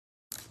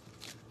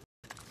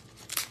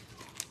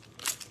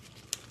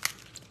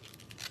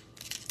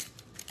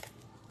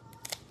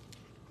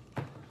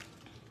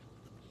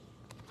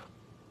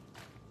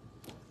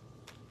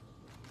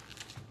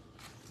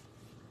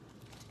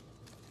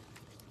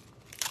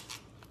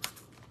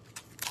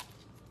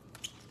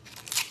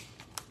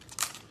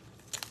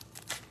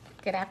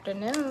Good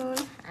afternoon.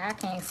 I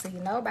can't see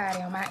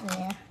nobody on my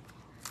end.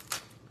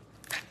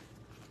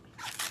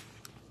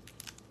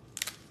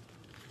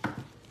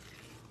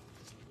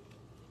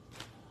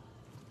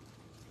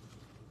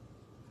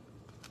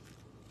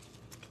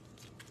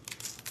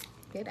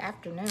 Good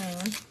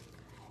afternoon.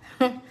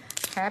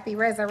 Happy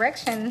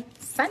Resurrection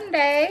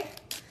Sunday.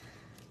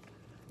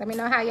 Let me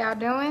know how y'all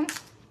doing.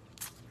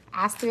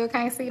 I still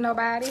can't see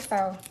nobody,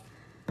 so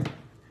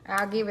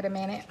I'll give it a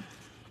minute.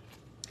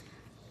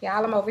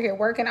 Y'all, I'm over here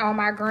working on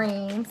my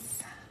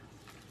greens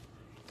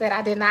that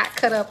I did not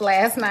cut up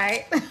last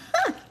night.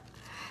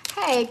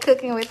 Hey,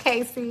 Cooking with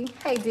Casey.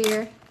 Hey,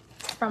 dear,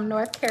 from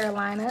North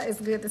Carolina.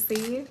 It's good to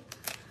see you.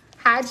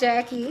 Hi,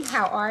 Jackie.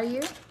 How are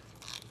you?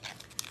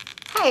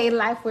 Hey,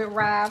 Life with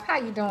Rob. How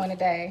you doing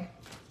today?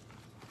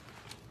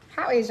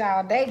 How is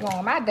y'all day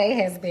going? My day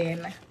has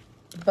been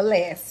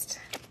blessed.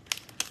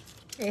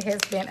 It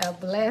has been a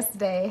blessed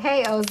day.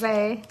 Hey,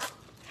 Jose.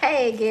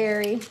 Hey,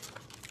 Gary.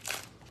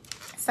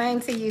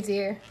 Same to you,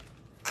 dear.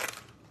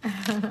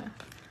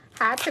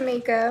 Hi,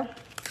 Tamika.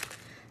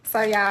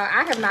 So, y'all,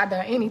 I have not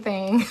done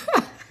anything.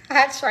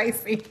 Hi,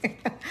 Tracy.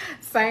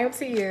 Same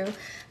to you.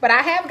 But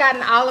I have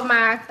gotten all of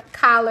my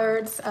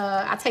collards.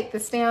 I take the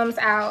stems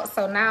out.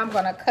 So now I'm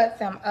going to cut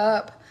them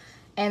up.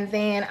 And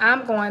then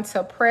I'm going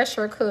to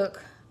pressure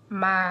cook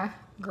my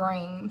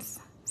greens.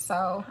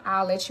 So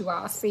I'll let you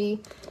all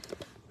see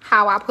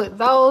how I put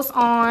those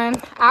on.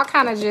 I'll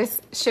kind of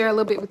just share a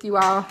little bit with you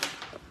all.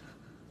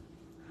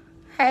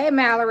 Hey,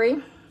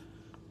 Mallory.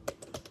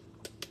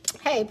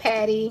 Hey,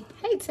 Patty.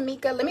 Hey,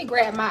 Tamika. Let me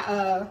grab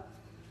my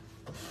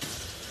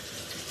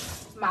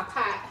my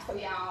pot for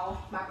y'all,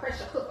 my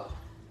pressure cooker.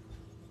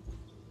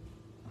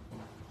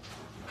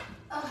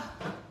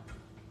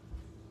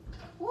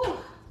 Woo.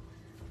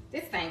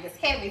 This thing is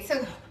heavy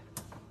too.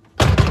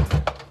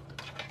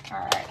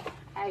 All right,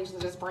 I usually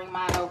just bring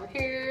mine over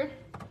here,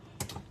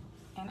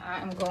 and I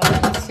am going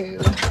to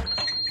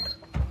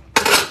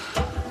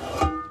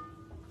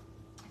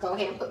go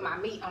ahead and put my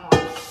meat on.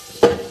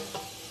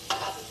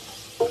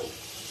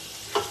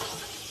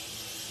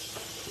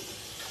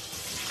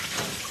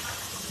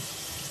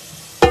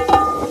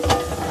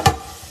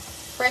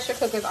 Pressure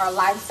cookers are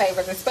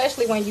lifesavers,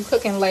 especially when you're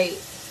cooking late.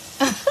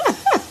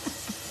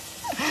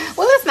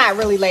 Well, it's not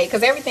really late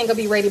because everything will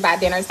be ready by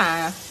dinner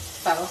time.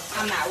 So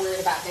I'm not worried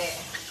about that.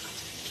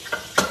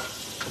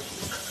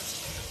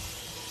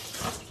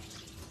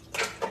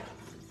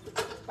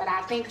 But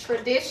I think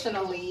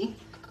traditionally,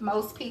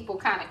 most people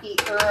kind of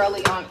eat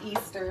early on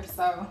Easter.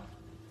 So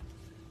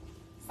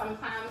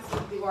sometimes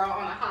we do, or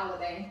on a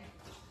holiday.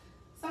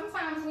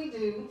 Sometimes we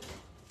do.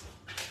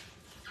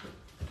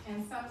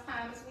 And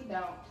sometimes we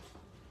don't.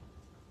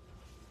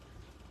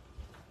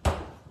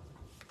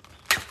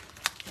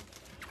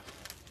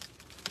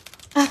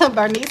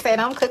 Bernice said,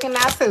 I'm cooking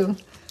now too.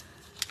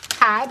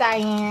 Hi,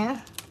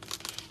 Diane.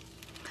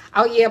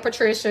 Oh yeah,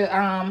 Patricia.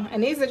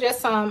 And these are just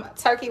some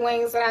turkey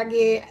wings that I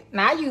get.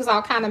 Now I use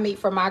all kind of meat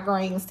for my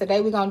greens.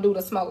 Today we're gonna do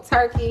the smoked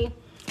turkey.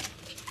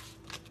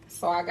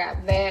 So I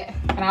got that.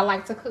 And I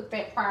like to cook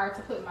that prior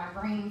to putting my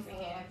greens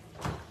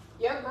in.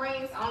 Your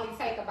greens only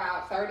take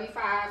about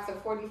 35 to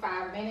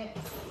 45 minutes.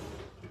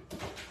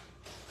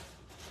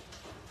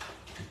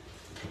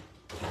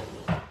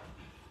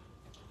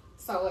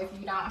 So if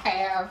you don't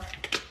have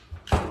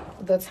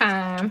the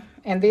time,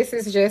 and this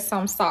is just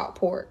some salt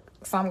pork,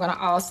 so I'm gonna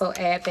also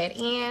add that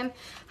in.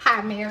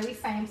 Hi, Mary,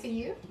 same to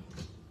you.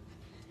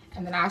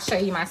 And then I'll show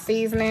you my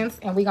seasonings,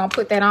 and we're gonna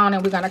put that on,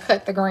 and we're gonna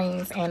cut the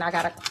greens, and I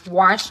gotta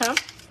wash them.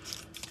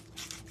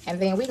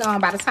 And then we're gonna,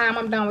 by the time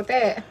I'm done with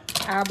that,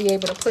 I'll be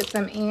able to put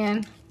them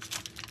in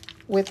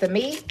with the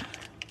meat,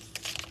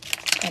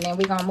 and then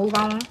we're gonna move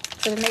on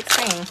to the next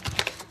thing.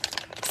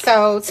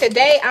 So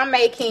today I'm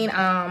making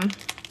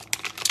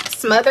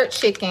smothered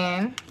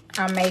chicken.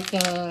 I'm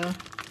making,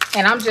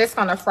 and I'm just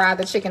gonna fry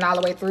the chicken all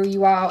the way through,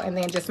 you all, and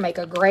then just make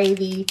a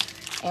gravy,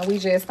 and we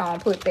just gonna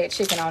put that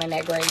chicken on in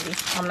that gravy.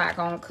 I'm not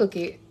gonna cook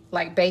it,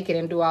 like bake it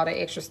and do all the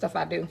extra stuff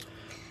I do.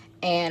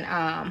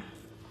 And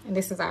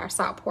this is our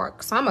salt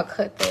pork, so I'm gonna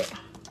cut that.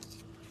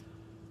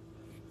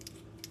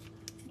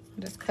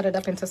 Just cut it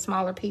up into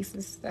smaller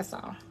pieces, that's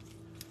all.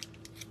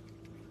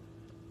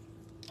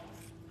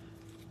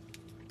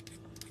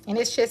 And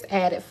it's just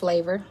added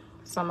flavor.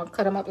 So I'm gonna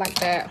cut them up like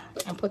that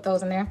and put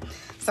those in there.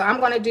 So I'm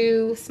gonna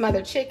do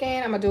smothered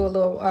chicken. I'm gonna do a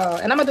little,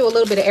 and I'm gonna do a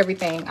little bit of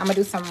everything. I'm gonna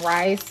do some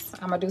rice.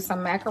 I'm gonna do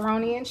some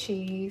macaroni and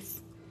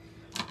cheese.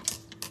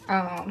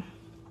 I'm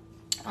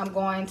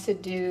going to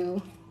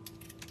do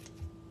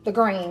the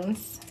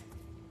greens,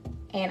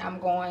 and I'm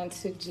going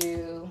to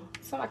do,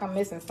 it's not like I'm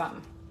missing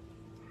something.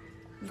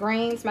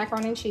 Greens,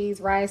 macaroni and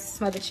cheese, rice,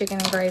 smothered chicken,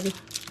 and gravy.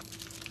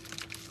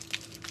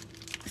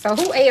 So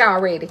who ate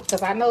already?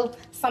 Because I know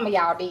some of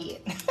y'all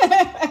did.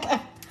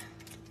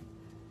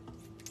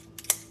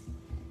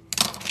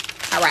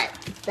 All right,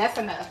 that's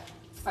enough.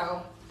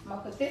 So I'm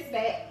gonna put this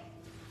back.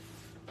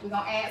 We're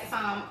gonna add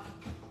some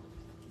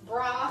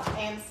broth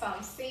and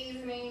some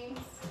seasonings.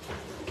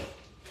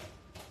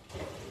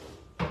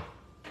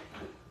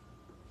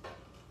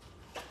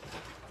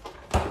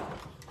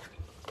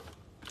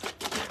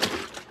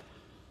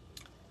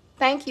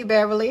 Thank you,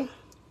 Beverly.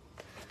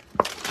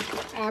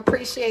 I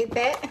appreciate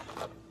that.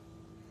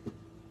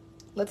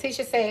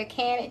 Letitia said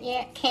candied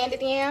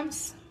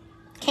yams.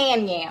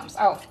 Canned yams.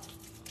 Oh,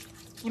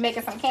 you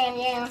making some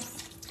canned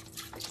yams?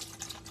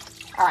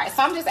 All right,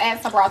 so I'm just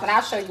adding some broth, and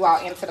I'll show you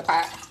all into the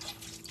pot.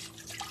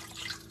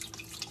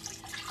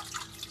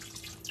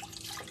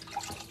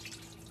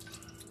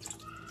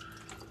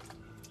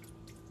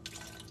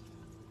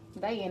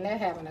 They in there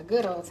having a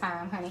good old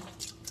time, honey.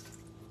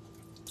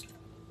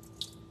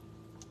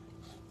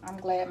 I'm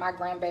glad my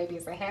grandbaby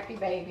is a happy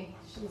baby.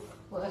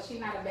 She's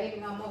not a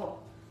baby no more.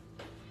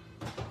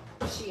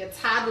 She a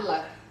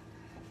toddler.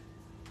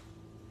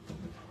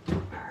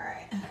 All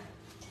right.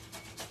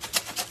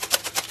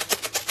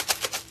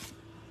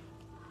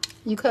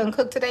 You couldn't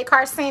cook today,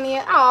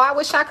 Carcenia? Oh, I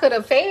wish I could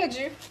have fed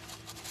you.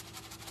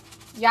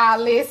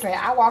 Y'all listen,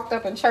 I walked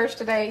up in church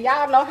today.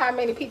 Y'all know how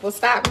many people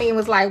stopped me and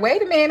was like,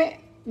 wait a minute,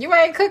 you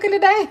ain't cooking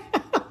today?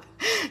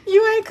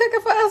 You ain't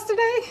cooking for us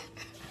today?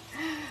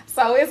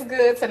 So it's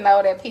good to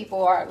know that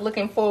people are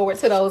looking forward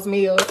to those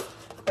meals.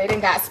 They done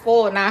got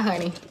spoiled now,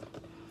 honey.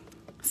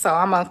 So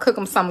I'm going to cook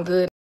them something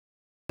good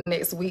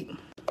next week.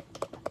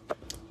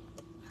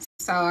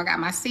 So I got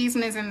my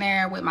seasonings in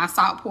there with my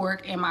salt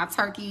pork and my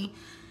turkey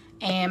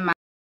and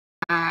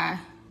my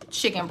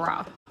chicken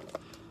broth.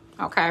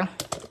 Okay.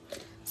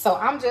 So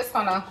I'm just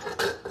going to,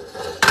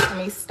 let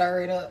me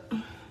stir it up.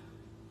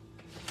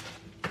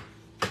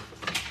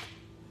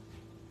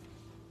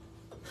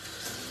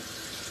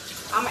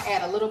 I'm going to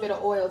add a little bit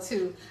of oil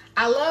too.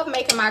 I love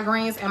making my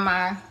greens in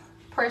my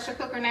pressure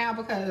cooker now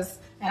because,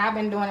 and I've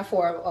been doing it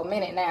for a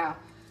minute now,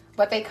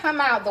 but they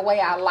come out the way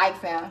I like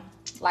them.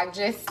 Like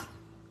just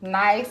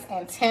nice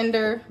and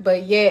tender,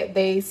 but yet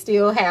they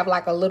still have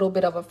like a little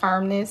bit of a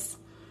firmness.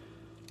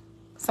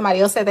 Somebody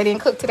else said they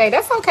didn't cook today.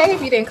 That's okay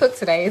if you didn't cook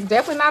today. It's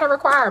definitely not a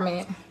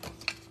requirement.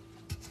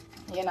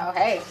 You know,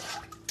 hey.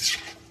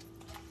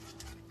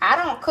 I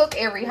don't cook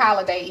every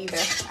holiday either.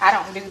 I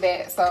don't do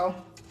that, so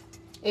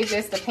it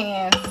just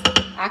depends.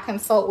 I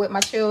consult with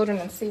my children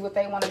and see what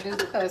they want to do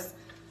because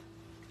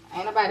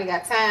ain't nobody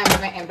got time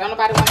and don't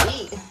nobody want to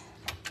eat.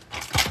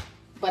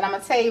 But I'm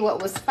going to tell you what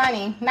was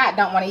funny. Not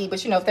don't want to eat,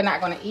 but you know, if they're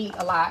not going to eat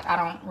a lot, I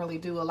don't really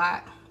do a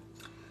lot.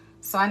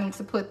 So I need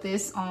to put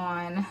this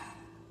on.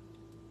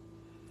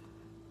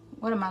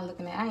 What am I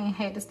looking at? I ain't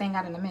had this thing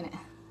out in a minute.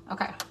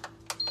 Okay.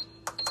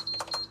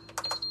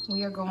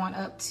 We are going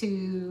up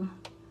to,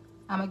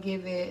 I'm going to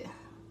give it,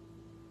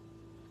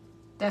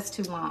 that's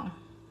too long.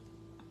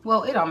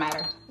 Well, it don't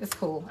matter. It's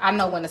cool. I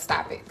know when to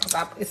stop it.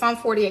 It's on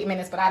 48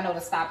 minutes, but I know to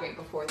stop it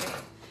before then.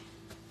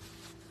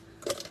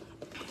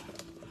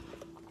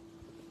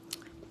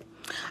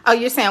 Oh,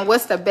 you're saying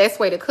what's the best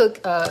way to cook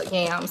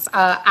yams?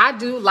 I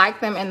do like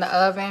them in the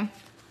oven.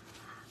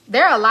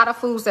 There are a lot of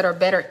foods that are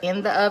better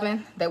in the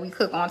oven that we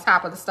cook on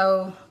top of the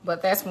stove,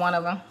 but that's one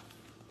of them.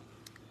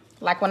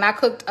 Like when I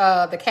cooked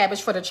the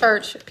cabbage for the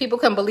church, people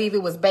couldn't believe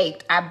it was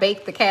baked. I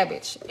baked the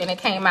cabbage and it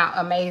came out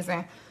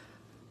amazing.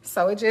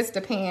 So it just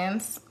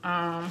depends.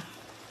 I'm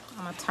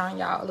gonna turn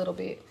y'all a little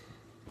bit.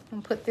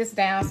 I'm gonna put this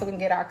down so we can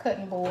get our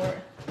cutting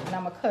board, and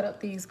I'm gonna cut up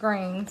these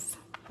greens.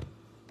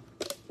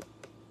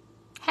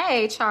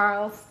 Hey,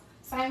 Charles.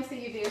 Same to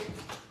you, dear.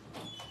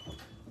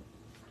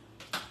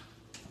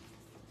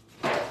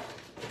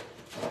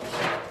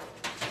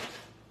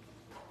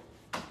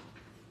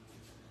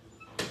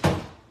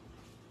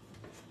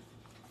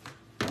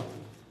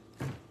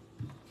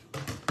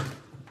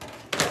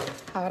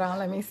 Hold on,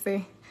 let me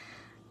see.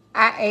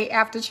 I ate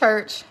after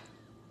church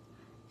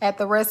at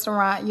the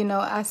restaurant. You know,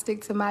 I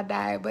stick to my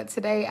diet, but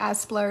today I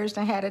splurged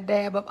and had a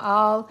dab of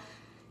all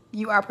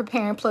you are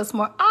preparing plus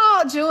more.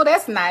 Oh, Jewel,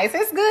 that's nice.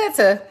 It's good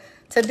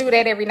to do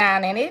that every now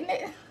and then, isn't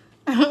it?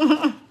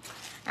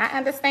 I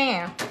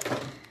understand.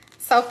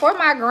 So for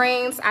my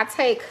greens, I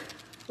take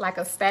like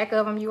a stack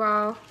of them, you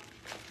all.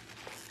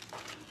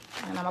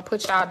 And I'm gonna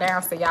put y'all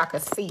down so y'all can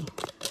see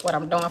what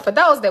I'm doing. For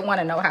those that want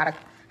to know how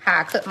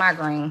I cook my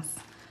greens.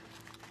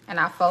 And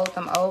I fold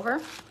them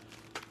over.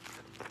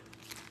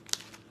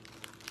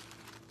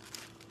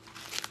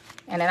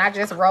 And then I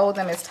just roll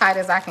them as tight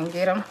as I can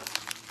get them.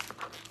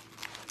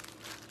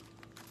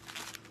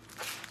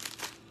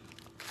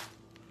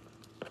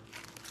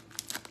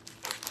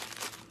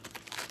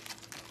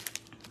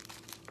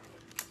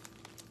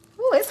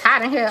 Ooh, it's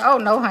hot in here. Oh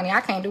no, honey,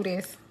 I can't do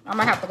this. I'm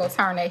gonna have to go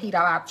turn that heat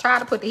off. I try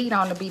to put the heat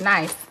on to be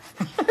nice.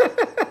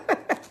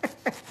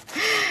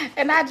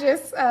 And I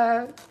just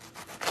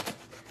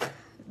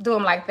do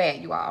them like that,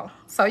 you all.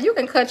 So you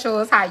can cut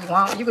yours how you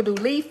want. You can do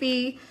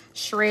leafy,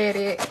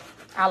 shredded.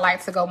 I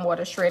like to go more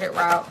the shredded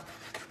route.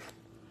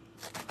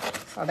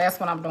 So that's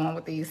what I'm doing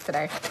with these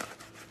today.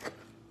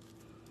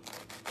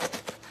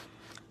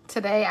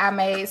 Today I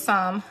made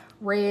some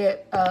red,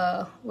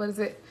 what is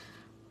it?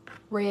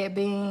 Red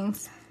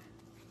beans.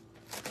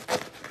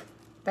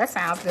 That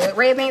sounds good.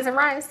 Red beans and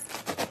rice.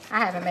 I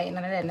haven't made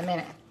none of that in a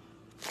minute.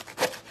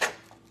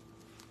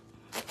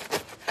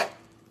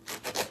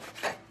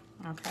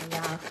 Okay,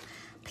 y'all.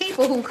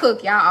 People who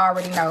cook, y'all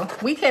already know.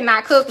 We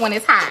cannot cook when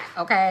it's hot,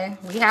 okay?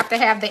 We have to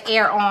have the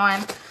air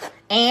on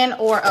and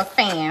or a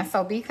fan.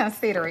 So be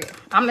considerate.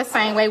 I'm the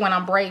same way when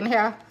I'm braiding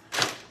hair.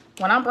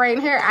 When I'm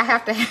braiding hair, I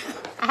have to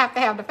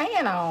have the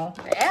fan on,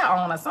 the air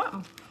on or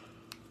something.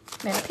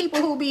 And the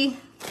people who be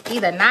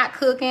either not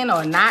cooking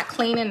or not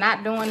cleaning,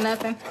 not doing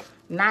nothing,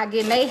 not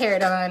getting their hair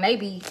done, they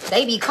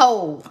be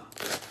cold.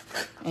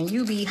 And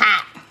you be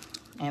hot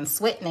and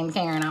sweating and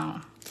carrying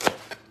on.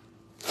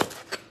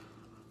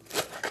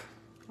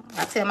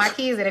 I tell my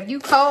kids that if you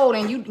cold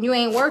and you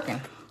ain't working,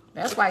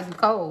 that's why you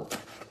cold.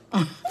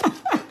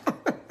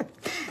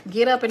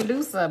 Get up and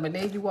do something,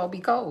 then you won't be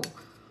cold.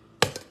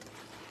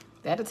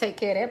 That'll take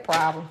care of that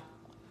problem.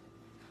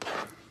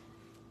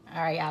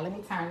 All right, y'all, let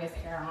me turn this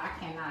air on. I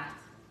cannot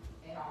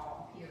at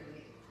all,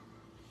 period.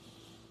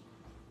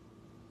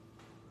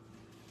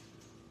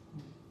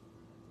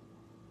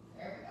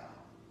 There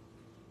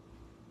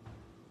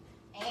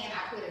we go. And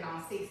I put it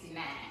on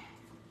 69.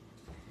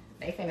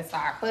 They finna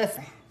start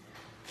fussing.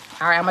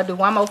 All right, I'm gonna do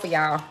one more for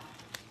y'all.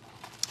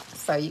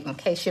 So in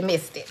case you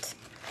missed it.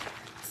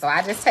 So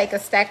I just take a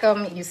stack of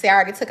them. You see I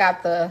already took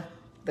out the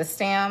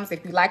stems.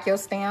 If you like your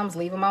stems,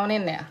 leave them on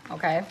in there,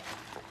 okay?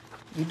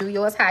 You do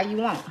yours how you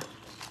want.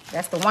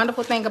 That's the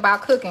wonderful thing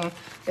about cooking,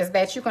 is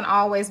that you can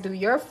always do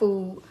your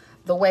food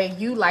the way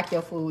you like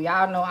your food.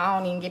 Y'all know I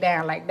don't even get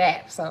down like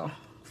that, so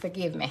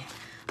forgive me.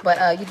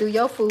 But you do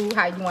your food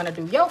how you want to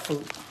do your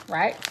food,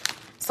 right?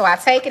 So I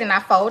take it and I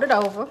fold it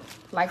over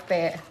like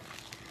that.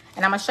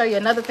 And I'm going to show you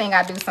another thing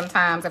I do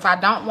sometimes. If I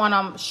don't want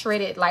them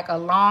shredded like a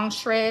long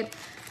shred,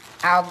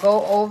 I'll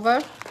go over,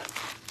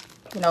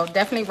 you know,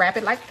 definitely wrap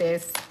it like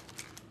this.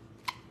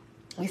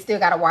 We still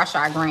got to wash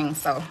our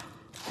greens, so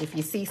if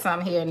you see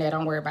something here and there,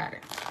 don't worry about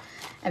it.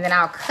 And then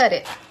I'll cut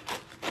it.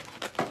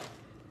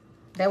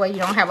 That way you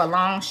don't have a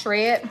long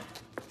shred.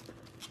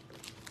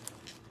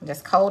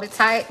 Just hold it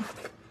tight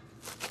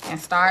and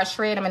start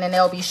shredding them, and then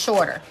they'll be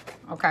shorter,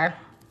 okay?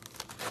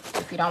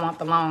 If you don't want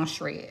the long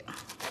shred.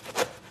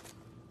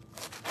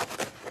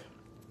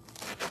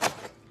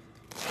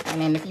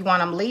 And then if you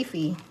want them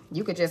leafy,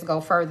 you could just go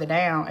further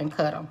down and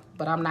cut them,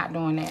 but I'm not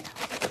doing that.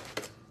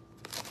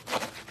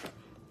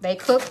 They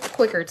cook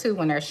quicker too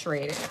when they're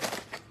shredded.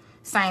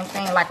 Same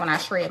thing like when I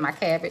shred my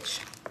cabbage.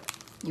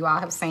 You all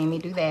have seen me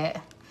do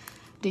that.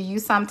 Do you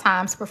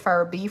sometimes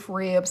prefer beef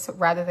ribs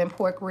rather than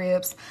pork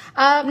ribs?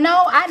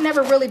 No, I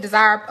never really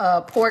desire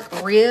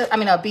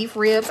beef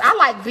ribs. I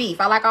like beef.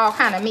 I like all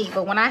kind of meat.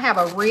 But when I have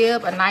a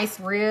rib, a nice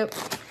rib,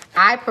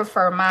 I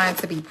prefer mine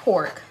to be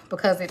pork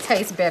because it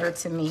tastes better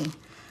to me.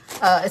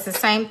 It's the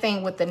same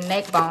thing with the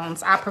neck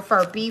bones. I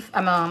prefer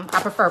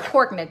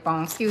pork neck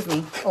bones,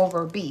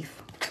 over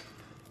beef.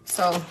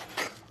 So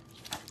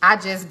I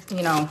just,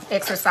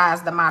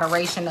 exercise the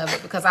moderation of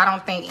it because I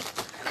don't think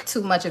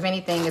too much of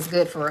anything is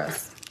good for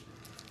us.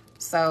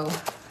 So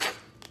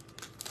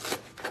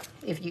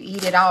if you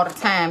eat it all the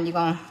time, you're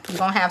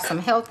gonna have some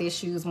health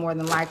issues more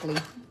than likely.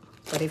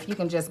 But if you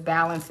can just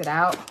balance it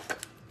out,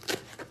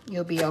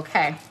 you'll be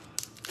okay.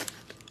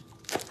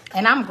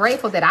 And I'm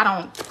grateful that I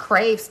don't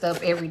crave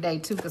stuff every day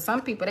too, because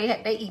some people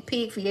they eat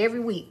pig feet every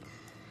week.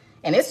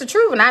 And it's the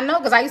truth, and I know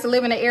because I used to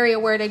live in an area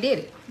where they did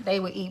it. They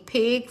would eat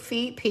pig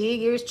feet,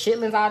 pig ears,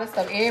 chitlins, all this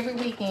stuff every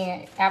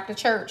weekend after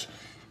church.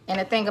 And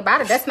the thing about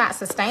it, that's not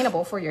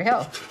sustainable for your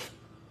health.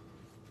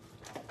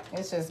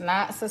 It's just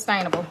not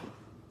sustainable.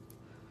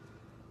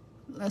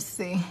 Let's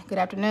see. Good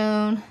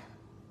afternoon.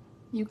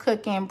 You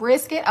cooking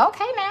brisket?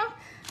 Okay now.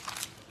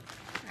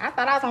 I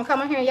thought I was going to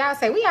come in here and y'all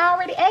say, we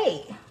already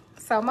ate.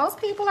 So most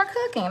people are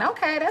cooking.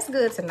 Okay, that's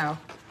good to know.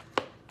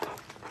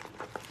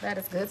 That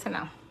is good to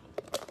know.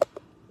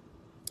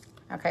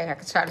 Okay, I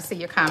can try to see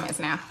your comments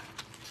now.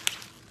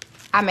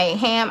 I made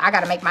ham. I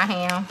got to make my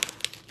ham.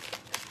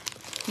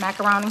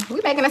 Macaroni.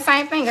 We making the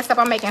same thing, except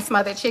I'm making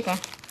smothered chicken.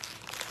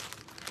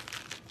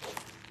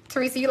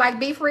 Teresa, you like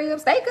beef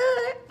ribs? They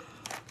good.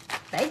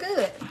 They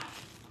good.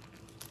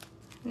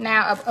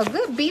 Now, a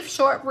good beef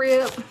short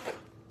rib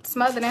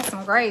smothered in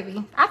some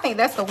gravy. I think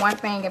that's the one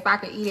thing, if I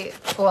could eat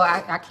it, well,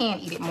 I can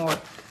eat it more.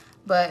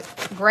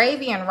 But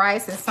gravy and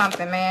rice is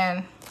something,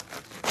 man.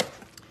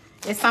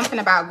 It's something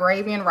about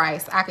gravy and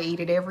rice. I could eat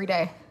it every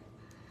day.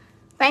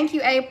 Thank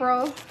you,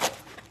 April.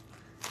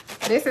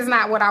 This is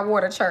not what I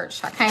wore to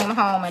church. I came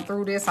home and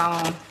threw this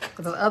on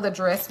because the other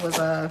dress was,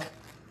 I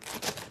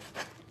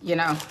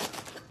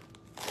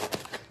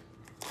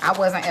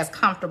wasn't as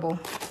comfortable.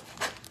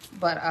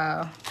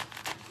 But,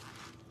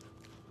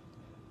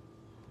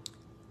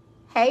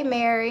 hey,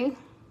 Mary.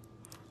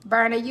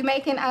 Berna, you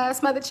making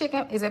smothered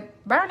chicken? Is it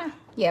Berna?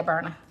 Yeah,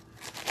 Berna.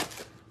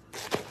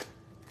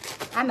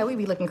 I know we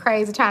be looking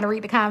crazy trying to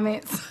read the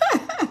comments.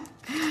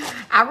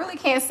 I really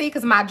can't see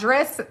because my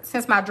dress,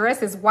 since my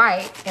dress is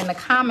white and the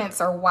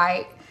comments are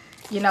white,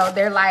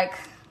 they're like,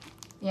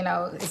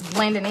 it's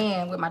blending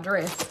in with my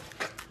dress.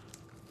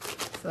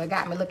 So it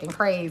got me looking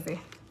crazy.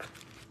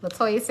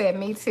 Latoya said,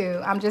 me too.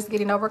 I'm just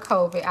getting over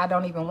COVID. I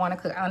don't even want to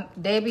cook.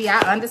 Debbie, I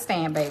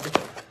understand, baby.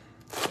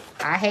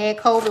 I had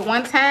COVID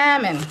one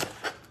time, and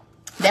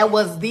that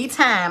was the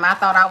time I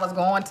thought I was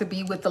going to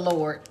be with the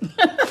Lord.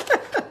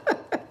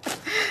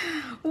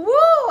 Woo!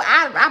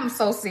 I'm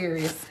so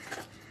serious.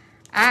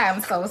 I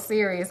am so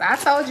serious. I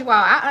told you all,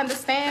 I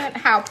understand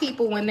how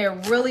people, when they're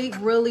really,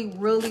 really,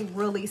 really,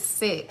 really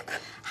sick,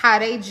 how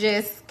they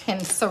just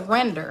can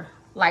surrender.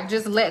 Like,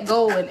 just let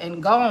go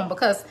and go on.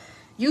 Because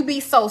you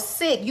be so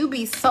sick. You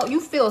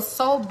feel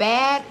so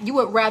bad. You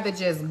would rather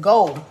just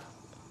go.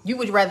 You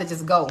would rather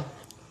just go,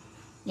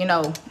 you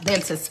know,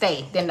 than to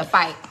stay, than to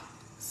fight.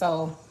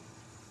 So,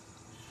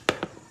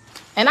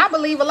 and I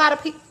believe a lot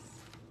of people.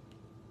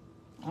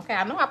 Okay,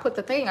 I know I put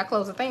the thing, I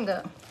closed the thing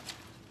up.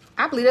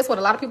 I believe that's what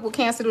a lot of people with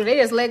cancer do. They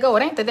just let go.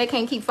 It ain't that they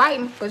can't keep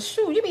fighting, but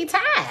shoot, you be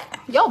tired.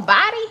 Your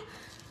body,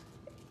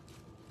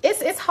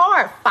 it's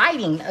hard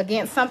fighting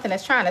against something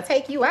that's trying to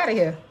take you out of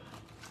here.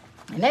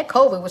 And that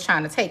COVID was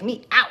trying to take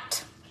me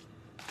out.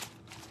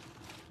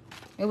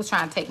 It was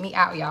trying to take me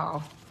out,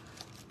 y'all.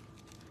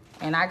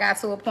 And I got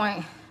to a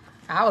point,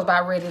 I was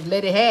about ready to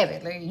let it have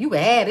it. Like, you can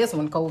have this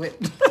one,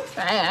 COVID.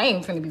 I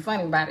ain't finna be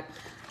funny about it.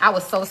 I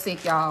was so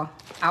sick, y'all.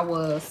 I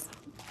was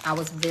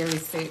very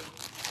sick.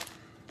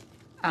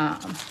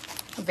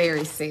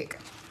 Very sick.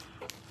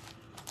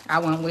 I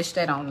wouldn't wish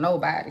that on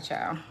nobody,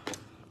 child.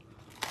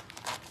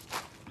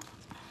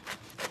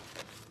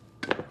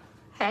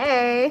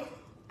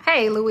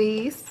 Hey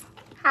Louise,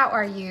 how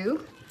are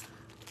you?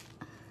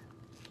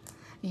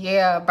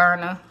 Yeah,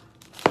 Berna.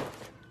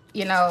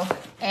 You know,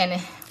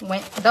 and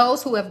when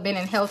those who have been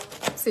in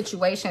health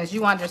situations,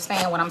 you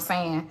understand what I'm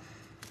saying.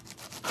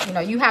 You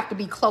know, you have to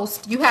be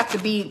close. You have to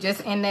be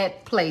just in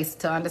that place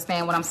to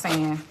understand what I'm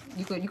saying.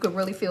 You could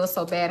really feel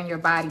so bad in your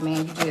body,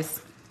 man.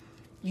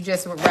 You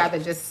just would rather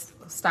just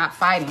stop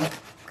fighting,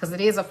 because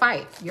it is a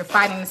fight. You're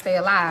fighting to stay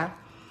alive.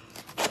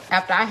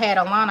 After I had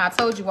Alana, I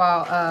told you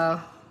all,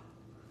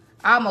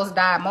 I almost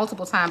died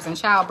multiple times in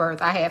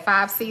childbirth. I had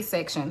 5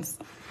 C-sections,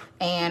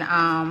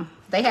 and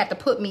they had to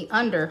put me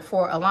under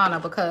for Alana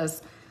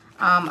because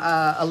I'm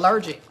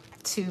allergic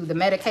to the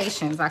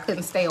medications. I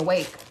couldn't stay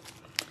awake.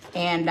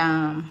 And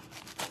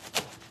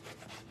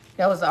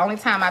that was the only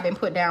time I've been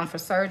put down for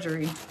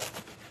surgery.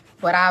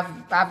 But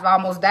I've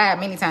almost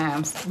died many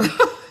times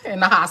in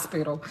the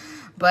hospital.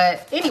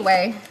 But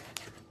anyway,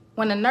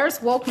 when the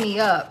nurse woke me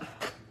up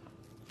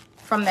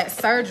from that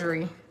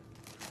surgery,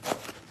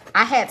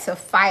 I had to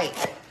fight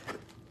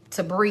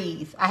to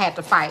breathe. I had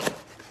to fight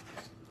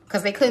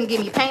because they couldn't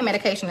give me pain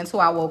medication until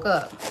I woke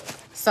up.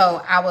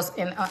 So I was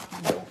in,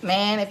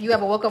 man, if you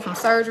ever woke up from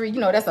surgery, you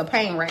know that's a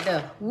pain right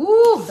there.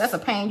 Woo, that's a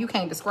pain you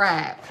can't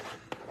describe.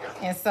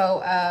 And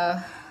so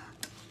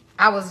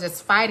I was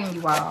just fighting,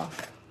 you all.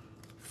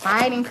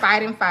 Fighting.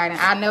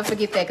 I'll never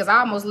forget that because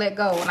I almost let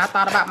go. And I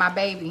thought about my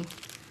baby.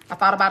 I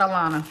thought about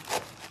Alana.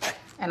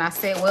 And I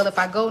said, well, if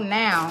I go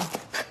now,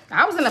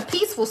 I was in a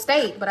peaceful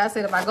state, but I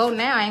said, if I go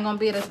now, I ain't going to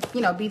be able to, you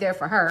know, be there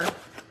for her.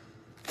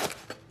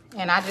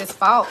 And I just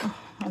fought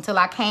until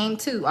I came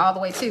to, all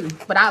the way to.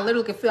 But I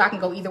literally could feel I can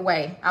go either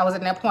way. I was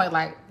at that point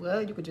like,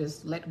 well, you could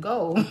just let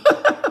go.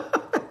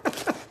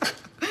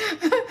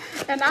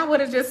 And I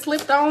would have just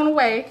slipped on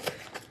away.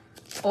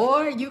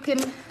 Or you can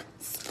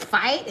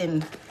fight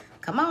and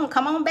come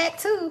on back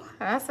too.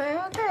 I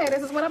said, okay,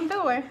 this is what I'm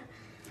doing.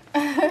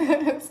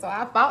 So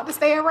I fought to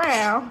stay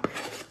around.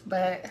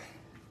 But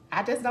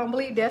I just don't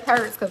believe death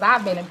hurts because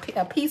I've been in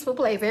a peaceful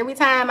place. Every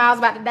time I was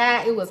about to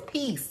die, it was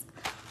peace.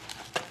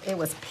 It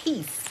was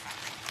peace.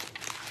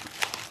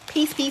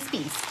 Peace.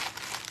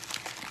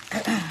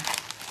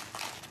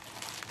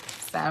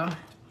 So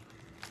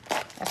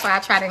that's why I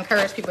try to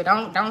encourage people,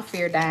 don't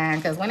fear dying,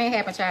 because when it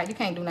happens, child, you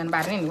can't do nothing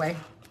about it anyway.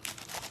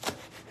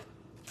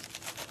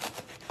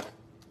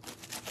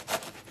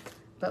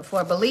 But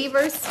for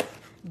believers,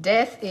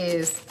 death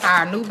is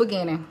our new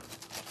beginning.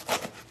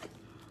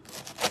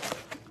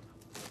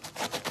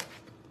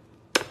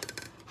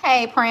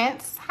 Hey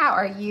Prince, how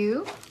are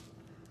you?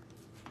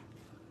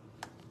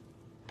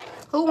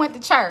 Who went to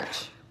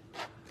church?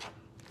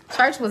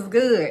 Church was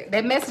good.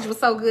 That message was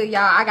so good,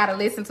 y'all. I got to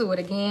listen to it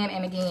again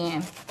and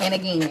again and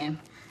again.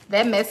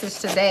 That message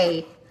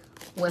today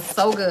was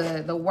so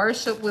good. The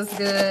worship was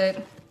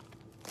good.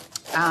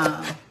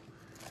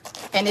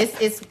 And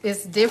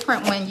it's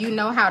different when you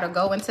know how to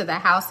go into the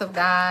house of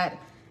God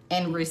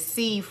and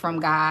receive from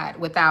God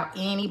without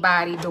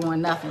anybody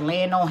doing nothing,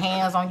 laying no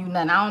hands on you,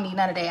 nothing. I don't need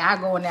none of that.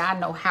 I go in there. I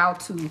know how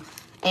to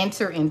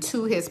enter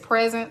into his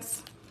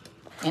presence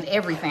and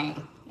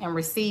everything and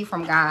receive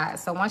from God.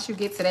 So once you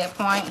get to that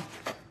point,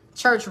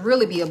 church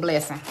really be a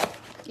blessing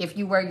if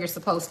you where you're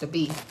supposed to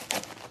be.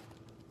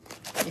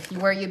 If you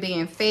where you're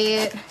being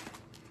fed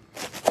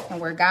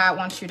and where God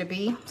wants you to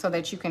be so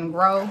that you can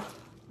grow,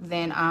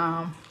 then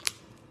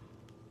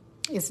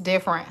it's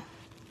different.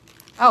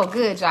 Oh,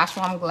 good,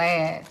 Joshua. I'm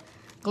glad.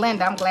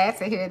 Glenda, I'm glad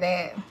to hear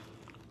that.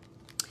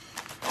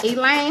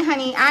 Elaine,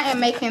 honey, I am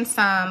making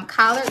some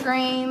collard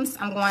greens.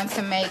 I'm going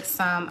to make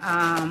some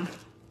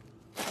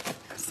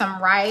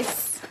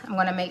rice. I'm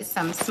going to make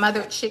some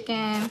smothered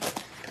chicken.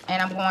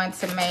 And I'm going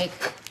to make,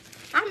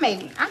 I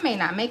may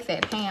not make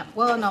that ham.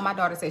 Well, no, my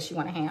daughter said she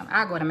wanted ham.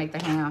 I'll go ahead and make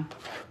the ham.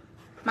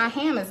 My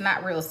ham is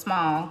not real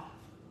small.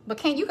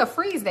 But you can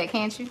freeze that,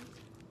 can't you?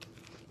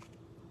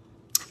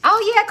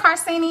 Oh, yeah,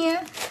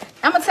 Carcenia.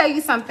 I'm going to tell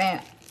you something.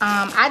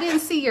 I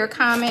didn't see your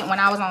comment when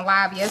I was on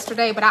live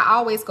yesterday, but I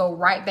always go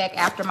right back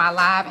after my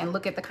live and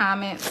look at the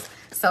comments.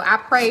 So I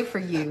prayed for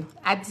you.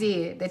 I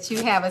did, that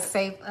you have a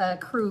safe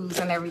cruise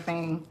and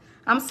everything.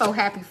 I'm so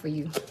happy for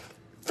you.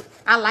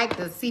 I like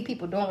to see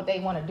people doing what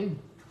they want to do.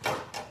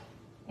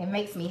 It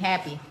makes me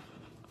happy.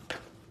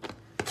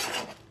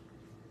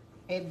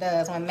 It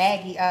does. When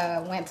Maggie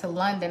went to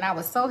London, I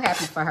was so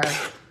happy for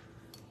her.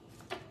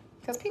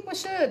 Because people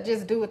should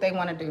just do what they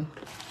want to do.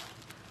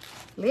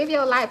 Live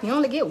your life. You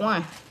only get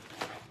one.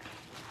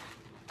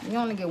 You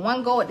only get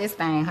one go at this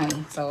thing,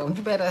 honey. So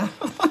you better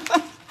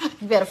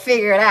you better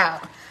figure it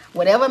out.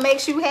 Whatever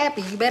makes you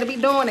happy, you better be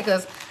doing it,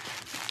 because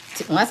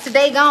once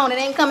today gone, it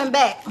ain't coming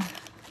back.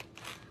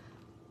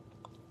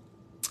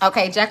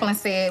 Okay, Jacqueline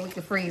said we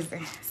could freeze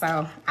it.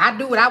 So I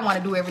do what I want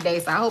to do every day.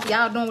 So I hope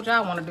y'all doing what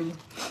y'all want to do.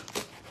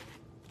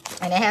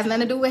 And it has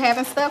nothing to do with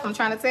having stuff. I'm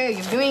trying to tell you.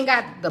 If you ain't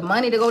got the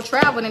money to go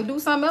travel and do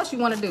something else you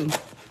want to do,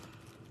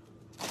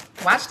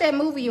 watch that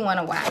movie you want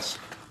to watch.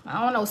 I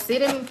don't know,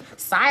 sit in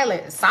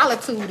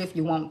solitude if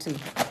you want to.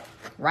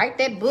 Write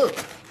that book.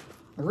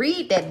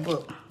 Read that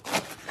book.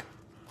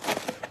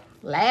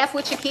 Laugh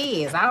with your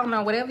kids. I don't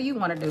know, whatever you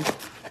want to do.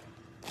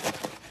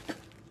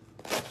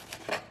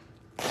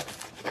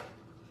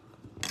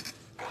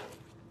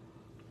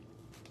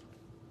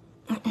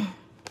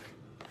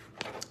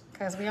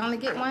 Because we only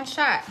get one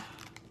shot.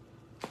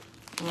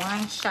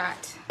 One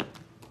shot.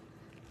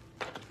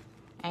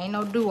 Ain't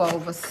no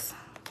do-overs.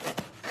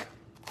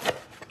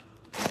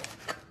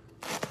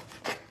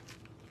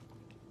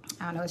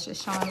 I don't know, it's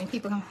just showing me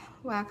people.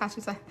 Well, I thought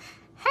you said,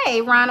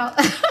 hey, Ronald.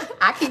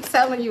 I keep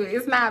telling you,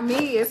 it's not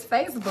me, it's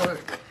Facebook.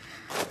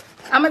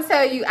 I'm going to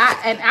tell you,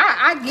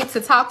 I get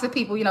to talk to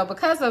people, you know,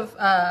 because of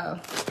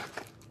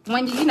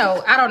when, you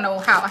know, I don't know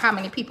how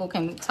many people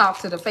can talk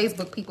to the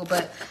Facebook people,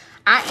 but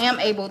I am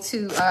able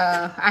to,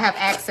 I have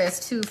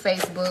access to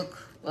Facebook,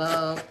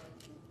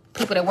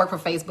 people that work for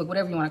Facebook,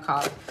 whatever you want to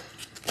call it,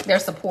 their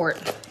support.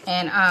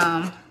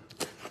 And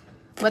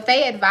but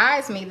they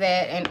advised me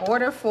that in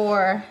order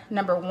for,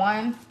 number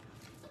one,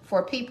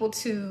 for people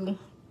to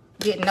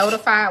get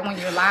notified when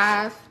you're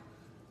live,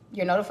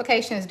 your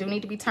notifications do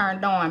need to be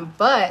turned on,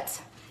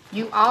 but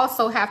you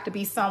also have to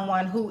be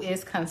someone who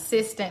is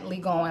consistently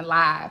going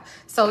live.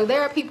 So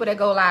there are people that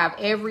go live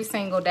every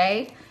single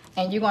day,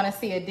 and you're going to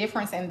see a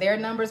difference in their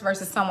numbers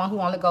versus someone who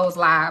only goes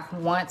live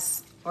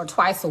once or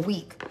twice a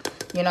week,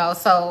 you know.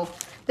 So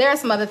there are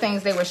some other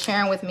things they were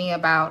sharing with me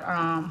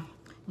about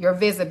your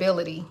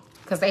visibility,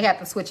 because they have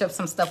to switch up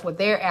some stuff with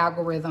their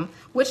algorithm,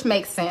 which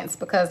makes sense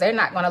because they're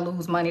not going to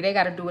lose money. They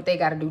got to do what they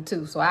got to do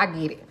too. So I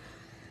get it.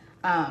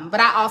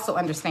 But I also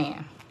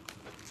understand.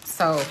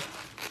 So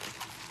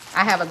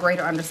I have a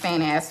greater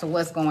understanding as to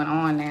what's going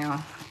on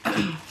now,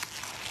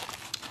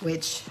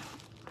 which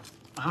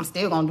I'm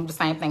still going to do the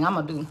same thing I'm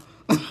going to do.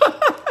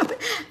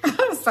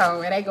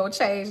 So it ain't going to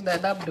change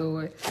nothing I'm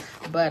doing.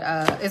 But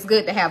it's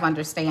good to have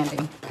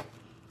understanding.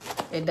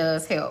 It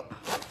does help.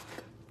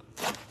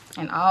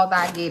 And all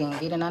thy getting,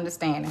 get an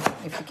understanding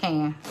if you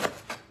can.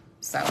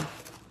 So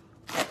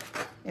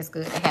it's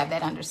good to have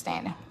that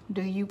understanding.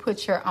 Do you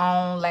put your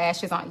own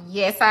lashes on?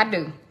 Yes, I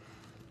do.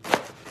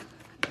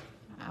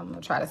 I'm going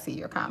to try to see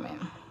your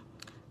comment.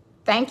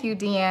 Thank you,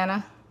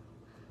 Deanna.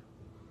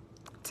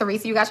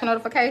 Teresa, you got your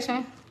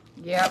notification?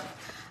 Yep.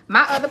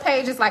 My other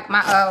page is like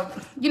my,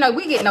 you know,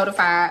 we get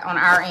notified on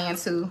our end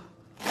too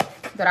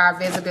that our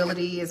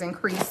visibility is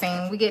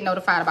increasing. We get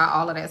notified about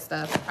all of that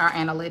stuff, our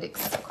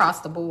analytics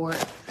across the board.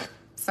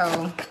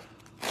 So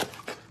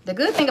the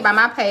good thing about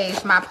my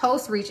page, my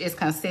post reach is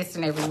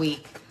consistent every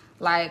week.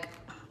 Like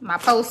my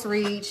post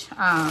reach,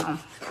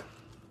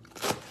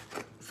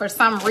 for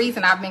some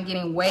reason, I've been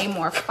getting way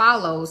more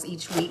follows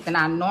each week than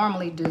I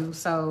normally do.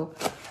 So,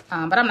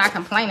 but I'm not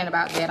complaining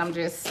about that.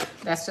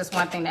 That's just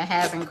one thing that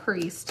has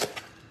increased.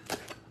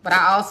 But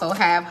I also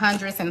have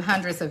hundreds and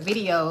hundreds of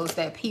videos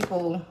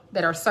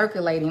that are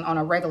circulating on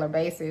a regular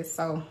basis.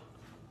 So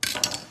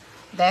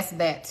that's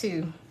that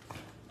too.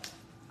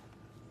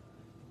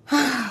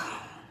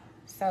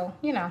 So,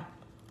 you know,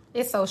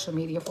 it's social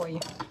media for you.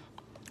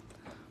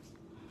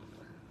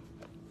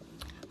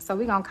 So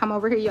we're going to come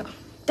over here.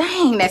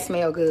 Dang, that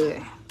smell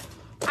good.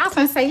 I was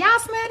going to say, y'all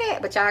smell that?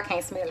 But y'all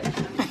can't smell it.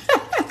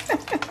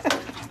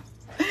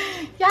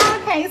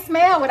 Y'all can't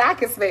smell what I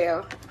can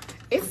smell.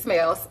 It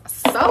smells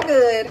so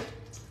good.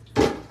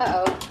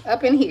 Uh-oh,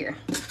 up in here.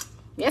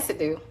 Yes, it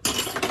do.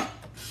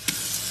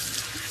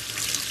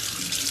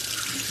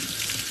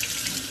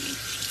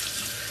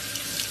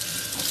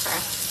 Okay.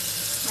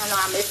 I know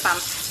I missed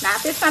something. Now,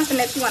 if it's something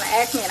that you want to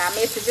ask me and I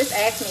missed it, just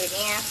ask me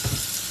again.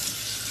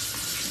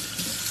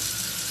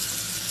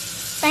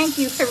 Thank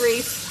you,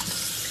 Therese.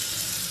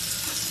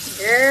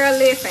 Girl,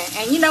 listen.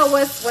 And you know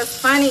what's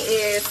funny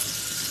is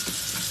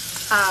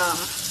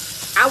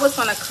I was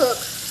gonna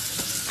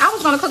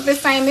cook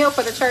this same meal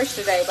for the church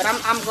today, but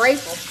I'm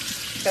grateful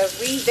because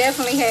we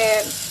definitely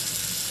had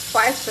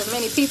twice as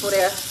many people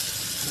there.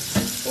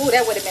 Ooh,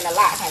 that would have been a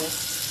lot, honey.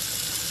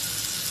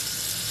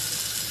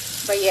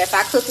 But yes,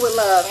 I cook with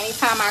love.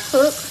 Anytime I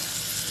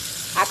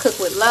cook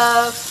with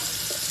love.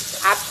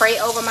 I pray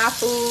over my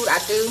food. I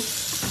do.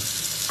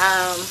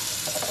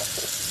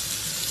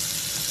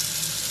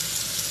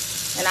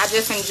 And I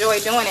just enjoy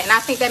doing it. And I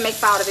think that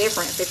makes all the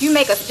difference. If you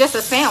make just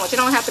a sandwich, it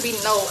don't have to be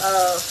no,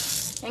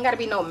 ain't got to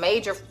be no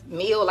major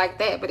meal like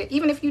that. But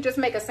even if you just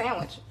make a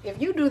sandwich,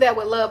 if you do that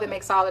with love, it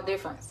makes all the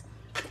difference.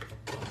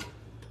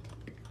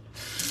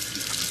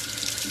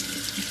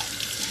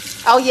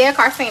 Oh yeah,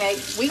 Carcina,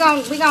 we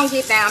gonna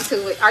get down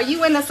to it. Are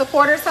you in the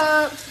supporters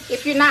hub?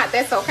 If you're not,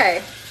 that's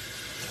okay.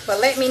 But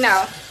let me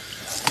know.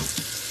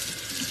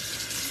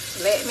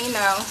 Let me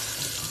know.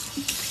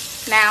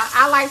 Now,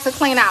 I like to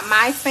clean out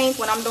my sink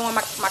when I'm doing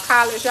my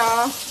collards,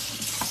 y'all.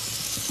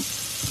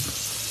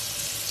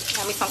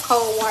 Got me some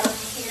cold water in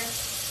here.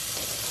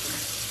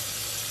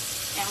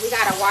 And we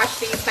gotta wash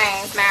these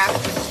things. Now,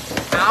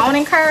 I don't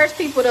encourage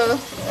people to,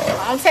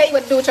 I don't tell you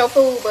what to do with your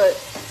food, but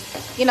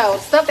you know,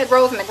 stuff that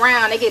grows in the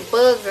ground, they get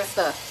bugs and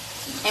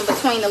stuff in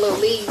between the little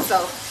leaves.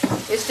 So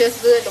it's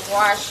just good to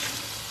wash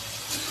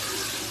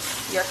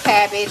your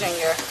cabbage and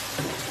your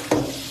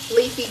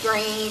leafy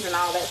greens and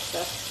all that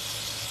stuff.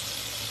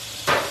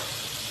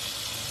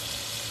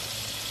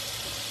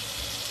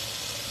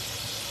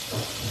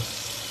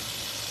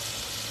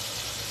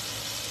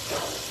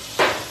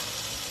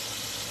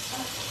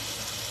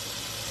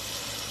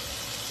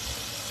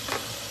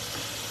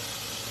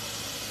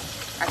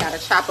 I gotta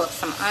chop up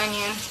some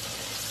onion.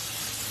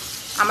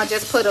 I'm gonna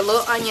just put a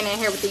little onion in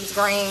here with these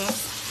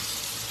greens.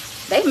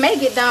 They may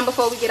get done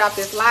before we get off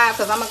this live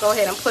because I'm gonna go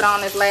ahead and put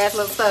on this last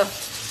little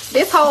stuff.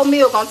 This whole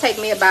meal gonna take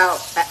me about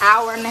an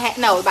hour and a half,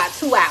 no, about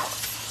 2 hours.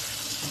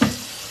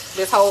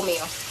 This whole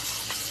meal.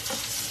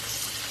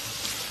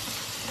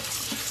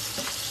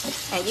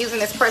 And using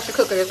this pressure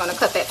cooker is gonna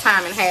cut that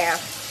time in half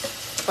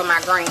for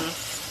my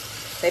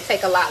greens. They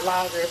take a lot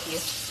longer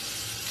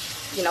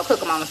if you know, cook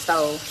them on the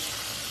stove.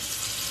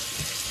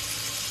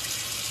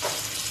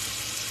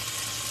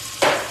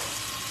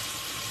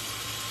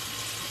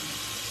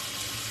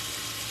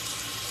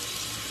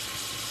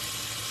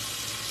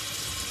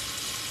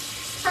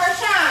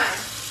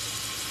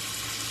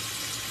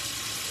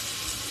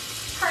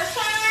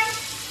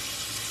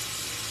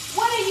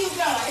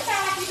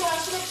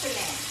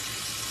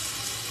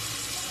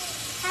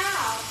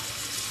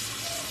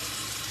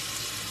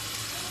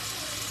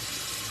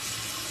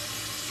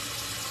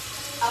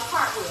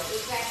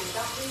 Exactly,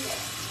 don't do that.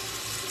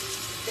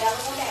 Della,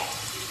 go back.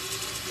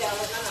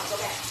 Della, no, go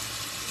back.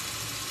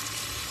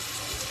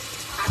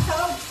 I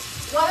told you.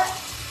 What?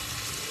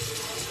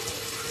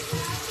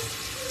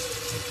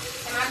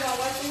 Am I doing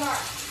what too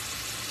hard?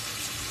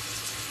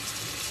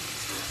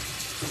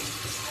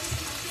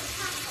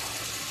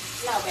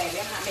 No, baby,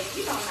 I'm not making,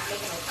 you know I'm not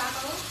making no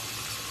tacos.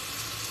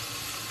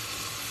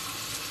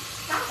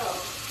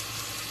 Tacos?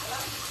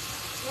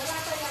 What did I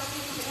tell you I was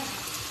making for them?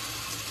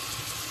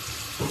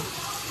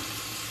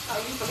 Oh,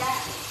 you forgot.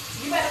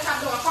 You better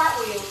stop doing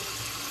cartwheels.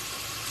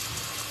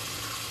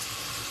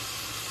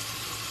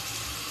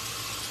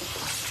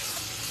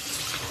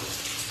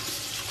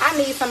 I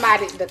need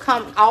somebody to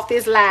come off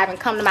this live and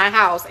come to my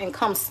house and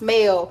come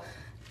smell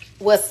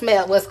what's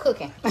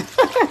cooking.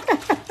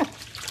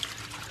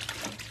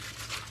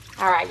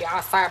 All right,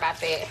 y'all. Sorry about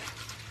that.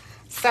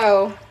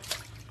 So,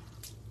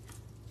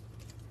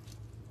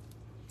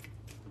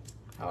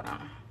 hold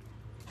on.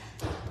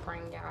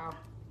 Bring y'all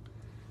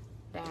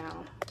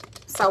down.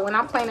 So when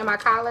I'm cleaning my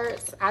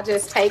collards, I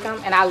just take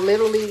them and I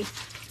literally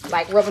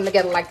like rub them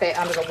together like that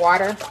under the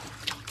water.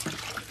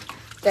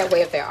 That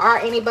way if there are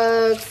any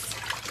bugs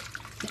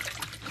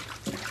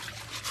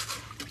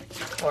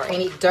or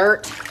any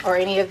dirt or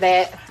any of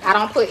that, I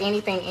don't put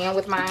anything in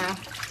with mine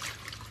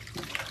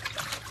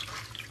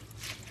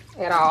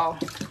at all.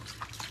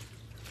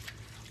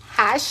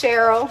 Hi,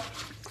 Cheryl.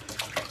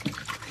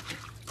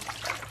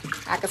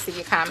 I can see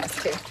your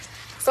comments too.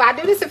 So I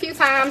do this a few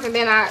times and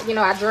then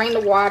I drain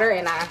the water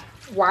and I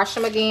wash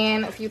them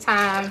again a few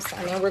times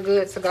and then we're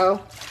good to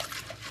go.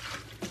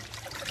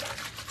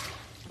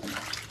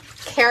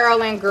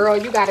 Carolyn, girl,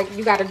 you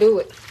gotta do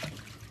it.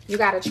 You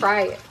gotta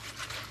try it.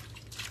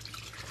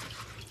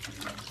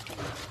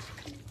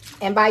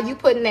 And by you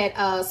putting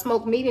that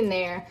smoked meat in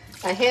there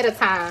ahead of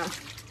time,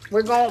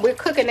 we're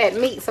cooking that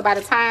meat. So by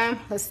the time,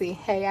 let's see,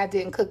 hey, I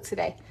didn't cook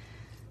today.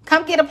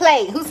 Come get a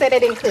plate. Who said they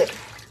didn't cook?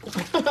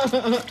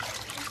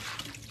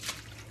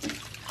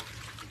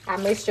 I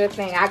missed your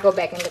thing. I'll go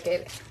back and look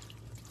at it.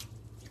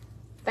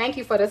 Thank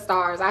you for the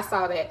stars. I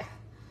saw that.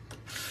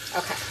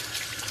 Okay.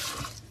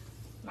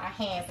 My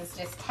hands is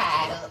just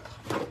tied up.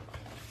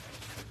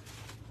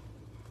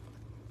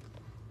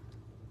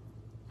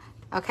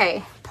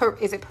 Okay.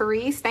 Is it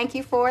Paris? Thank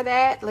you for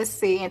that. Let's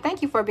see. And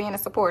thank you for being a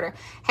supporter.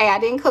 Hey, I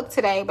didn't cook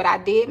today, but I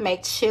did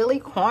make chili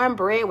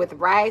cornbread with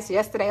rice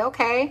yesterday.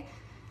 Okay.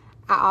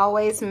 I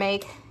always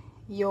make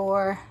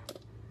your...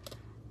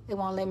 It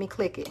won't let me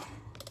click it.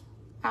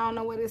 I don't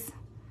know what it's...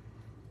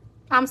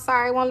 I'm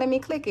sorry. It won't let me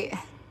click it.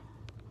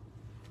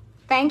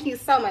 Thank you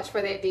so much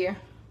for that, dear.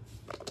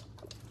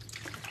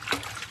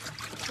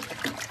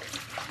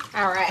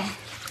 All right.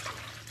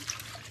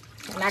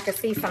 And I can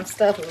see some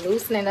stuff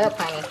loosening up,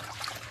 honey.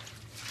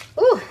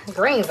 Ooh.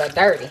 Greens are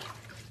dirty.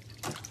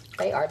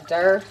 They are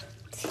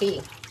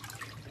dirty.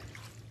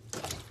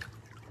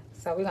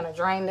 So we're gonna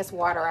drain this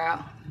water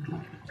out.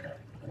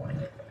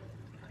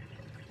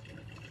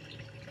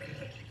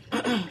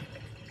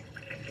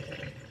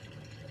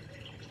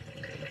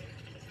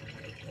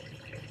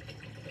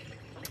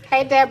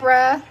 Hey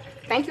Deborah,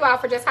 thank you all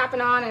for just hopping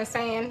on and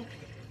saying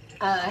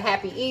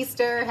happy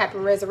Easter, happy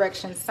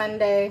Resurrection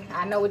Sunday.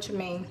 I know what you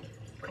mean.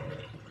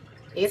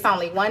 It's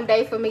only one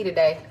day for me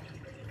today.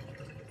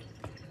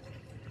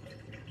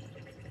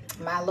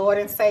 My Lord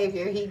and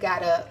Savior, he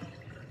got up.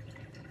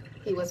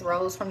 He was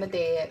rose from the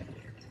dead.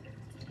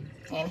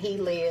 And he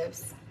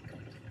lives.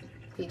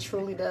 He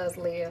truly does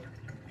live.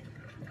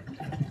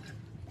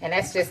 And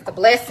that's just the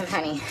blessing,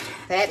 honey.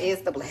 That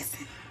is the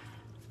blessing.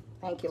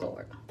 Thank you,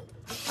 Lord.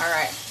 All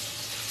right.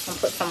 I'm gonna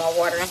put some more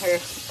water in here.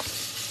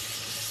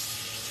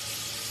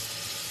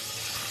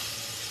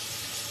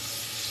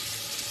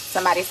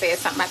 Somebody said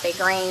something about their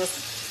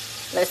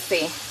greens. Let's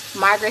see.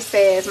 Margaret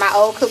says, my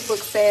old cookbook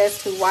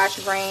says to wash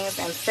greens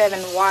in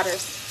 7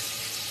 waters.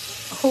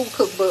 Who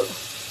cookbook?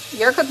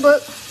 Your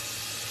cookbook?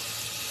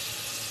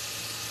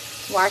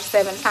 Wash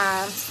 7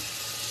 times.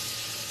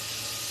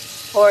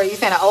 Or you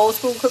saying an old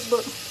school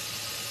cookbook?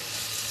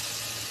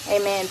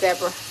 Amen,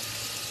 Deborah.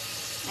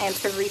 And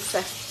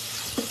Teresa.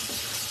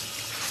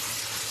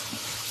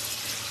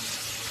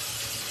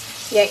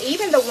 Yeah,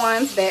 even the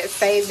ones that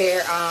say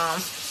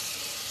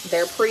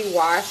they're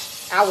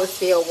pre-washed, I would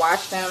still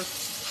wash them.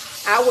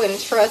 I wouldn't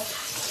trust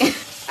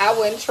I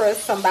wouldn't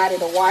trust somebody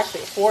to wash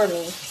it for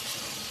me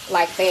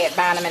like that,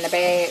 buying them in the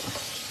bag.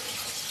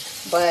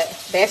 But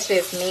that's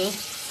just me.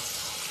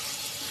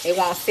 It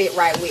won't sit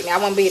right with me. I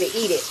won't be able to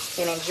eat it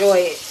and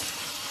enjoy it.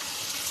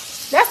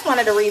 That's one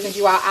of the reasons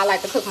I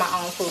like to cook my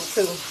own food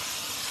too.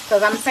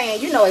 Because I'm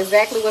saying, you know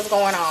exactly what's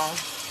going on.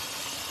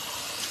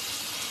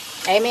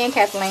 Amen,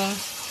 Kathleen.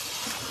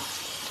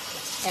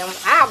 And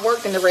I've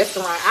worked in the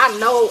restaurant. I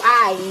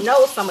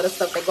know some of the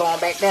stuff that's going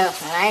back there.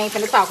 And I ain't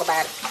finna talk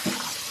about it.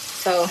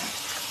 So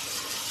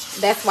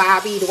that's why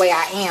I be the way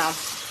I am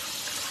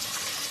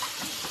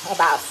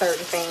about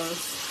certain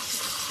things.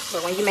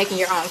 But when you're making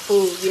your own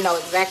food, you know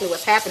exactly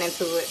what's happening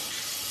to it.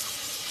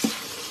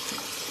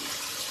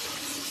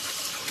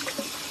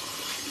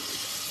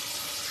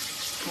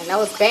 And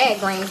those bag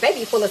greens, they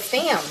be full of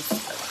stems.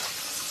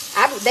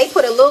 They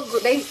put a little,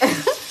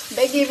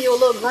 they give you a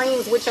little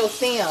greens with your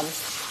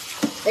stems.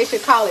 They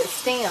should call it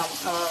stem.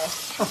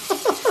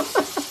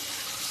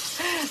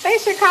 They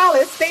should call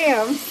it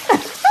stems.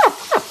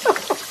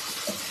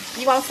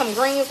 You want some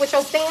greens with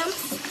your stems?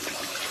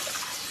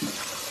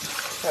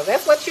 So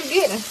that's what you're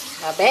getting.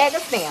 A bag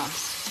of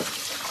stems.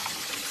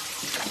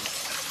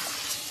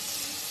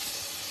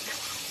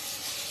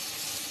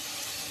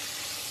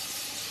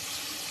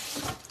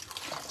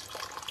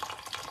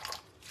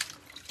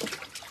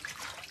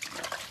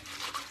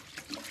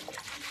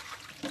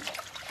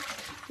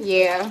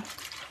 Yeah.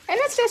 And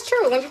it's just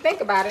true when you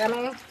think about it. I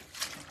mean,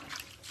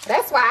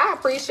 that's why I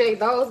appreciate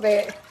those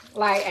that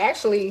like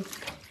actually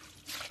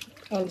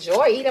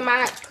enjoy eating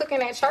my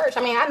cooking at church.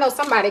 I mean, I know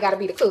somebody got to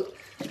be the cook.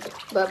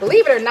 But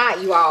believe it or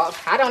not, you all,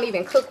 I don't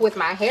even cook with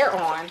my hair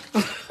on.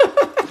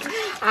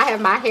 I have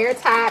my hair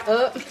tied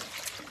up.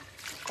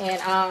 And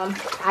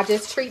I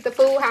just treat the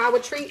food how I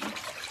would treat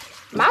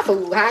my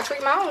food. How I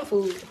treat my own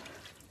food.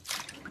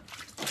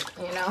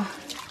 You know.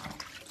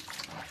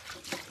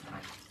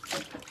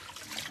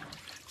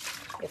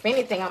 If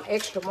anything, I'm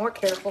extra more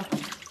careful.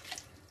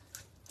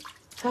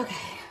 Okay.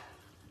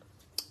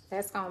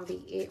 That's going to be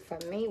it for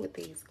me with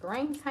these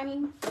greens,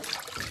 honey.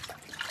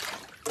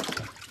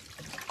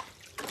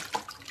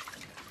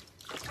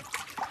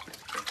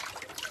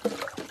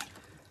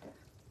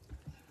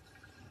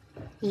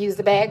 You use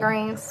the bag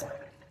greens?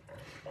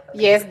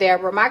 Yes,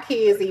 Deborah. My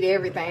kids eat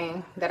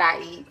everything that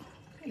I eat.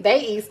 They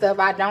eat stuff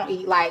I don't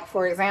eat. Like,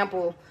 for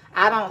example,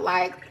 I don't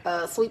like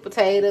sweet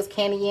potatoes,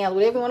 candy yams,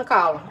 whatever you want to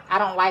call them. I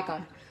don't like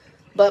them.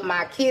 But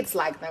my kids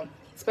like them,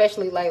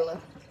 especially Layla.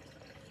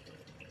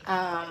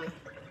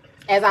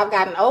 As I've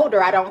gotten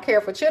older, I don't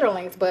care for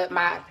chitterlings, but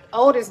my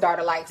oldest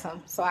daughter likes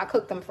them. So I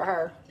cook them for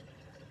her.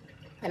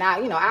 And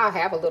I'll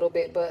have a little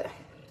bit, but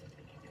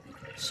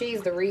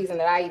she's the reason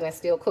that I even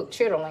still cook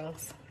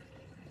chitterlings.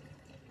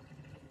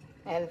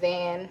 And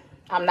then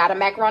I'm not a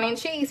macaroni and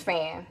cheese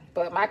fan,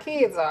 but my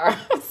kids are.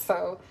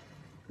 So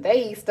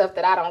they eat stuff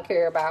that I don't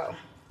care about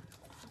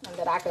and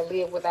that I could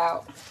live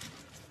without.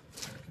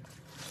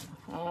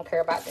 I don't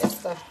care about that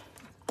stuff.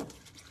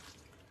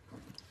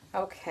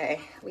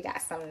 Okay, we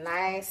got some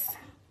nice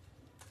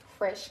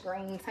fresh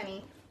greens,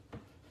 honey.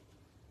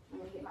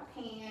 Let me get my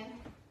pan.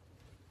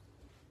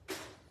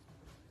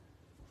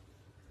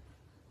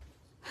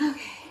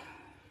 Okay.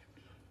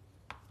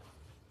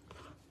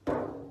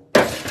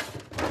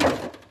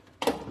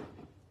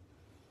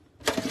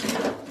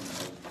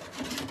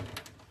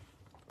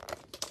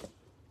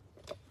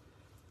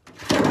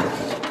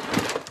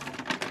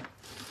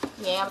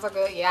 Yams are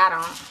good.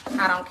 Yeah,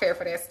 I don't care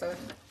for that stuff.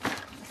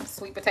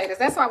 sweet potatoes.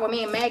 That's why when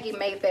me and Maggie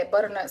made that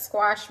butternut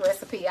squash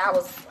recipe, I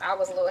was a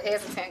little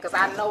hesitant because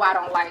I know I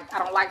don't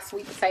like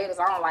sweet potatoes.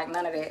 I don't like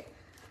none of that.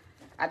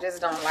 I just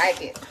don't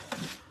like it.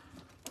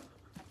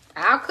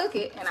 I'll cook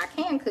it and I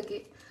can cook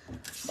it,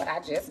 but I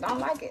just don't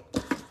like it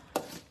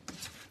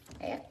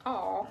at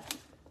all.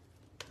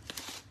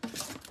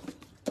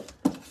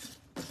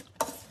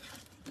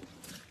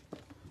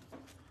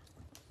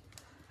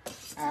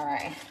 All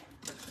right.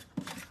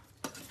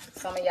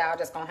 Some of y'all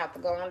just gonna have to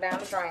go on down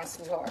the drain,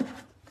 sweetheart,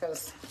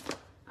 because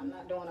I'm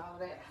not doing all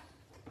that.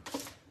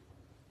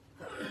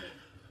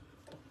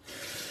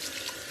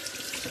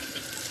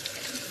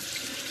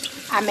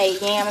 I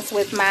made yams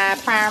with my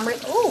prime rib.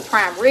 Ooh,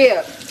 prime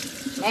rib.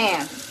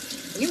 Man,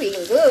 you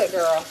eating good,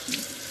 girl.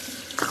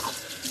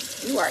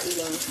 You are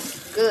eating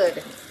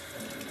good.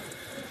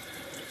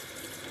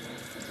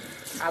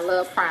 I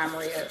love prime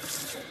rib.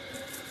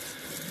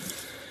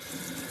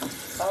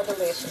 So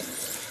delicious.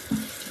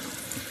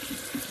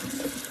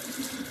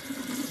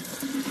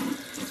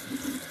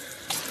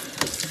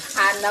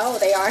 I know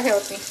they are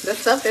healthy. The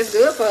stuff that's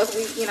good for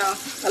us, you know,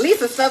 at least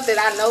the stuff that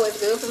I know is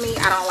good for me,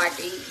 I don't like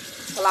to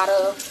eat a lot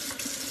of.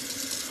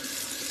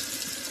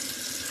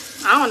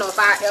 I don't know if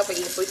I ever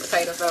eat sweet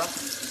potatoes though.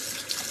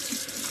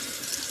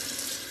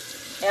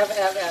 Ever.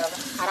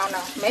 I don't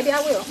know. Maybe I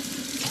will.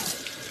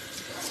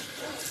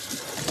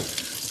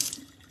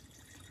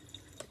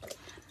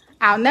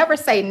 I'll never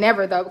say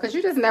never though, because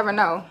you just never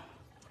know.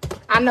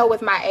 I know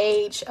with my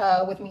age,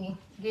 with me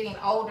getting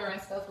older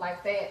and stuff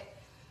like that,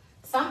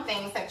 some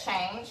things have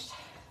changed.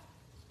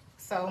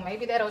 So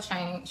maybe that'll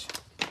change.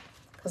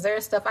 Because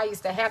there's stuff I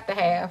used to have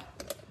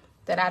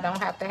that I don't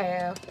have to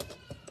have.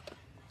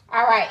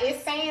 All right,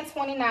 it's saying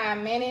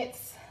 29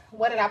 minutes.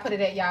 What did I put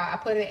it at, y'all? I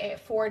put it at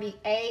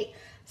 48.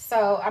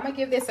 So I'm going to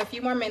give this a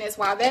few more minutes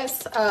while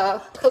that's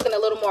cooking a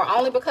little more,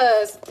 only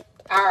because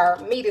our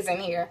meat is in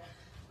here.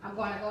 I'm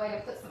going to go ahead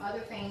and put some other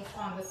things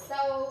on the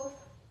stove.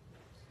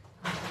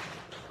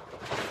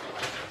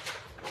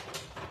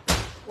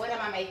 What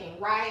am I making?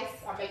 Rice.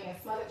 I'm making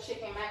smothered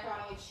chicken,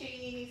 macaroni and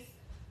cheese.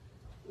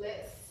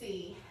 Let's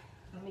see.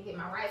 Let me get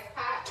my rice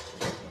pot.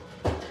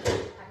 I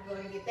can go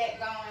ahead and get that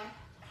going.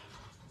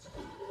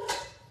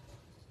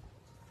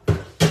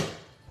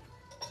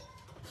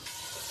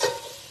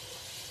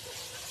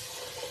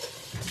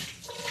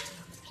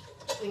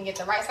 We can get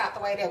the rice out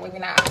the way, that way we're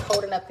not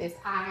holding up this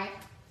eye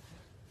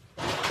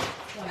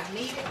when I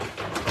need it.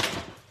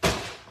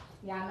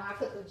 Y'all know I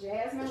cook with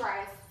jasmine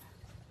rice.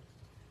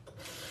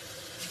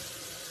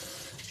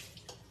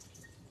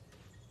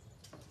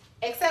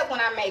 Except when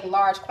I make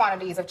large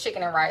quantities of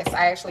chicken and rice,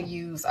 I actually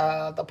use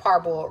the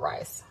parboiled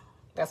rice.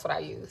 That's what I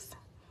use.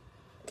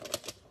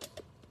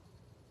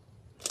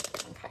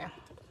 Okay.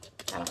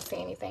 I don't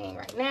see anything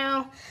right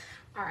now.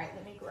 All right,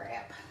 let me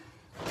grab.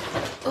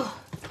 Ugh.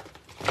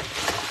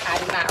 I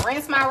do not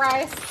rinse my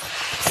rice.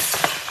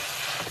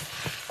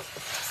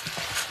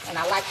 And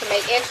I like to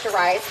make extra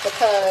rice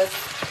because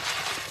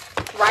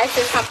rice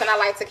is something I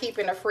like to keep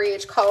in the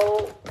fridge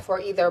cold for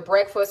either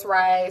breakfast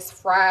rice,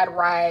 fried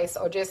rice,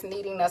 or just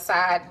needing a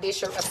side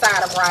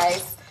of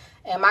rice.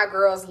 And my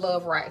girls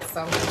love rice,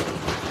 so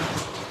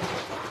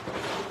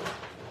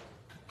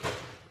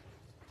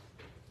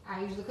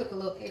I usually cook a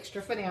little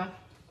extra for them.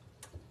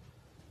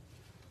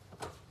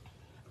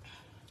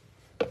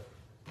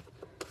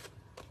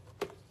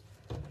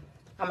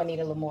 I'm gonna need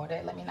a little more of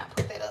that. Let me not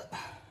put that up.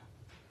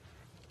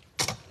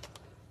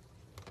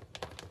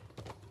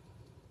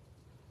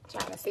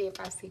 Trying to see if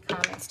I see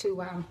comments too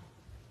while I'm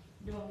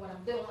doing what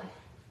I'm doing.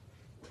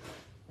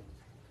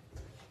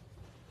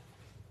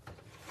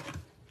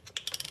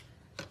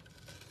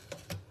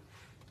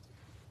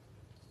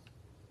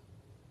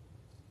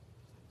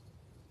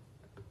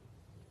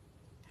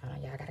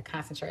 Y'all gotta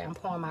concentrate. I'm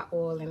pouring my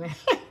oil in there.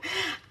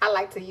 I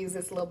like to use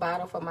this little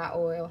bottle for my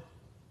oil.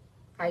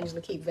 I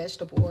usually keep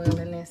vegetable oil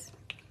in this.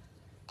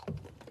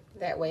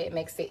 That way it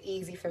makes it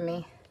easy for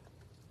me.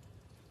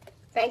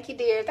 Thank you,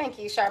 dear. Thank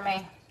you,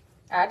 Charmaine.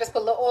 I just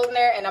put a little oil in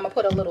there and I'm gonna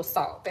put a little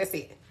salt. That's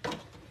it.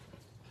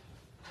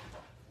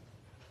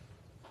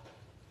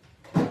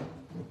 And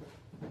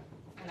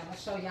I'm gonna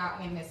show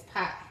y'all in this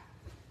pot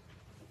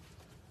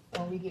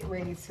when we get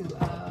ready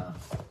to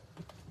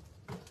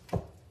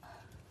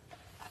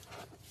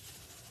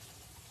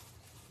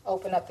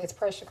open up this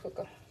pressure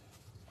cooker.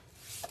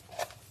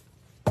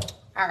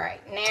 All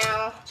right,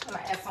 now I'm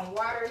gonna add some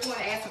water. You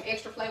wanna add some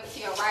extra flavor to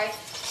your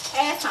rice.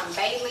 Add some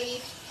bay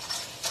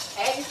leaf.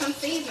 Add you some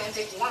seasonings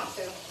if you want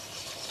to.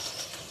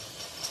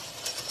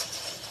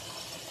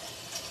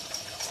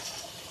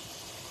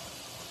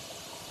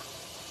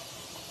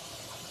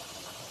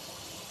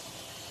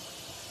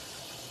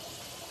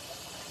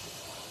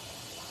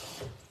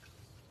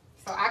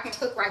 So I can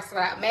cook rice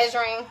without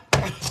measuring.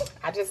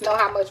 I just know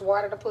how much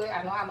water to put.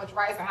 I know how much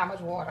rice and how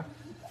much water.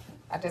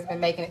 I've just been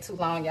making it too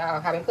long, y'all.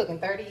 I've been cooking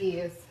 30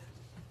 years.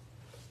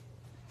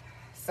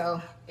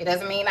 So it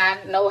doesn't mean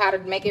I know how to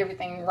make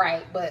everything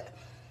right, but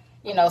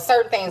you know,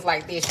 certain things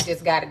like this, you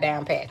just got it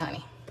down pat,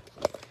 honey.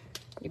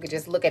 You could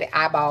just look at it,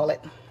 eyeball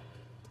it.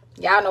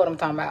 Y'all know what I'm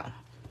talking about.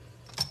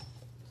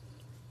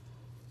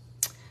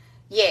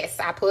 Yes,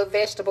 I put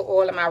vegetable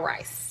oil in my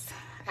rice.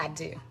 I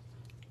do.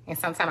 And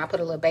sometimes I put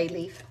a little bay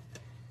leaf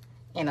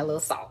and a little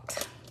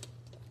salt.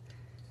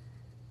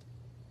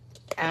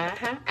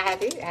 I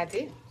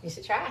do. You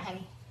should try it,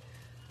 honey.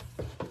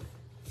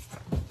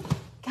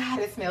 God,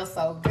 it smells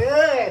so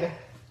good.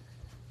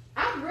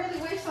 I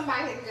really wish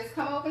somebody could just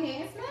come over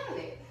here and smell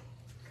it.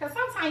 Because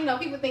sometimes, you know,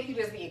 people think you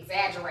just be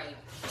exaggerating.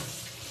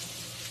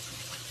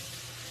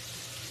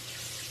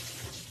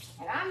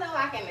 And I know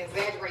I can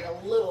exaggerate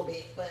a little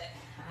bit, but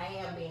I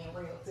am being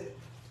real too.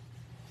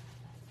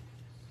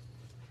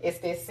 It's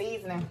this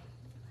seasoning.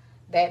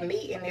 That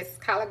meat and this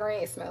collard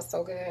green, it smells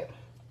so good.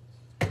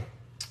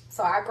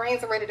 So our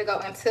greens are ready to go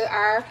into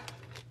our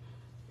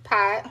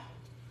pot.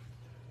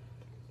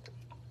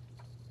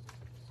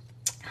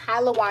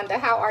 Hi, LaWanda.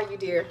 How are you,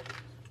 dear?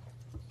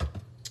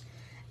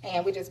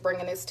 And we're just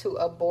bringing this to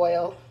a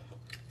boil.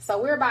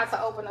 So we're about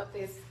to open up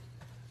this,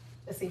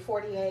 let's see,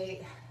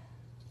 48.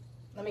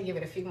 Let me give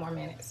it a few more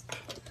minutes.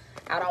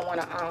 I don't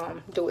want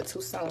to do it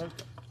too soon.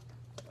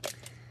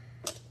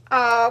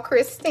 Oh,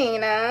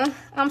 Christina,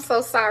 I'm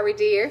so sorry,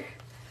 dear.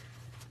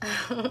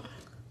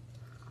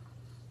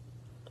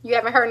 You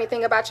haven't heard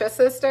anything about your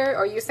sister,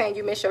 or you saying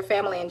you miss your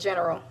family in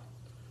general?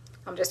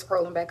 I'm just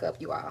scrolling back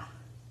up, you all.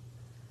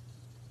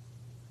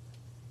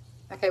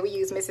 Okay, we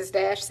use Mrs.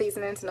 Dash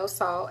seasonings, no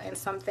salt, and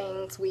some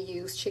things we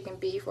use chicken,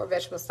 beef, or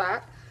vegetable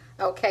stock.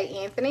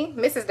 Okay, Anthony,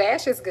 Mrs.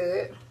 Dash is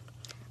good.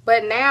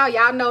 But now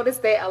y'all notice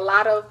that a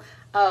lot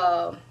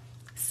of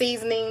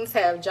seasonings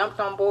have jumped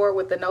on board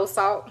with the no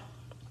salt.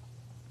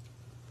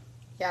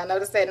 Y'all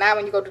notice that now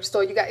when you go to the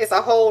store, it's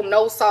a whole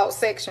no salt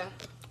section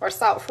or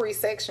salt-free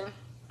section.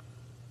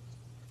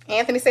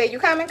 Anthony said, you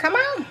coming? Come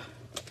on.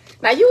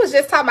 Now, you was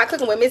just talking about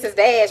cooking with Mrs.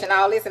 Dash and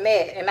all this and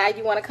that, and now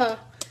you want to come.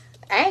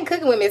 I ain't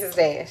cooking with Mrs.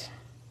 Dash.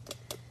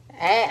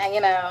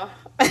 You know.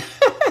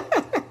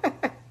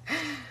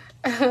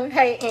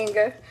 Hey,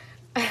 Inga.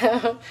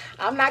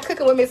 I'm not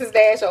cooking with Mrs.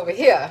 Dash over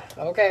here,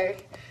 okay?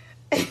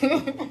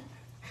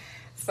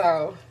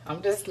 So,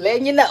 I'm just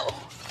letting you know.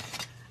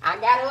 I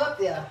got her up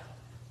there,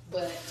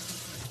 but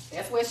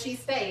that's where she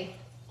stay.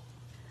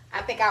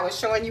 I think I was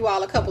showing you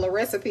all a couple of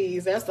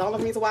recipes. That's the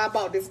only reason why I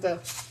bought this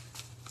stuff.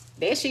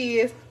 There she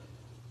is.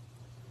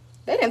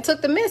 They done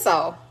took the Miss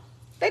off.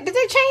 Did they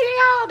change it,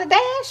 y'all? The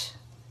Dash?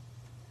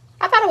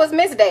 I thought it was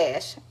Miss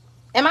Dash.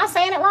 Am I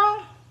saying it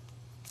wrong?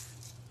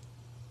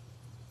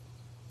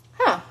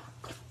 Huh.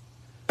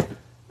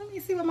 Let me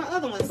see what my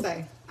other one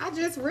say. I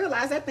just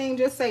realized that thing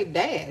just say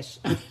Dash.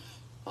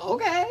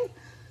 Okay.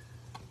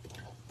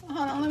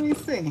 Hold on, let me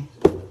see.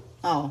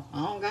 Oh,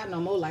 I don't got no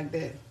more like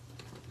that.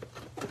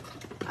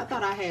 I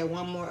thought I had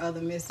one more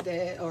other Miss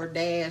Dash or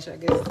Dash. I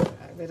guess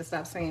I better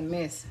stop saying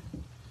Miss.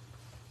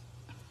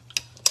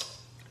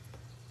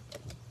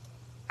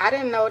 I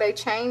didn't know they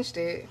changed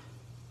it.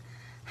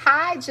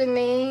 Hi,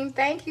 Janine.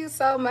 Thank you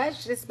so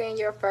much. This being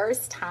your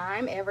first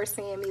time ever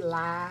seeing me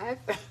live.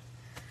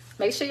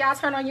 Make sure y'all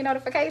turn on your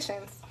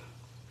notifications.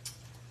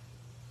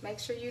 Make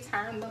sure you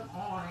turn them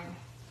on.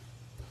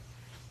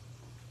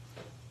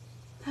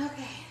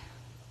 Okay.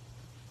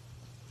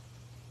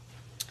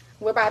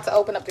 We're about to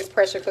open up this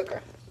pressure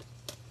cooker.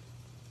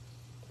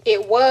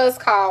 It was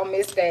called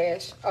Miss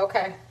Dash.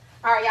 Okay.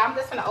 All right, y'all. I'm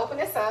just going to open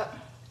this up.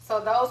 So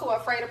those who are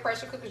afraid of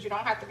pressure cookers, you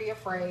don't have to be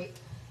afraid.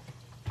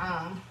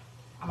 I'm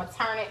going to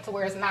turn it to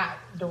where it's not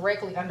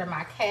directly under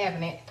my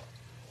cabinet.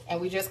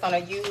 And we're just going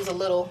to use a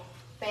little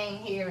thing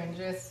here and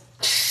just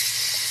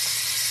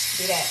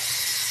do that.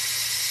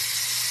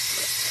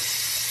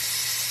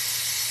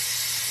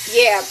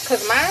 Yeah,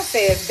 because mine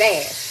says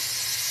Dash.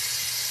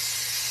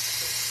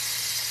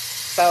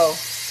 So,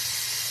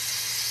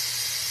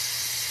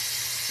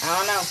 I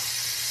don't know.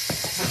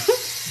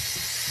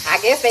 I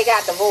guess they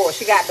got divorced.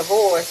 She got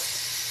divorced.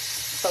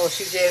 So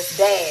she just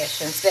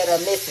Dash instead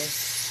of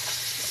Mrs.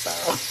 So,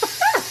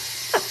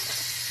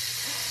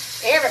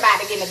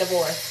 everybody getting a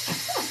divorce.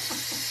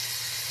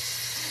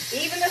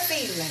 Even the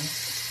seasoning.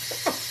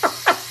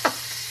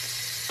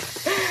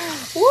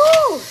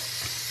 Woo!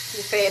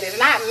 She said it's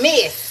not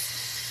Miss.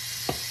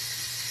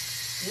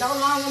 No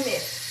longer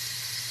Miss.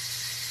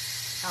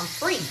 I'm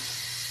free.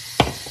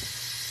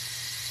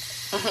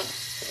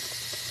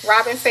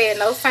 Robin said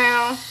no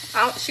sound.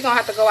 She gonna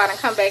have to go out and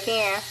come back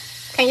in.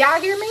 Can y'all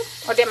hear me?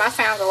 Or did my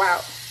sound go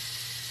out?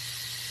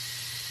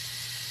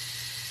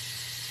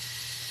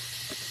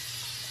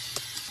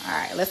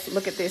 Alright, let's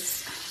look at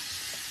this.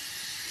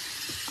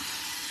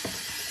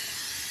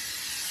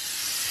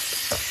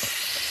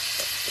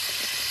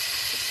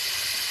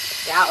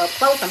 Y'all up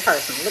close and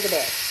personal. Look at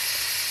that.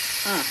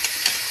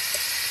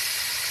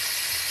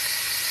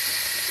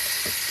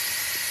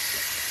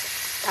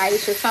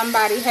 Aisha,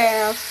 somebody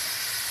have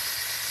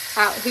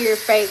out here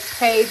fake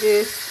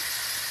pages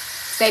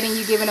stating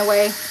you giving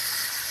away.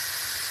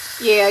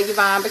 Yeah,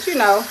 Yvonne, but you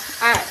know,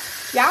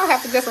 y'all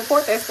have to just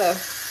report that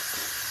stuff.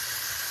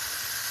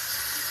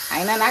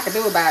 Ain't nothing I can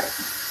do about it.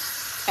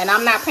 And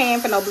I'm not paying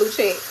for no blue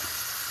check.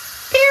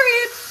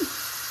 Period.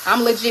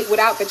 I'm legit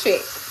without the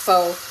check.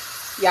 So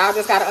y'all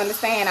just gotta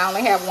understand I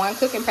only have one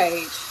cooking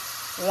page.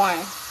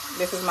 One.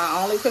 This is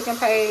my only cooking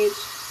page.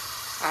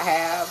 I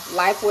have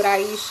Life with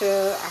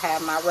Aisha. I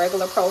have my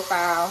regular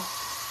profile.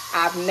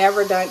 I've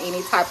never done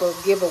any type of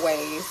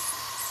giveaways.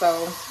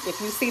 So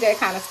if you see that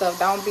kind of stuff,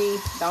 don't be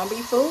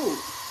fooled.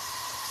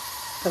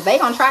 Because they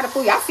gonna try to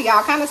fool you. I see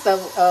all kind of stuff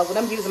with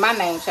them using my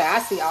name,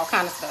 child. I see all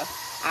kind of stuff.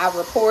 I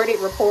report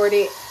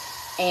it,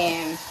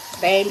 and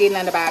they ain't did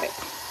nothing about it.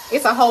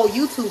 It's a whole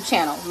YouTube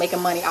channel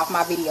making money off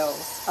my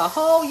videos. A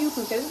whole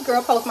YouTube channel. This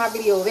girl posts my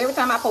videos. Every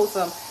time I post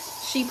them,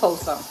 she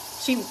posts them.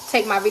 She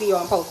take my video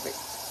and post it.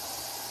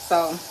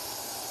 So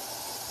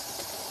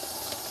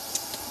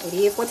it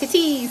is what it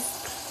is.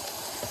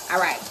 All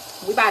right,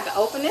 we about to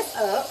open this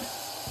up.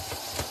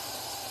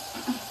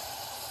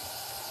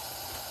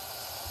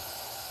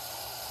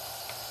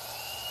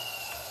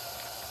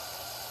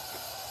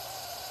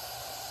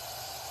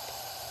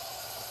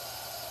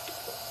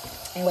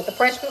 And with the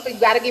pressure cooker, you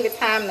got to give it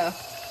time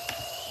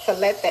to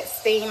let that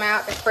steam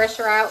out, the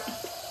pressure out.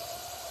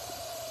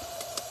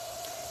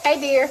 Hey,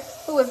 dear.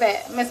 Who is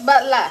that? Miss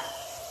Butler.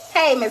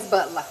 Hey, Miss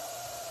Butler.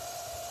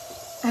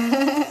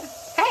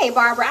 Hey,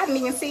 Barbara. I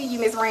didn't even see you,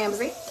 Miss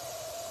Ramsey.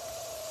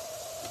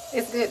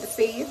 It's good to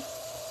see you.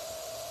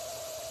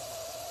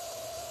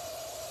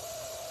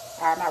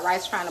 All right, my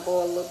rice trying to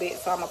boil a little bit,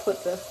 so I'm going to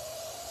put the...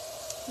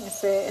 It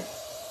said,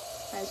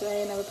 I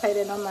ain't never paid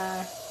it no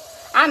mind.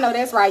 I know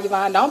that's right,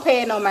 Yvonne. Don't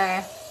pay it no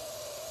mind.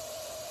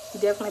 You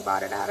definitely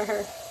bought it out of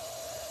her.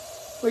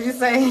 What'd you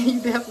say?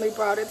 You definitely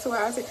brought it to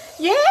her.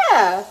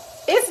 Yeah,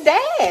 it's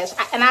Dash.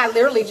 And I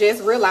literally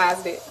just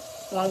realized it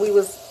when we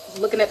was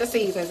looking at the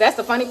seasons. That's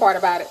the funny part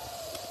about it.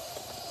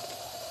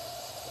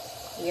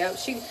 Yep,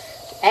 she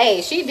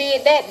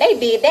did that. They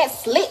did that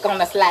slick on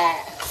the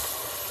slide.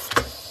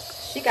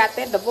 She got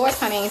that divorce,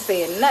 honey, ain't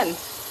said nothing.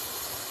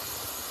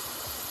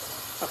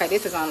 Okay,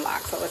 this is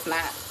unlocked, so it's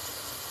not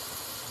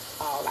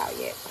all out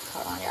yet.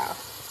 Hold on, y'all.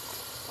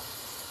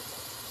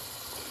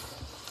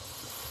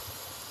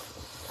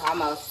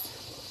 Almost.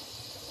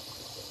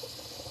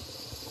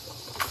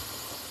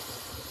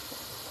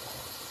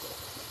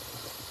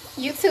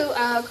 You too,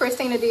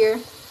 Christina dear.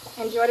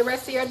 Enjoy the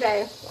rest of your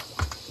day.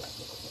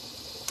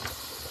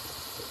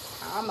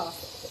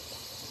 Almost.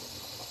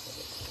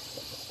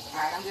 All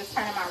right, I'm just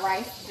turning my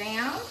rice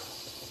down,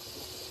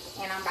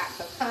 and I'm about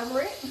to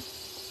cover it.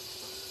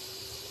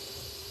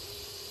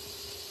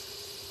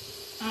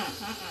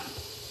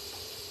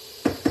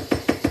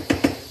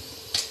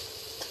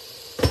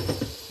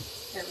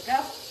 There we go.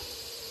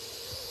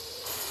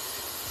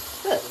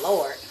 Good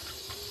Lord.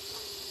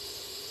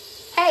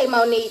 Hey,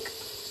 Monique.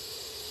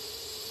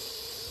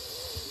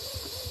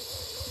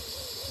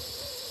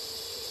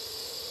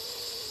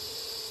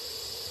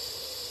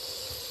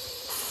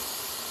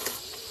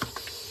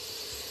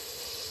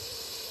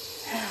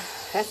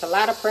 That's a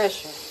lot of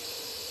pressure.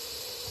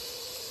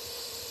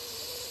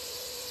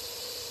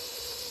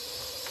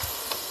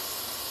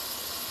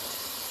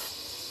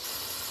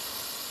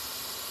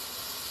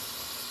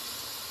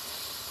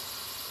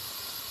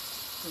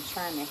 I'm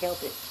trying to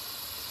help it.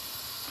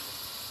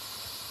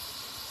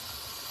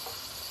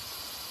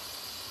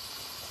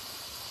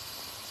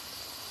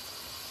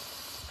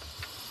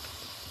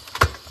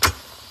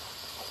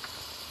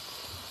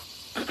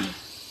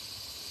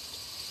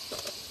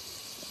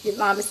 Your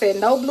mama said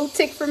no blue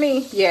tick for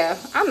me. Yeah,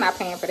 I'm not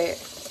paying for that.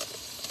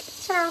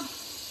 Ciao.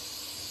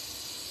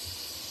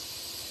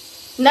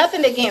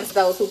 Nothing against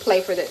those who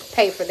pay for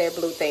their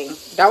blue thing.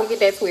 Don't get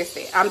that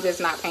twisted. I'm just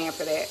not paying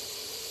for that.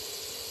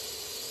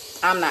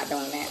 I'm not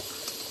doing that.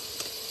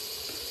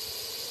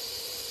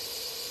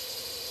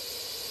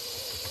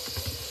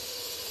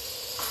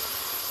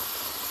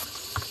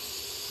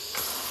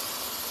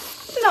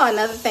 You know,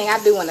 another thing, I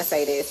do want to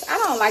say this. I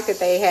don't like that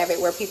they have it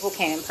where people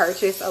can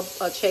purchase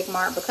a check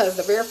mark, because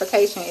the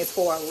verification is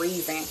for a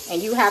reason.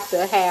 And you have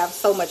to have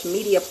so much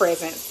media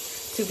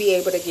presence to be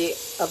able to get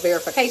a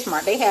verification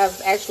mark. They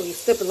have actually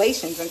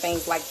stipulations and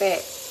things like that.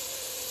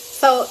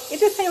 So it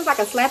just seems like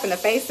a slap in the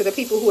face to the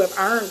people who have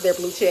earned their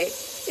blue check.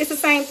 It's the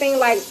same thing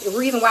like the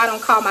reason why I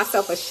don't call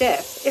myself a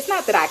chef. It's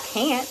not that I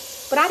can't,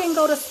 but I didn't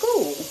go to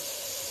school.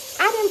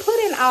 I didn't put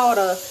in all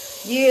the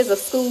years of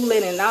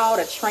schooling and all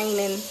the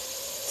training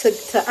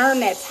to earn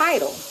that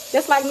title.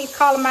 Just like me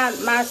calling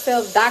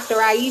myself Dr.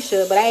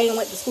 Aisha, but I ain't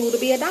went to school to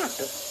be a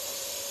doctor.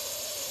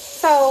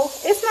 So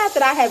it's not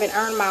that I haven't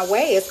earned my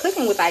way as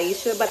cooking with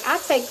Aisha, but I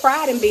take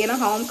pride in being a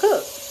home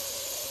cook.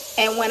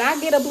 And when I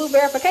get a blue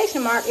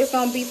verification mark, it's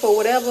going to be for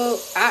whatever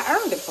I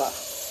earned it for.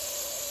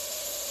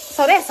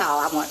 So that's all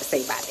I want to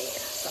say about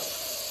that. So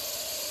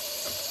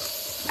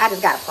I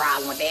just got a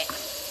problem with that.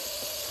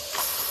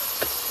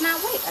 Now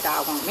wait a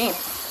doggone minute.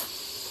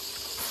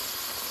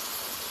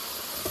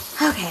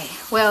 Okay,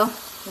 well,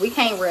 we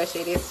can't rush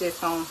it. It's just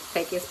going to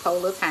take its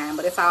polar time,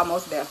 but it's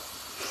almost there.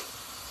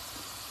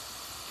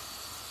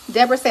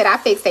 Deborah said, I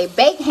fixed a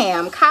baked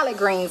ham, collard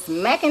greens,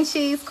 mac and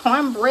cheese,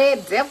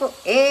 cornbread, deviled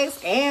eggs,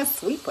 and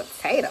sweet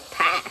potato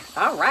pie.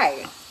 All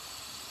right.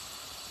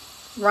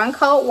 Run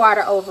cold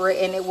water over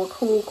it and it will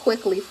cool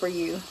quickly for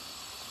you.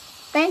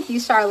 Thank you,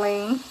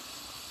 Charlene.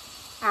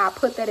 I'll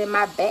put that in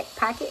my back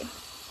pocket.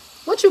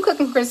 What you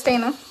cooking,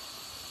 Christina?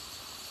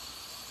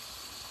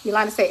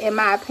 Yolanda said, in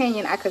my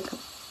opinion, I could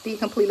be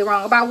completely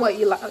wrong. About what,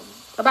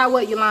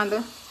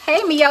 Yolanda?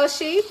 Hey,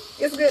 Miyoshi.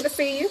 It's good to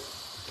see you.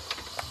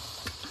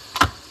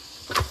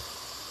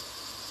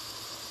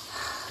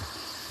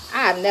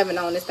 I've never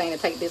known this thing to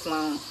take this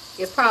long.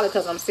 It's probably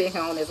because I'm sitting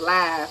here on this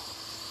live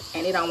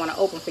and it don't want to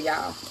open for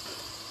y'all.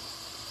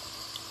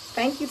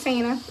 Thank you,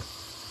 Tina.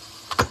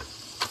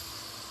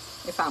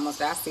 It's almost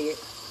there. I see it.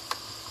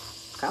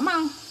 Come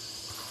on.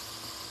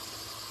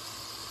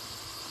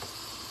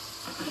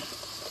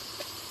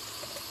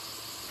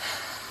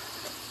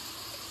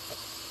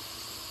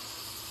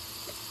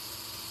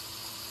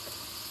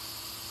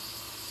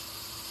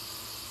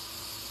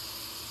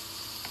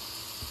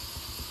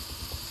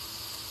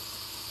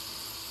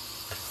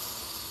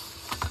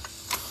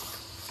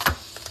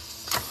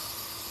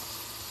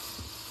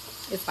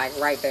 It's like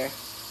right there.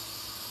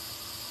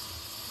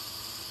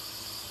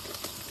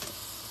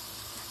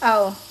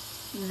 Oh,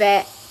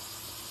 that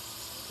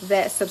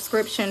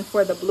subscription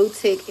for the blue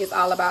tick is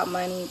all about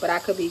money, but I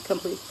could be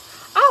complete.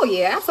 Oh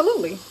yeah,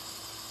 absolutely.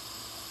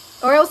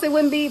 Or else it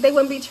wouldn't be, they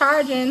wouldn't be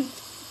charging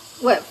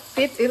what,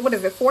 what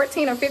is it, $14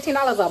 or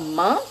 $15 a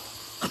month?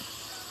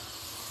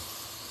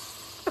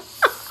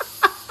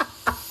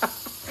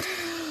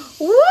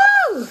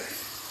 Woo!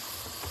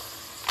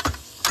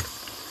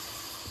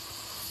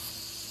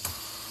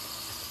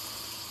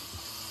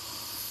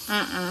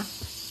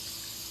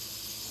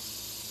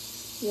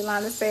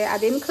 Yolanda said, I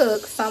didn't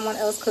cook. Someone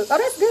else cooked. Oh,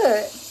 that's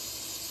good.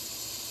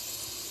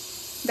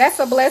 That's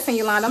a blessing,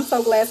 Yolanda. I'm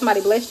so glad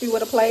somebody blessed you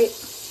with a plate.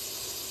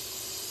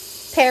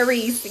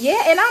 Paris.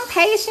 Yeah, and I'm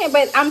patient,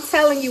 but I'm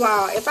telling you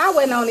all, if I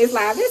wasn't on this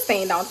live, this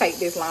thing don't take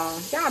this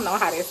long. Y'all know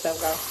how this stuff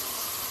goes.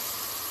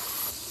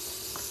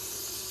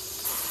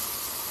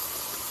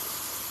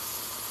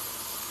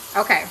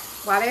 Okay,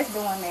 while that's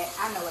doing that,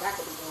 I know what I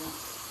could be doing.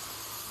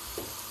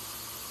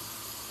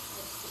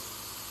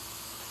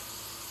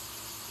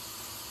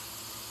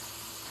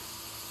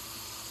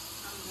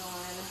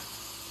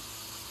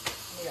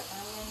 I need an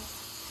onion,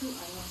 2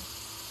 onions.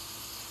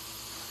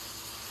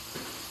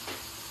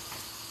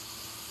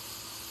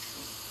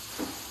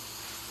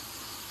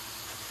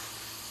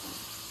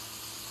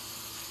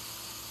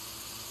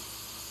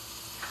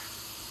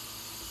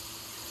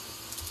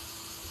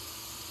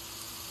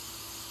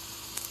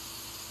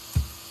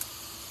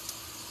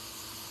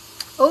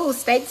 Oh,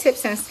 steak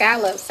tips and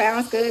scallops.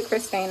 Sounds good,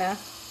 Christina.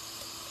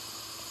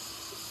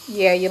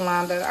 Yeah,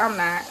 Yolanda, I'm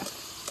not.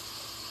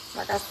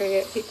 Like I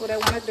said, people that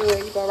want to do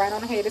it, you go right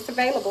on ahead. It's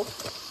available.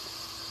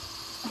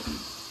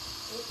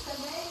 It's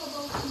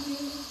available to you.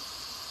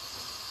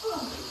 Oh,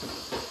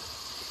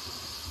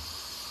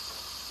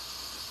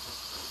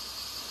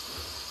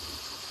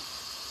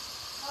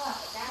 I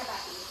forgot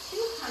about the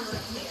cucumber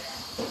in here.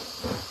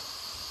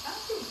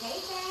 Don't you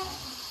hate that?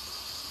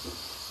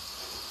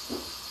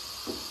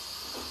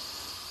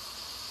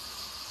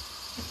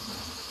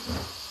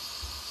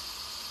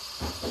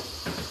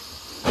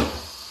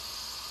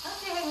 Don't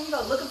you hate when you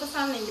go looking for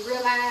something and you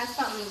realize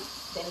something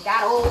that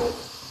got old,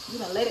 you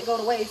done let it go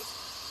to waste?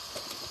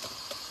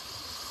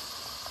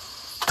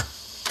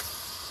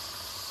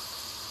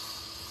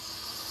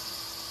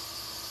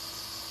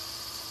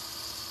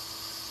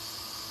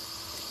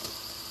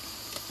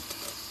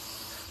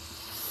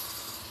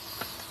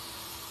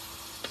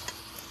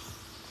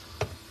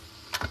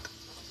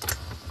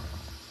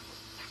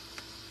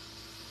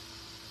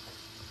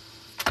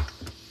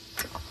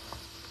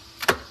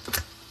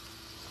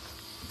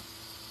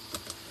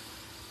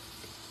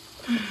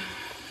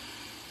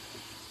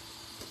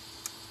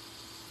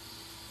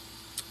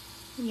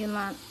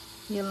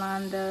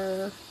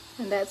 Yolanda,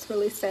 and that's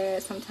really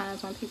sad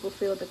sometimes when people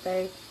feel that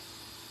they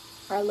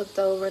are looked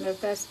over, and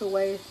if that's the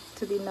way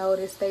to be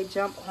noticed, they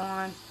jump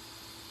on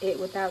it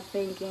without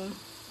thinking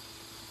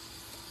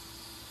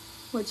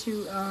what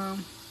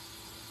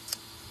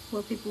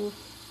people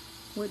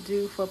would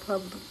do for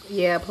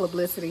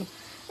publicity.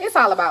 It's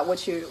all about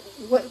what's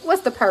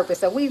the purpose.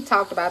 So we've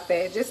talked about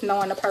that, just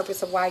knowing the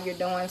purpose of why you're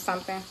doing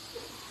something.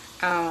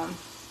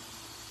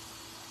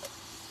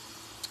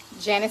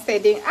 Janice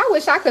said, I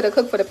wish I could have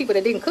cooked for the people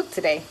that didn't cook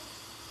today.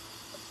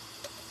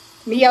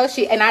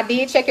 Miyoshi, and I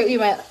did check your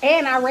email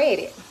and I read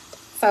it.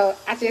 So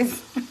I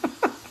just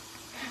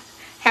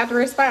have to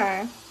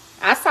respond.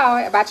 I saw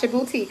it about your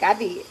boutique. I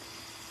did.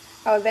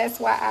 Oh, that's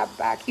why I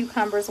buy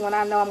cucumbers when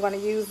I know I'm going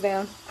to use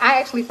them.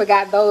 I actually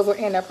forgot those were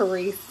in a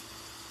Paris.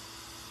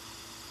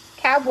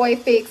 Cowboy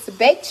Fix,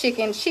 baked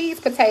chicken, cheese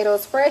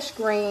potatoes, fresh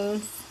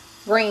green,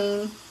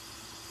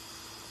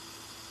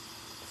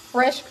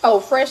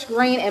 fresh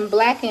green and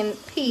blackened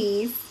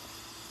peas,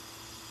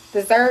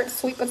 dessert,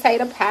 sweet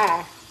potato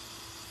pie.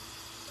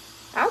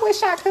 I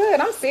wish I could.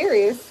 I'm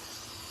serious.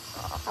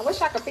 I wish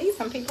I could feed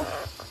some people.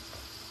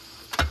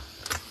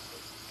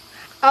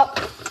 Oh,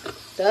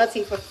 duh,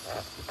 Tifa.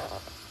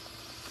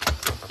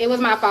 It was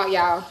my fault,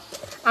 y'all.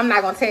 I'm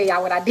not going to tell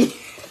y'all what I did.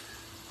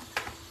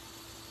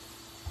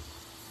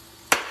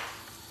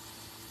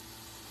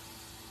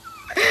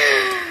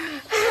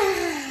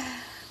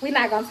 We're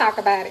not going to talk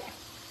about it.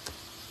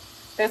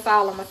 That's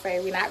all I'm going to say.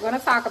 We're not going to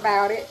talk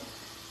about it.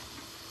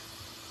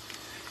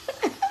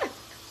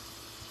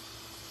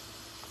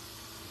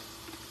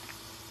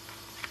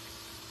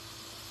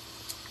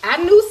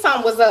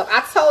 something was up.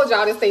 I told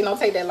y'all this thing don't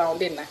take that long,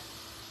 didn't I?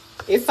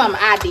 It's something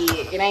I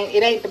did.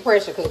 It ain't the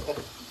pressure cooker.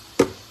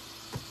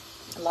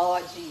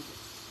 Lord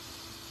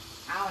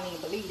Jesus. I don't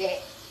even believe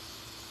that.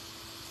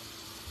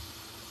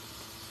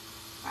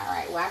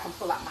 Alright, well I can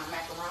pull out my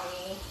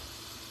macaroni.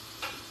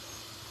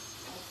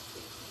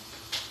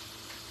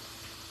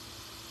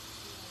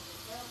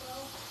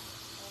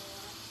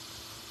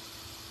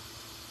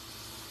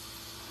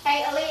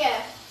 Hey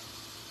Aaliyah.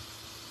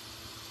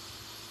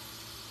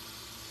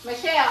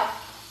 Michelle.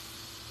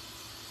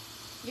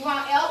 You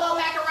want elbow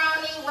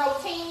macaroni,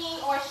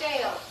 rotini, or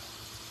shell?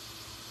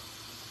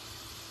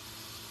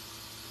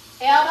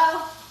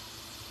 Elbow?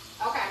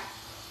 Okay.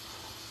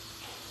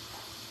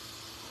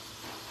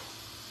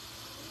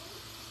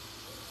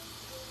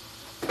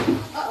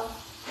 Uh-oh.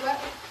 What?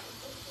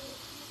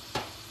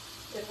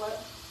 Is what?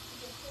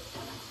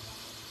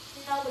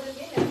 You know what it's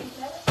in there. You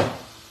smell it?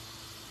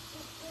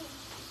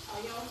 Oh,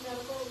 you don't smell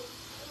the food?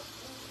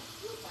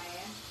 You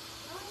playing.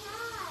 I'm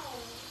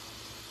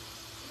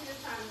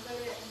just trying to put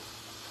it in.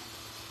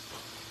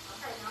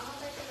 Okay, now I'm going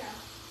to take it out.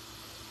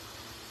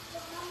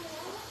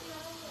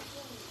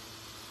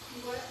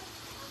 You what?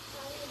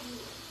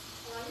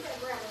 Well, you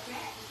better grab a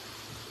snack.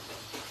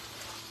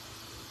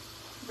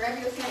 Grab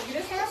you a snack. You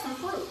just had some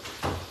fruit.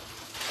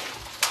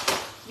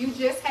 You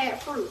just had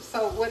fruit.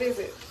 So what is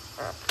it?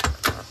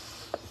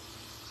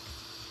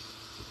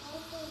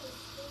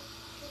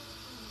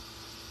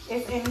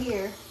 It's in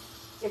here.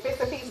 If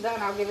it's a piece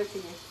done, I'll give it to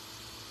you.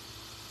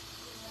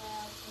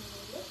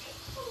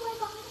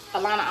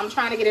 Alana, I'm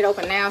trying to get it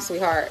open now,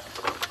 sweetheart.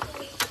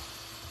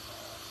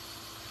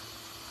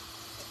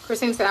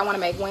 Christine said I want to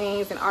make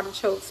wings and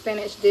artichoke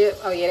spinach dip.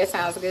 Oh yeah, that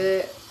sounds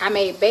good. I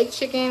made baked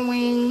chicken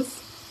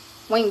wings,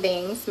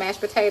 wingdings,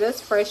 mashed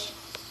potatoes, fresh,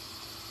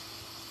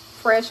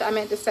 I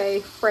meant to say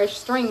fresh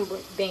string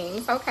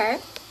beans. Okay.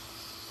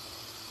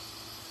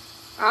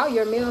 All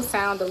your meals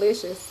sound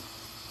delicious.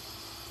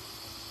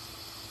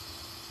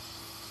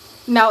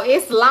 No,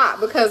 it's locked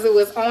because it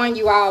was on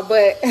you all,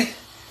 but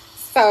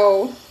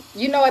so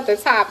you know at the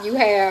top you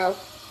have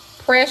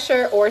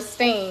pressure or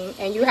steam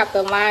and you have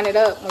to line it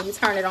up when you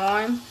turn it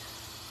on.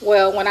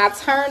 Well, when I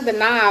turned the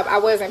knob, I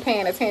wasn't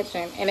paying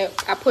attention and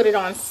I put it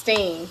on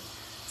steam.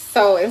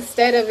 So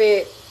instead of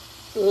it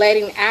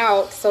letting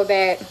out so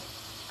that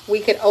we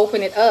could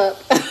open it up,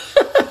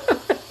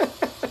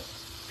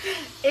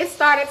 it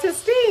started to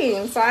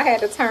steam. So I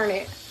had to turn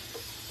it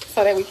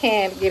so that we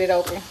can get it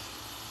open.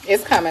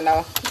 It's coming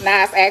though.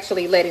 Now it's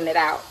actually letting it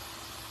out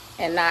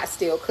and not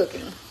still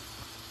cooking.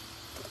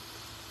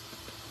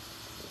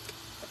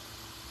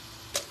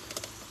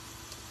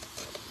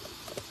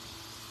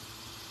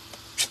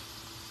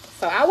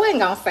 So I wasn't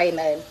gonna say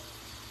nothing.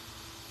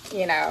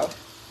 You know,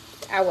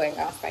 I wasn't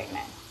gonna say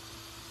nothing.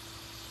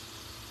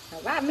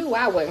 Cause I knew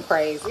I wasn't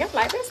crazy. I'm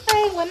like, this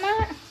thing was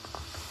not.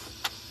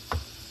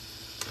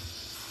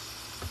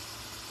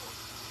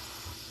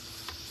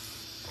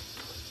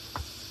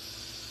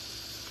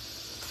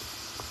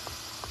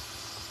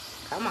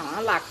 Come on,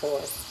 unlock for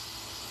us.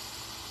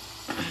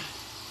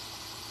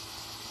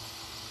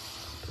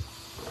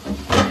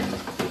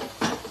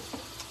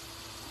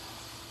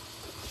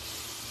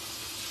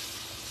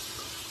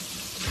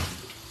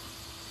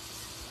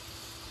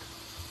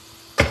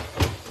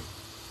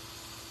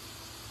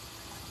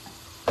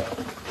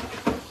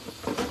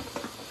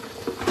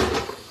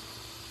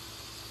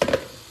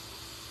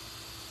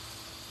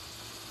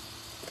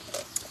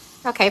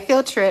 Okay,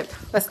 field trip.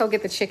 Let's go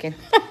get the chicken.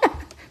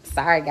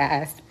 Sorry,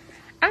 guys.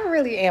 I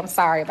really am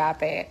sorry about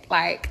that.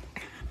 Like,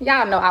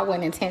 y'all know I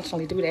wouldn't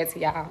intentionally do that to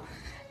y'all.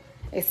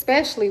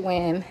 Especially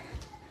when,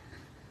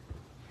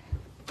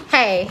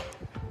 hey,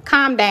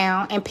 calm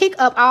down and pick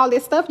up all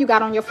this stuff you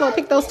got on your floor.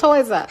 Pick those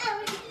toys up.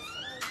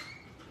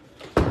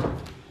 All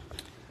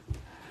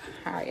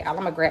right, y'all, I'm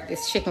going to grab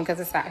this chicken because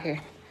it's out here.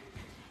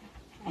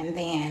 And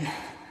then,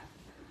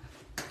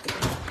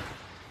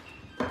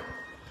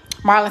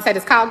 Marlon said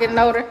it's called getting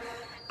older.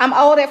 I'm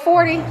old at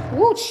 40.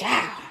 Woo,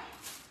 child.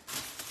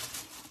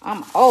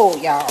 I'm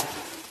old, y'all.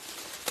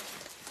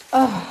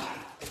 Oh.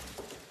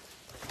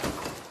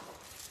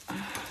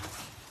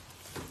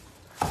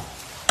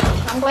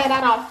 I'm glad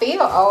I don't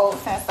feel old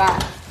since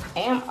I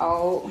am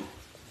old.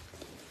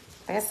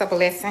 That's a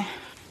blessing.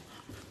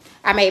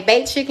 I made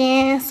baked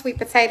chicken, sweet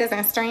potatoes,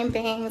 and string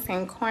beans,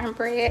 and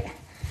cornbread.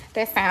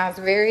 That sounds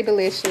very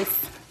delicious.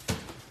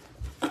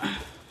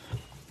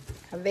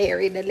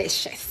 Very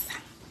delicious.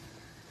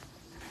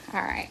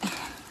 All right.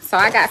 So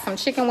I got some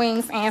chicken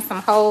wings and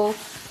some whole.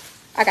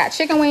 I got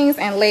chicken wings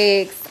and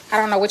legs. I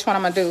don't know which one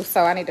I'm going to do,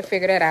 so I need to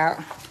figure that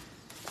out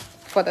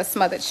for the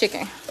smothered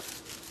chicken.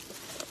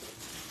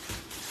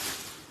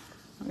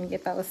 Let me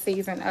get those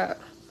seasoned up.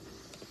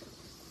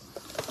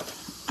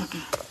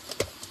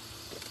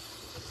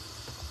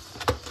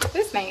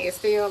 This thing is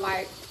still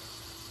like...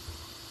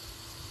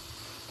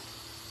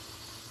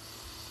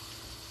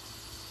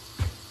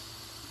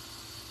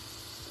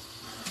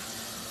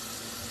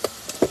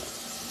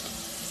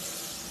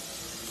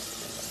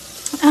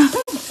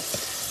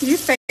 You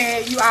said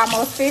you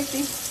almost 50?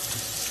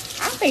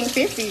 I think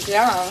 50 is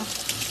young.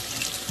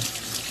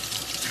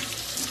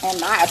 in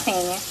my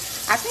opinion.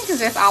 I think it's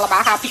just all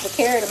about how people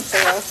carry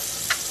themselves.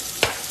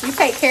 You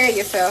take care of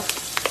yourself.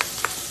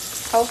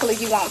 Hopefully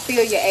you won't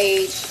feel your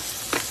age,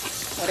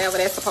 whatever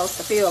that's supposed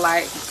to feel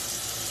like.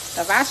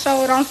 Because I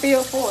sure don't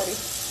feel 40.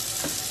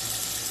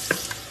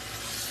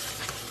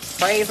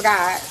 Praise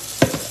God.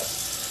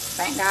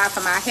 Thank God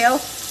for my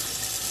health.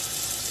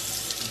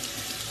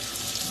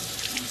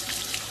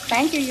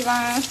 Thank you,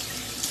 Yvonne.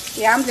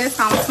 Yeah, I'm just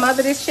gonna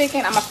smother this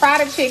chicken. I'm gonna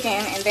fry the chicken,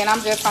 and then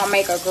I'm just gonna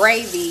make a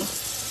gravy.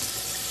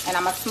 And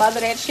I'm gonna smother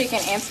that chicken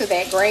into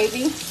that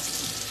gravy.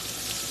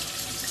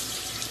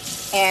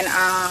 And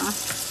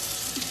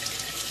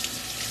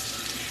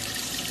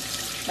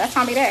that's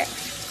gonna be that.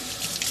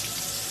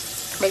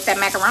 Make that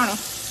macaroni.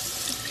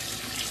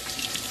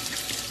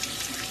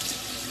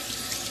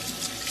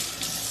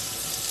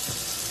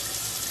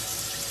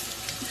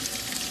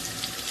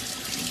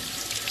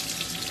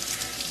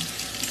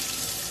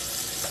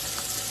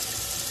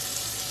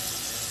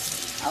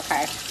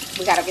 Okay,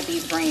 we gotta get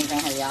these greens in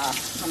here, y'all.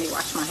 Let me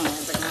wash my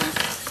hands again.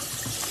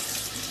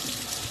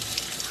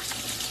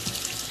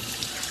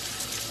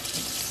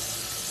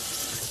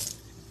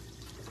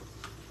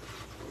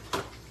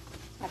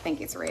 I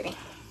think it's ready.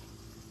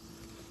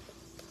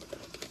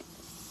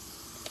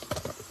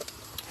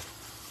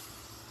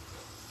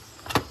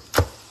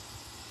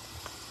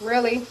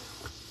 Really?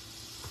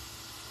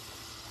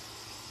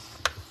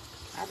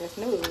 I just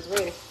knew it was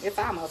ready. It's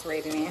almost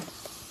ready then.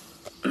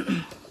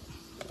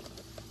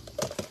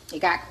 It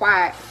got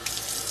quiet.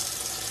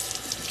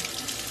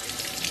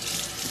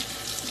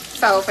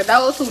 So for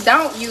those who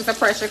don't use a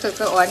pressure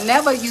cooker or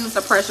never use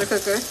a pressure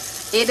cooker,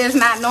 it does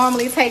not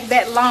normally take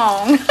that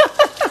long.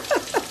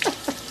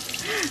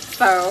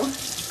 So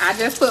I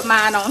just put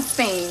mine on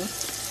steam.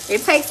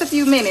 It takes a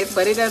few minutes,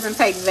 but it doesn't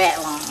take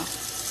that long.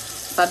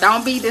 So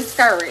don't be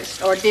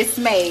discouraged or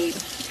dismayed.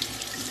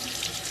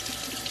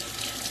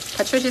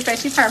 Patricia said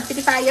she turned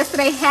 55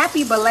 yesterday.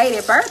 Happy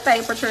belated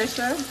birthday,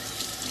 Patricia.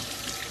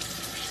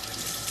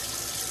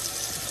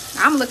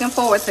 I'm looking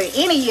forward to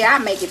any year I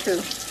make it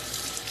to.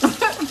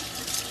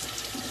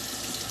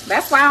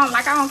 That's why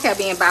I don't care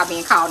being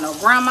called no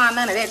grandma,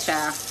 none of that,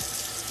 child.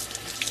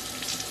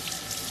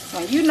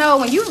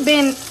 When you've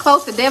been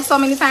close to death so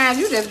many times,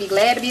 you just be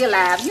glad to be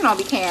alive. You don't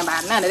be caring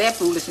about none of that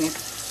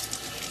foolishness.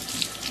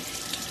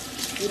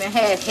 You done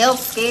had health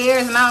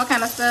scares and all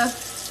kind of stuff.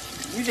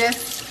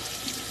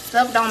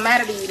 Stuff don't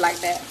matter to you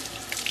like that.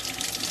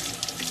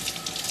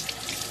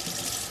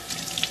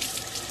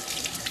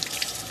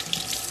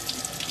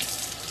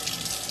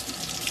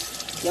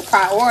 Your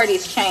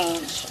priorities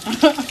change.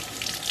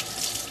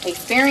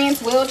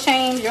 Experience will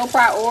change your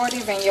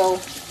priorities and your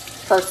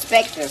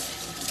perspective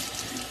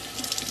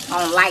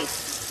on life.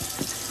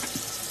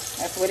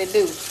 That's what it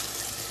do.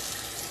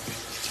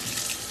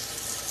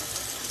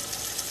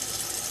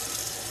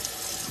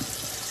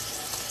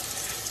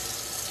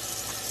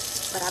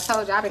 But I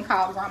told you I've been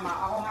called grandma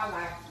all my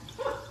life.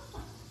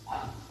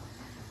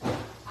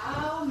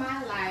 All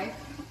my life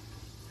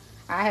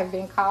I have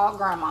been called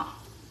grandma.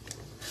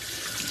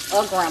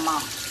 A grandma.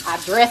 I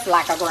dress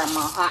like a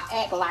grandma. I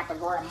act like a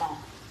grandma.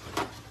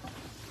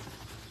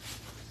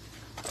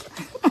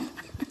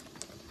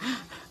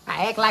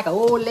 I act like an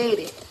old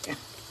lady.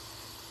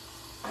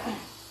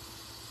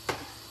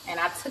 And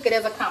I took it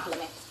as a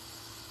compliment.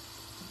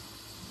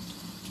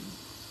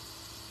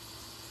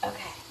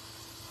 Okay.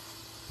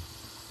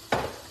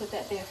 Put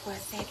that there for a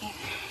second.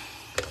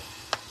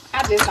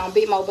 I just don't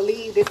be more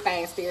believe this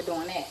thing's still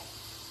doing that.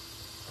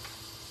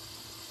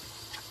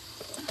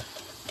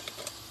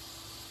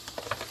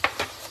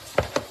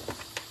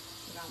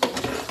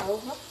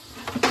 Over.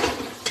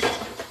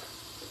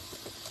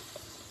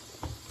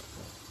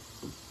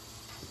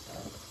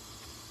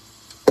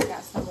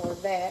 Got some more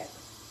of that.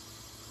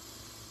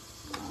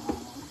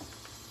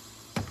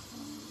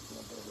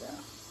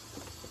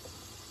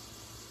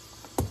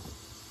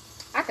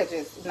 I could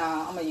just,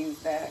 I'm gonna use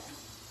that.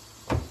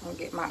 I'm gonna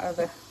get my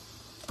other.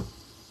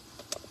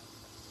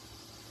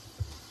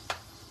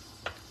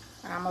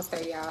 I'm almost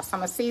there, y'all. So I'm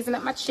gonna season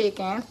up my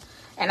chicken,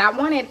 and I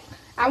wanted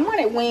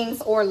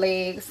wings or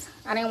legs.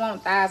 I didn't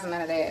want thighs and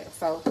none of that.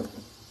 So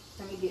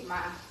let me get my.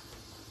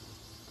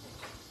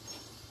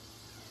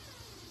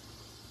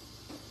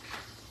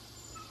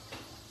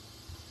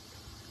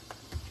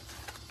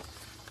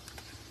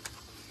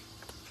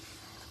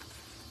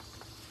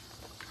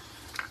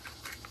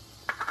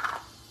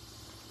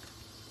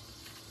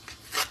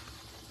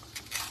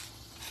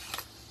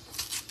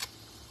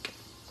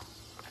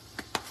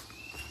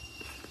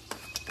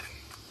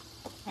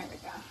 There we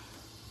go.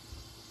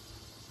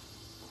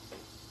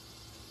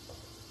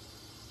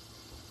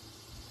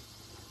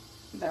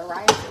 The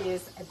rice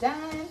is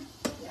done.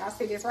 Y'all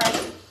see this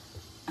rice?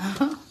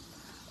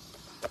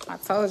 I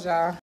told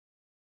y'all.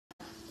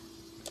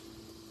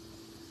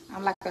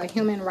 I'm like a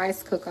human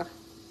rice cooker.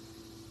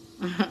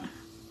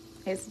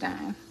 It's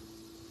done.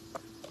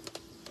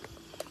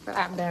 But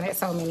I've done it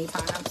so many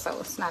times, so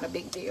it's not a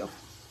big deal.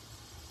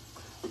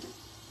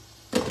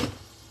 So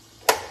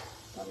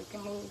we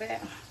can move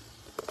that.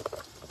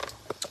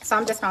 So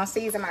I'm just gonna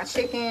season my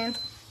chicken.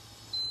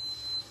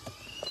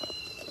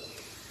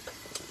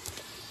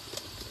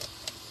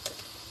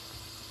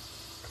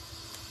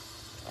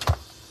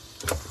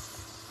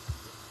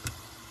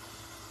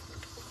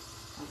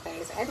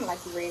 It's acting like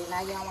you ready.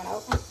 Now you don't want to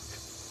open?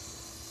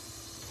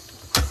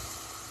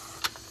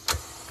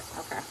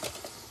 Okay.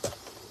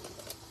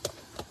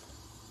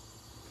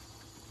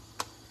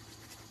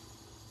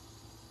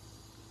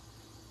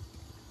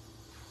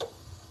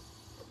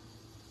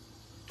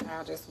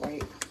 I'll just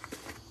wait.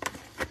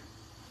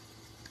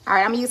 All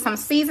right, I'm gonna use some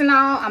seasoning.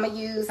 I'm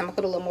gonna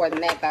put a little more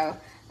than that though.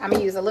 I'm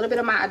gonna use a little bit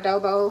of my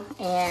adobo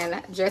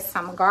and just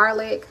some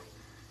garlic.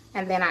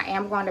 And then I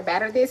am going to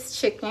batter this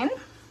chicken.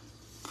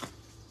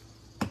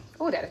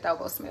 Oh, that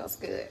adobo smells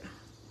good.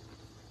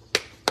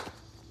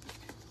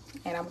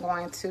 And I'm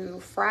going to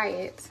fry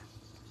it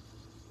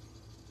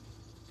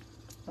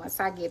once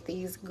I get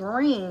these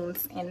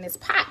greens in this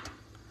pot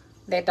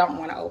that don't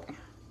want to open.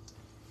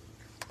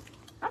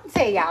 I'm gonna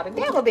tell y'all, the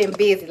devil been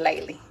busy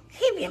lately.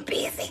 He been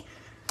busy.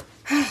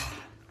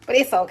 But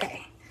it's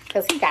okay,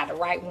 because he got the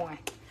right one.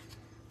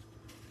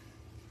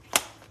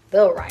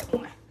 The right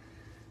one.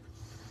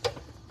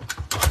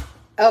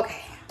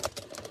 Okay.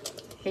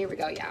 Here we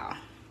go, y'all.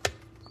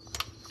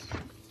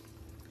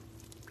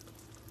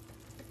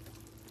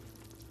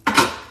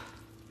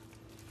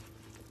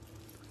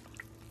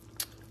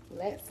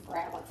 Let's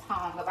grab a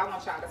tongue, because I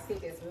want y'all to see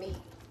this meat.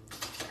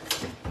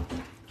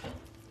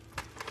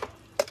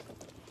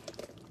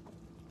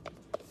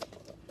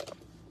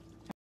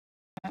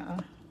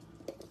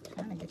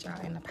 Trying to get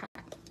y'all in the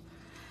pot.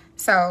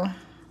 So,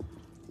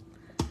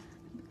 I'm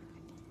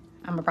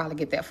gonna probably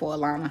get that for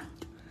Alana.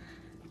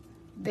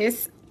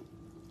 This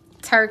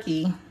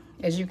turkey,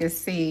 as you can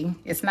see,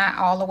 it's not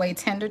all the way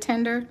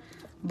tender,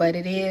 but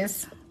it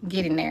is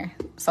getting there.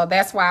 So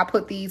that's why I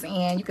put these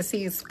in. You can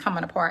see it's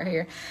coming apart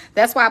here.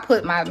 That's why I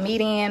put my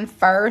meat in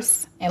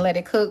first and let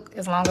it cook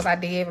as long as I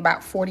did,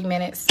 about 40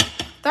 minutes,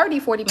 30,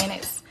 40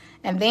 minutes.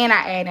 And then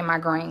I add in my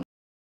greens.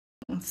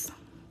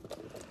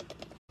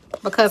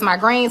 Because my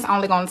greens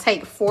only gonna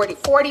take 40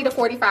 to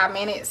 45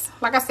 minutes.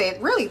 Like I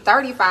said, really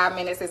 35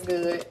 minutes is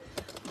good,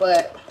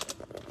 but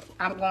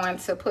I'm going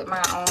to put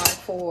mine on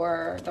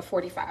for the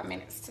 45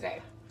 minutes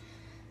today.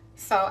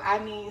 So I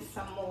need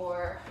some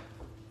more.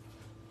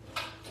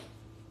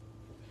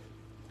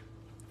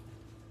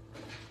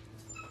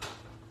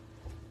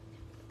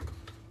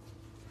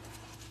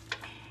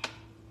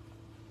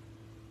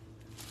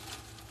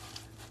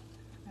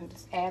 And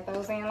just add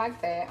those in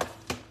like that.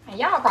 And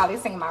y'all probably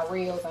seen my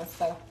reels and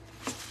stuff.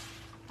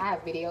 I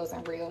have videos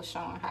and reels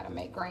showing how to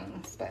make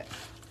greens, but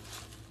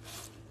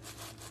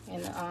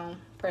in the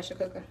pressure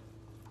cooker.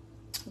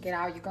 Get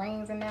all your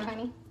greens in there,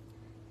 honey.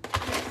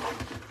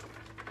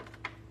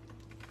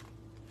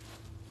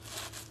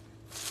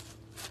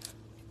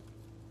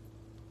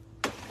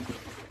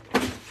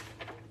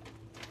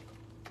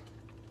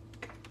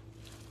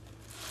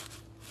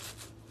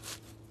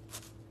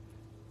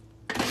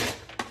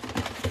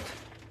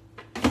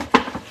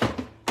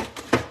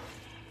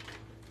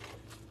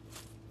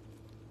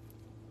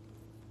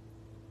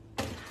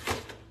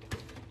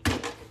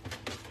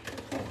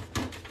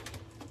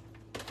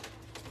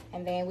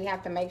 And then we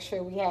have to make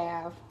sure we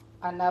have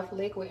enough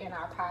liquid in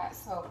our pot.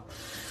 So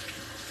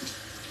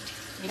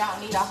you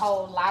don't need a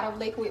whole lot of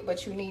liquid,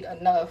 but you need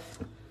enough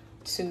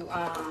to,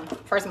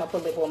 first I'm gonna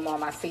put a little more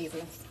on my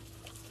seasonings.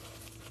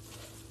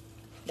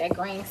 That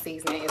green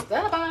seasoning is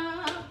the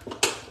bomb.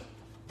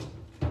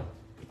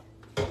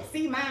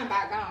 See, mine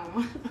about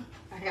gone.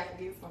 I got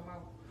to get some more.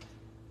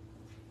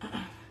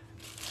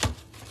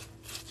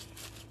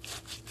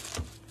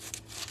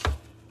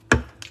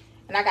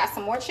 And I got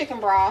some more chicken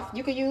broth.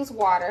 You could use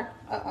water.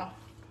 Oh,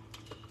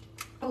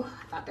 I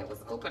thought that was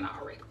open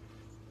already.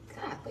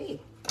 Golly,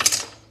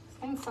 this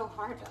thing's so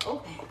hard to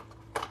open.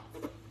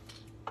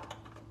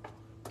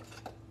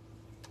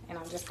 And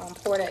I'm just gonna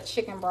pour that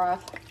chicken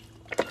broth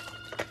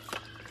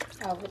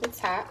over the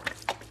top.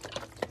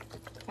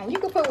 And you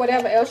can put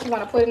whatever else you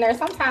want to put in there.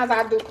 Sometimes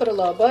I do put a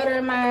little butter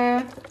in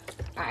mine.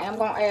 I am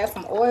gonna add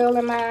some oil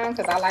in mine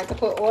because I like to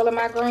put oil in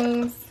my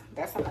greens.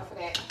 That's enough of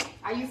that.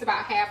 I use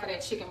about half of that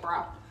chicken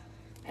broth.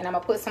 And I'm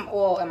gonna put some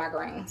oil in my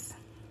greens.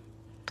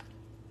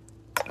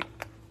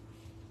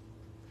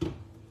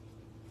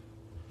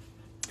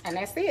 And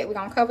that's it. We're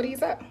gonna cover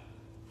these up.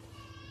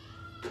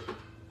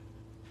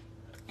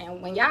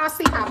 And when y'all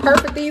see how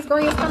perfect these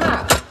greens come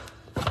out,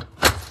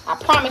 I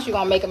promise you're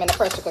gonna make them in the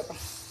pressure cooker.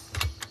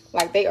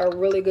 Like, they are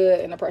really good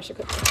in the pressure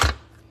cooker.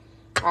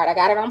 All right, I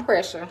got it on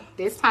pressure.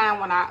 This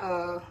time when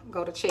I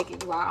go to check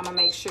it, I'm gonna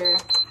make sure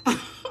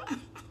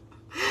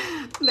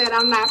that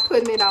I'm not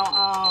putting it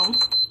on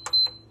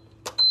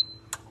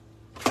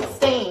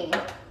steam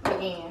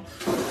again.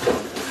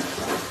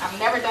 I've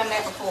never done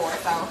that before,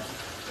 so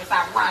it's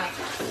ironic.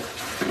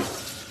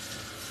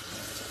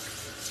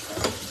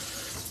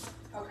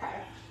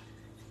 Okay.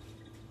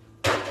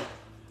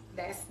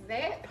 That's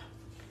that.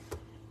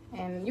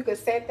 And you can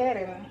set that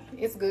and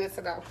it's good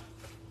to go.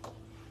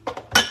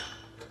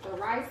 The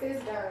rice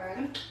is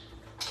done.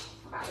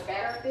 I'm about to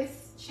batter up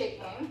this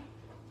chicken.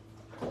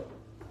 We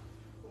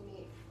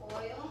need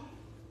oil.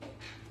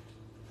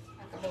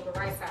 I can move the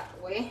rice out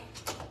the way.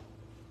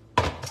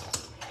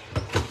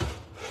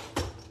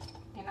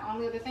 And the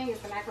only other thing is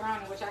the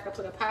macaroni, which I could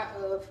put a pot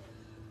of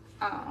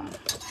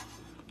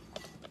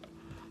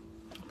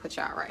Put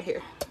y'all right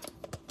here.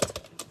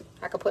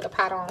 I could put a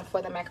pot on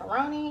for the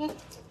macaroni.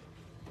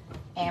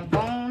 And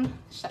boom.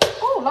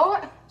 Oh,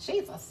 Lord.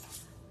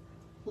 Jesus.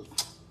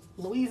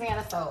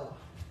 Louisiana soul.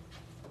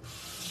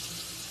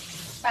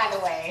 By the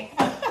way,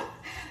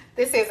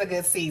 this is a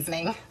good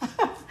seasoning.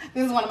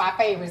 This is one of my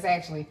favorites,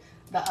 actually.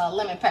 The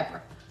lemon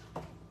pepper.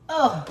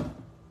 Oh,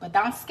 but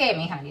don't scare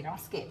me, honey. Don't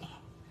scare me.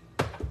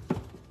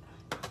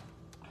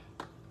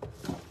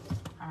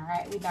 All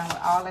right, we're done with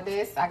all of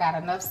this. I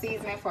got enough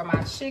seasoning for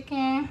my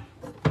chicken.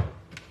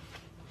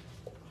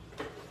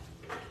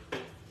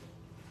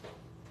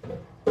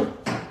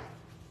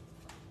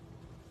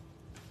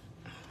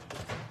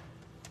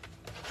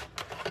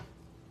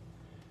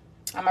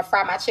 I'm gonna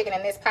fry my chicken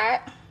in this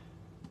pot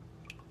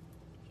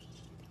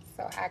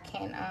so I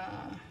can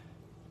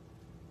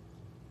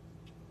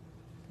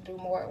do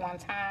more at one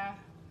time.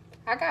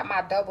 I got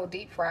my double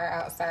deep fryer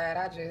outside.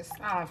 I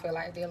don't feel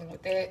like dealing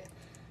with that.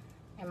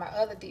 And my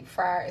other deep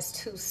fryer is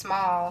too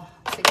small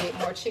to get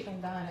more chicken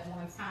done at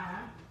one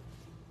time.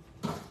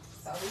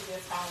 So we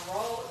just gonna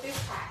roll with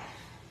this pot.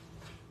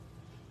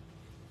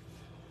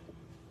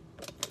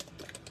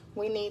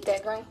 We need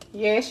that green.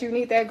 Yes, you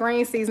need that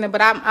green seasoning, but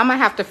I'm gonna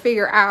have to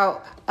figure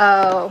out.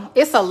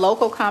 It's a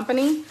local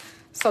company,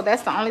 so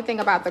that's the only thing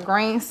about the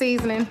green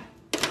seasoning.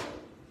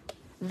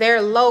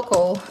 They're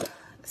local,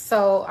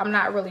 so I'm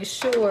not really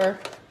sure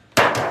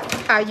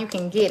how you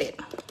can get it.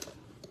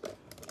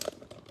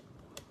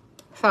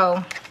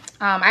 So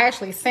I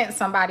actually sent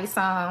somebody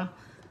some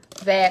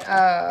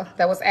that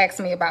was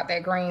asking me about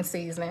that green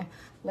seasoning.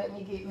 Let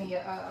me get me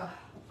a.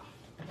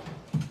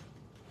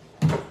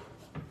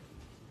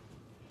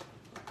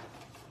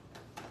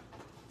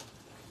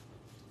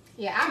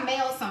 Yeah, I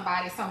mailed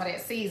somebody some of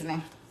that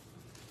seasoning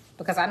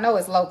because I know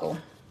it's local.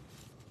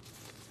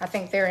 I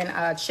think they're in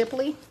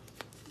Chipley,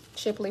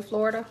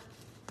 Florida.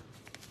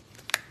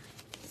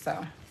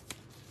 So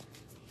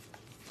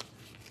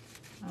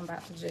I'm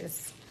about to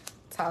just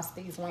toss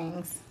these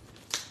wings.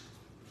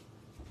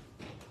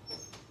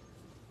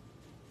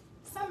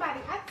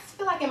 I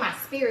feel like in my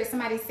spirit,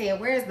 somebody said,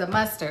 "Where's the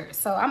mustard?"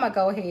 So I'm gonna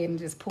go ahead and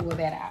just pull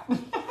that out.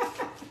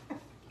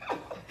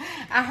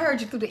 I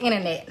heard you through the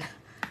internet.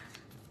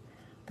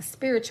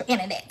 Spiritual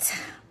internet.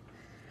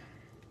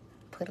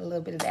 Put a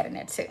little bit of that in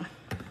there too.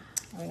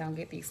 We're gonna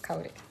get these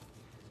coated.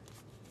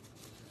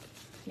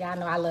 Y'all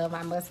know I love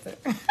my mustard.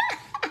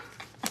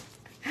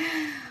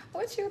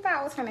 What you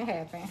thought was gonna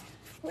happen?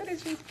 What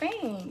did you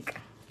think?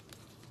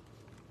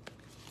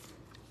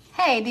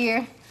 Hey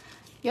dear,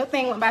 your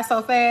thing went by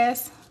so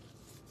fast.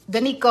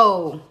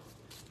 Danico.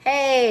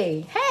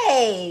 Hey,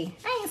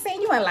 I ain't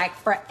seen you in like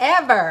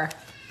forever.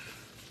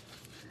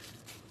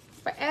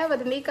 Forever,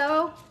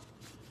 Danico.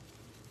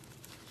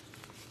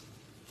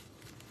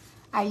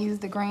 I use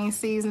the green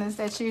seasonings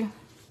that you...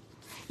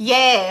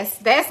 Yes,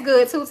 that's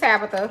good too,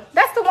 Tabitha.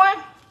 That's the one.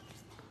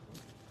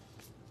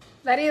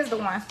 That is the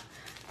one.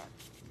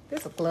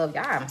 This glove,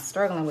 y'all, I'm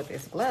struggling with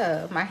this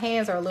glove. My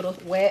hands are a little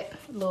wet,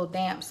 a little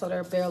damp, so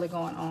they're barely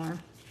going on.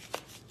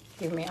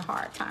 Giving me a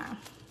hard time.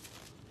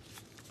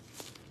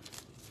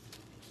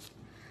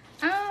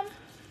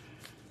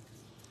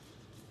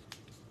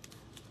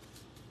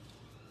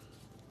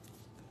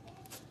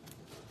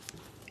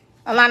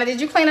 Alana,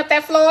 did you clean up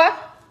that floor?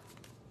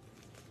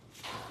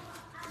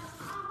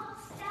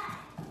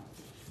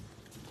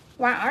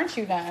 Why aren't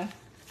you done?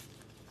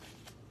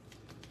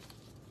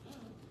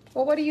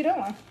 Well, what are you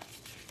doing?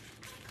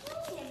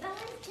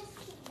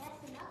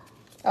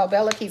 Oh,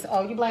 Bella keeps...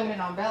 Oh, you blaming it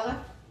on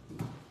Bella?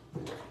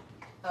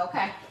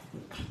 Okay.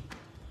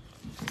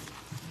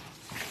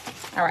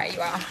 All right,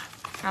 you all.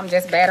 I'm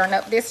just battering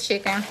up this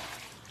chicken.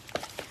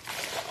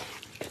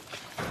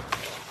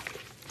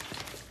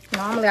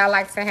 Normally, I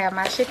like to have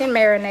my chicken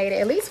marinated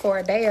at least for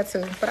a day or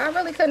two, but I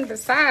really couldn't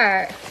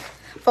decide.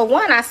 For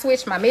one, I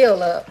switched my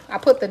meal up. I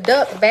put the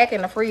duck back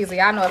in the freezer.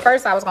 Y'all know at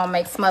first I was going to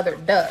make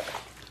smothered duck.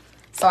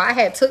 So I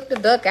had took the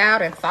duck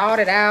out and thawed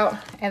it out.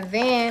 And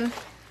then,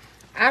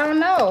 I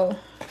don't know,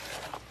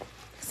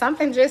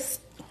 something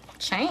just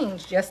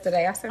changed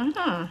yesterday. I said, I'm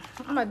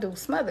going to do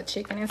smothered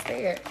chicken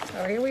instead.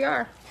 So here we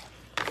are.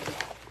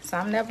 So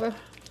I'm never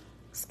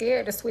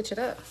scared to switch it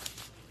up.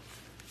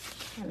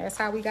 And that's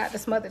how we got the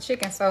smothered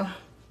chicken. So,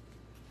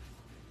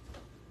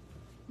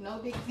 no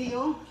big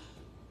deal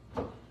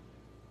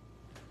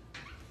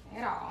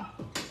at all.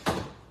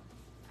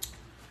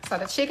 So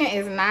the chicken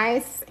is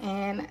nice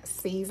and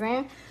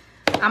seasoned.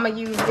 I'm gonna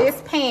use this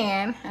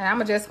pan and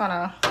I'm just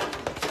gonna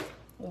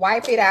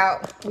wipe it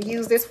out. We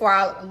use this for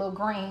our little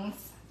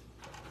greens.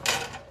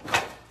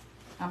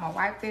 I'm gonna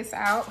wipe this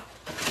out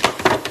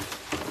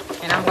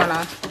and I'm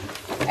gonna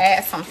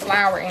add some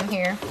flour in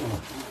here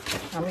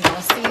and we're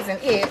gonna season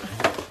it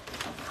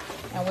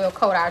and we'll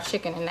coat our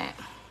chicken in that.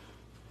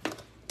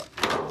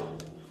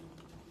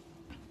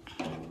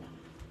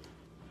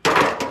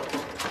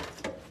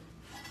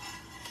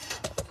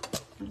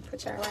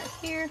 Put y'all right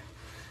here.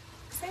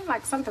 Seems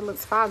like something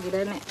looks foggy,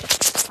 doesn't it?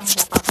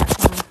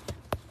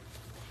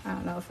 I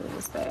don't know if it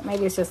was that.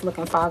 Maybe it's just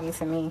looking foggy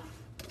to me.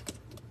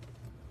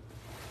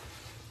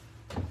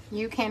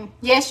 You can,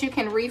 yes, you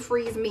can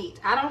refreeze meat.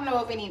 I don't know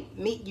of any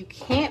meat you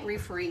can't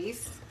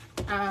refreeze.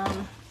 I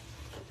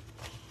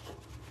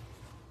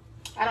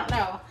don't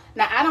know.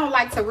 Now, I don't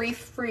like to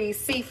refreeze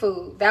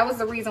seafood. That was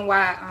the reason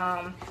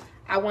why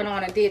I went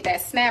on and did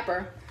that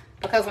snapper,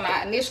 because when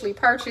I initially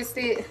purchased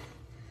it,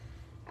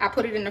 I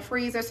put it in the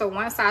freezer. So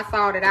once I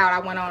thawed it out, I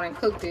went on and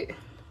cooked it.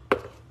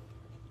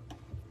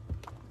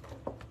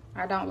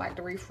 I don't like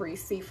to refreeze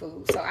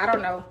seafood. So I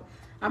don't know.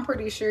 I'm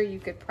pretty sure you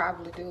could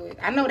probably do it.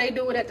 I know they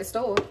do it at the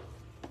store.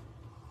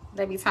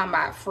 They be talking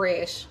about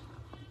fresh,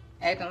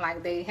 acting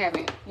like they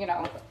haven't, you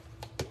know,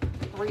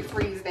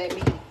 refreeze that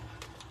meat.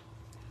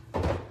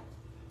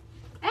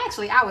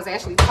 Actually, I was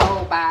actually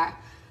told by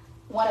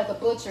one of the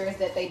butchers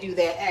that they do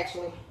that,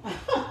 actually.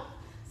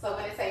 So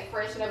when they say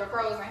fresh, never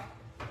frozen,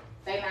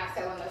 they're not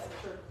telling us the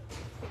truth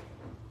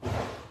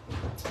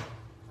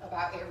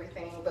about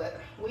everything. But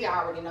we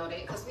already know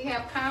that because we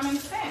have common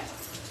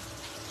sense.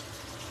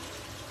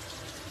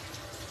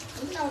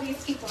 We know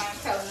these people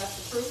ain't telling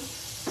us the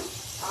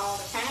truth all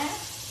the time,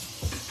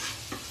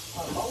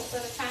 or most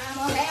of the time,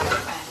 or half the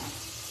time.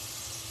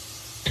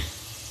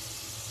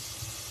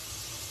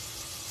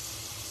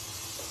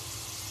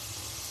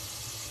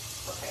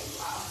 Okay,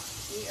 y'all,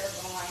 we are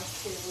going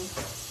to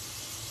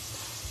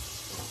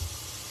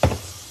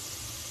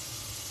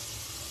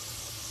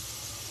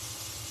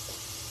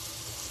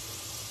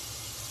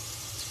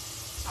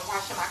I'm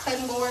washing my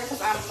cutting board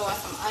because I'm doing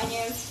some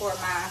onions for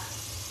my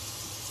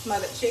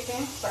smothered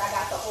chicken, but I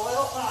got the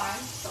oil on,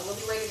 so we'll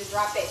be ready to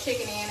drop that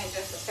chicken in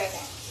just a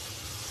second.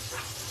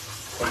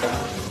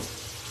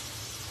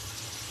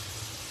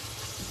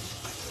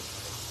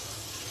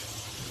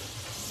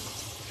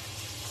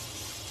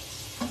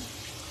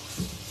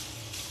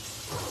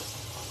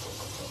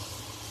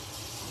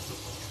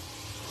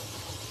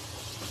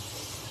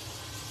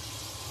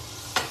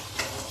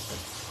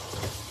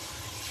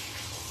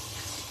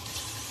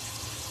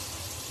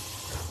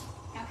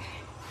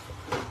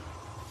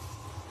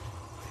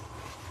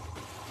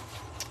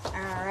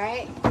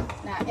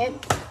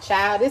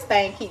 Child, this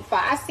thing keep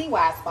falling. I see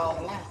why it's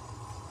falling now.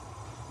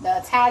 The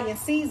Italian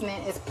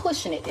seasoning is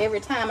pushing it every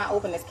time I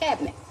open this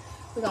cabinet.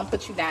 We're gonna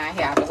put you down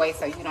here out the way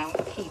so you don't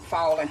keep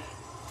falling.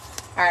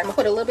 All right, I'm gonna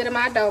put a little bit of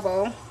my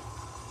adobo,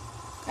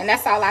 and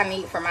that's all I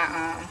need for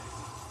my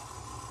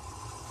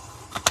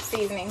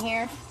seasoning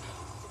here.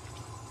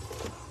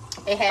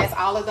 It has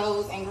all of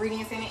those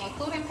ingredients in it,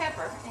 including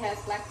pepper. It has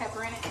black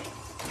pepper in it.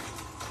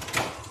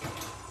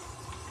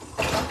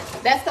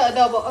 That's the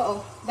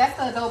adobo. That's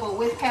the adobo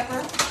with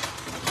pepper.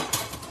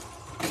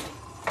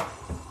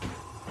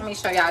 Let me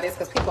show y'all this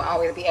because people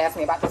always be asking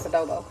me about this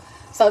adobo.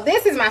 So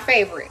this is my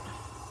favorite,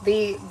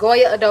 the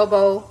Goya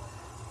adobo,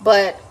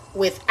 but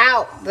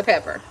without the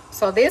pepper.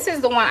 So this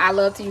is the one I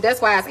love to use. That's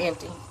why it's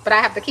empty. But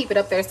I have to keep it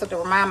up there so to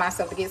remind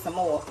myself to get some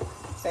more.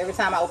 So every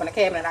time I open a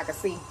cabinet, I can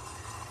see.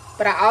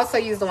 But I also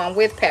use the one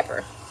with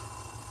pepper.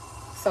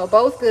 So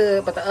both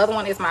good, but the other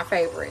one is my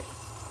favorite.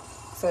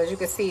 So as you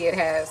can see, it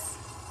has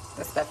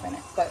the stuff in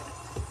it. But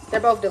they're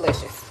both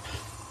delicious,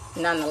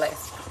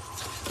 nonetheless.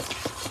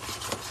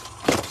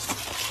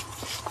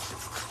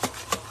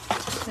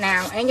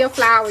 Now, in your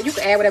flour, you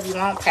can add whatever you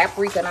want,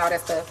 paprika and all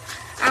that stuff.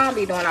 I don't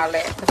be doing all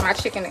that because my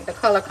chicken, the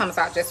color comes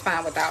out just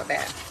fine without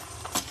that.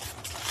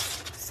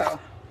 So,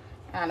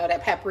 I know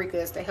that paprika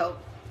is to help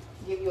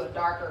give you a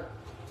darker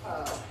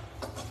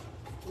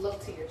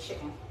look to your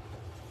chicken.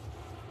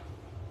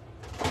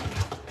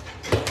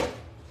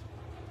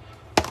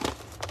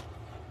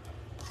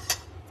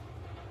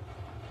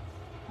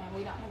 And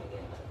we don't need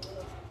it.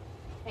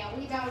 And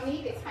we don't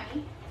need it,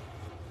 honey.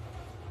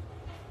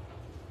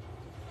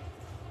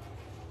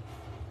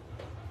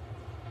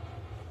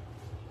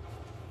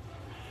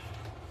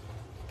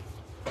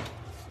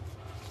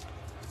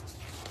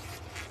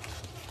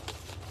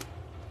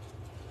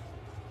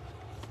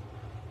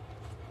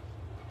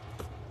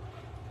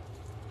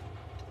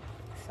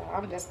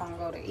 I'm just gonna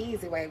go the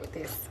easy way with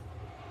this.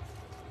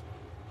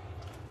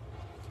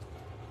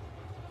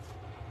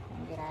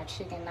 And get our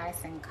chicken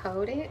nice and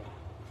coated.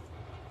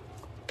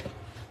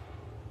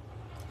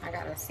 I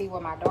gotta see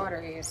where my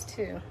daughter is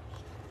too.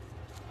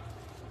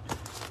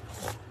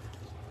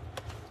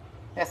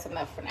 That's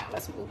enough for now.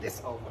 Let's move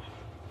this over.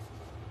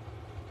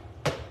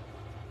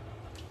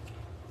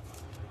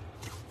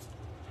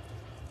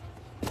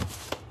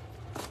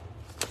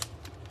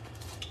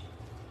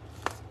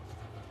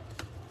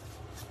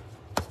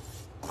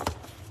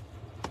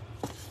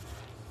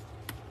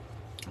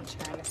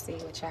 See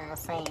what y'all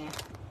saying.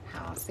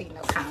 I don't see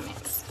no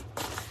comments.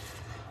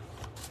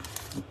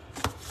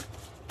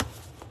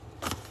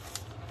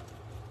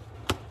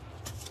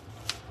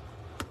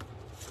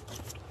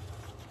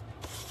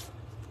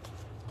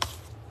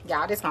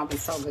 Y'all, this gonna be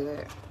so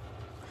good.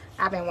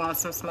 I've been wanting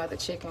some smothered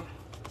chicken.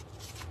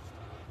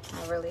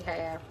 I really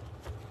have.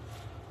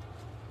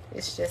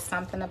 It's just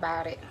something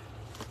about it.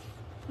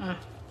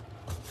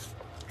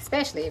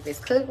 Especially if it's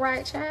cooked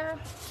right, child.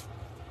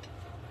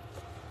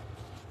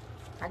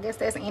 I guess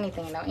that's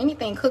anything though.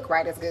 Anything cooked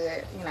right is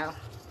good, you know.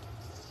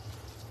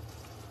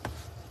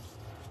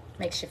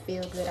 Makes you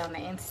feel good on the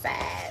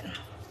inside.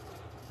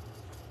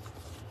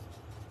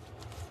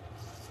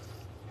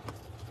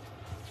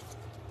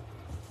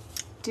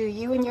 Did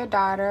you and your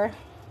daughter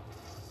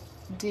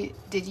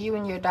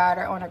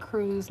on a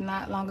cruise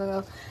not long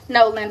ago?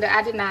 No, Linda,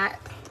 I did not.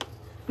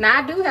 Now,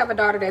 I do have a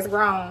daughter that's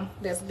grown,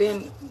 that's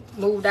been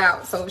moved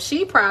out, so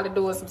she probably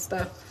doing some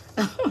stuff.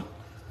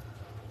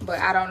 But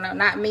I don't know.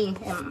 Not me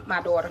and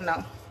my daughter,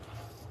 no.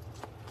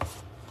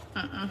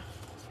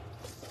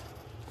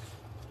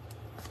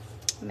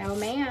 No,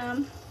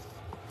 ma'am.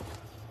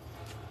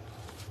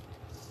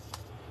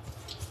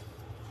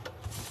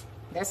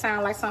 That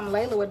sounds like something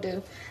Layla would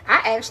do.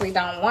 I actually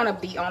don't want to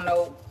be on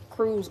no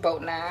cruise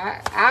boat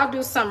now. I'll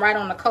do something right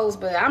on the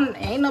coast, but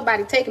ain't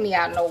nobody taking me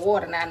out in no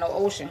water now, no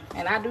ocean.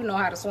 And I do know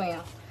how to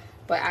swim.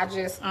 But I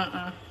just,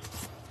 I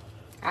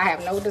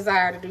have no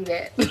desire to do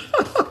that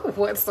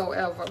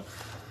whatsoever.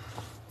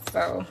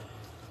 So,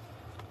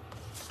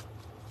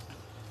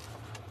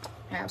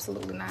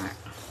 absolutely not.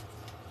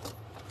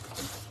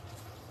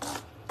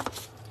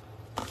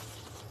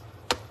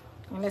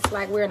 And it's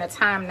like we're in a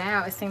time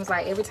now, it seems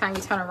like every time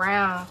you turn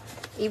around,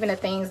 even the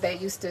things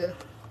that used to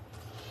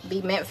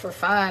be meant for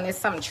fun, it's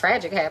something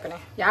tragic happening.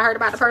 Y'all heard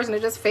about the person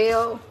that just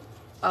fell?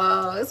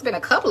 It's been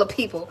a couple of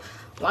people.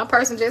 One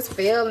person just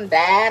fell and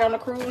died on a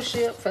cruise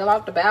ship, fell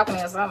off the balcony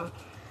or something.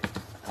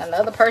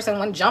 Another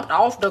person jumped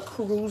off the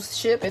cruise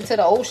ship into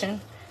the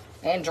ocean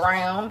and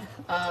drowned.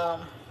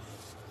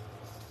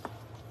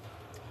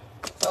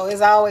 So it's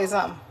always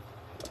something.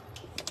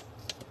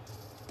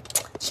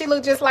 She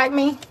looked just like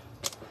me.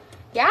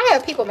 Yeah, I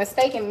have people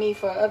mistaking me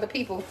for other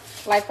people.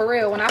 Like, for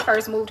real, when I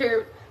first moved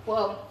here,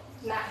 well,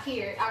 not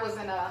here, I was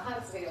in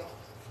Huntsville.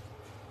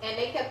 And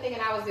they kept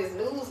thinking I was this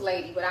news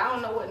lady, but I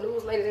don't know what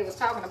news lady they was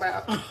talking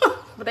about.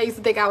 But they used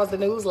to think I was the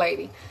news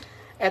lady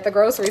at the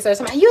grocery store.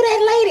 Somebody, you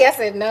that lady? I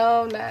said,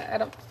 no,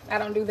 I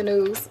don't do the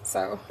news.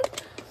 So,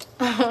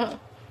 but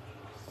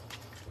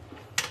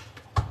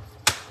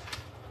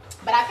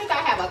I think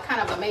I have a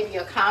kind of maybe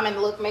a common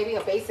look, maybe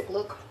a basic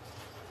look,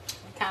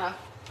 kind of.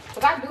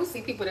 Because I do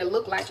see people that we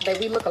look alike.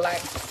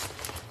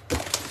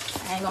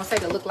 I ain't gonna say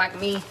they look like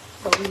me,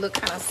 but we look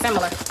kind of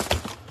similar.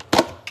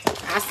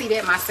 I see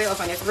that myself,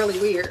 and it's really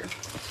weird.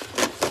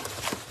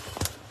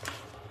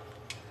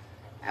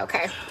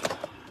 Okay,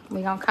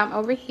 we're gonna come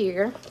over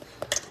here.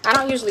 I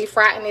don't usually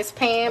fry in this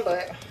pan,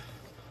 but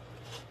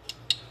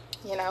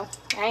you know,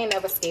 I ain't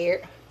never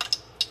scared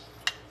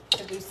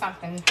to do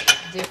something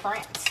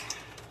different.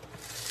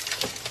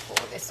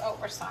 Pull this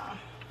over some.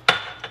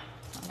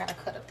 I gotta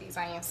cut up these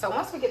onions. So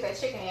once we get that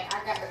chicken in,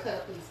 I gotta cut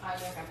up these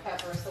onions and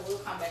peppers. So we'll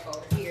come back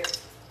over here.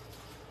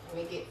 Let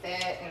me get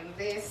that and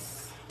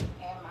this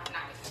and my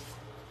knife.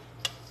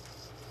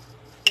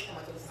 I'm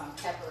gonna do some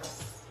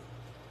peppers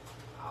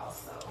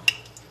also.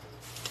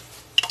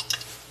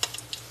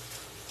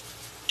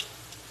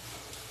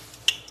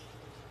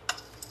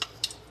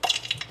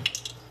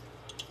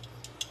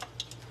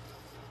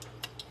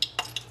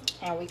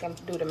 And we can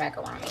do the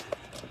macaroni.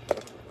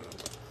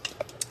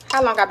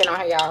 How long I been on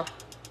here, y'all?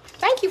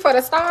 Thank you for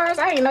the stars.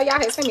 I didn't know y'all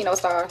had sent me no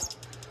stars.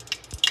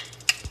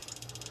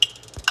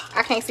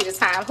 I can't see the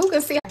time. Who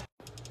can see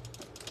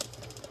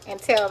and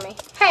tell me?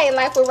 Hey,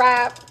 Life with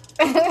Rob.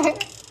 Oh,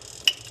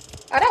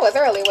 that was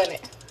early, wasn't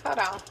it? Hold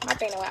on. My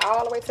thing went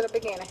all the way to the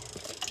beginning.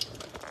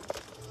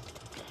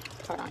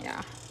 Hold on,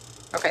 y'all.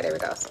 Okay, there we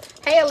go.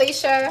 Hey,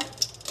 Alicia.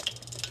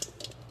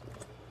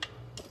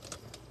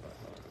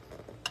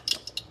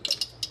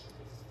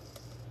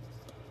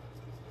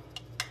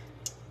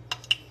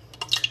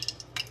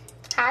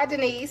 Hi,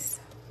 Denise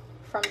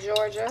from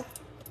Georgia.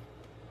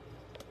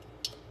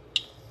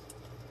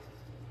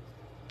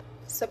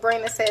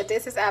 Sabrina said,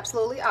 this is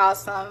absolutely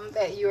awesome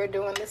that you are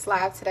doing this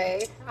live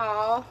today.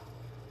 Oh,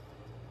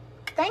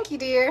 thank you,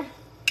 dear.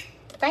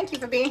 Thank you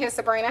for being here,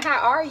 Sabrina. How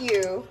are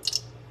you?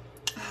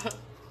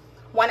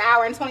 1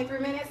 hour and 23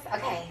 minutes?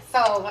 Okay,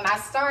 so when I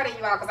started,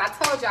 you all, because I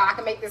told y'all I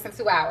can make this in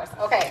 2 hours.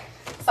 Okay,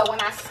 so when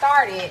I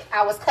started,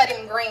 I was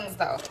cutting greens,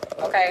 though.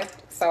 Okay,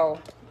 so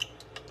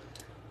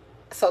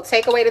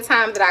take away the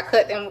time that I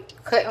cut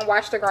and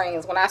wash the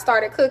greens. When I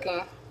started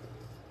cooking,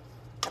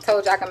 I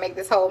told you I can make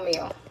this whole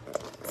meal.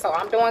 So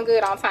I'm doing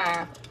good on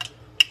time.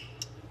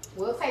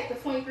 We'll take the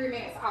 23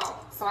 minutes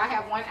off. So I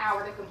have 1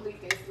 hour to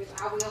complete this, which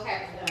I will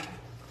have it done.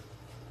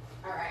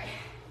 All right,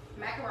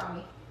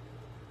 macaroni.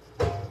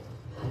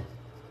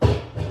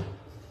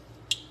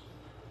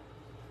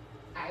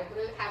 I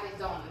will have it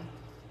done.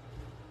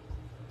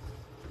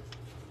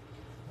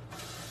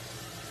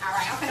 All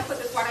right, I'm gonna put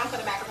this water on for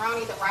the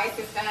macaroni. The rice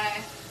is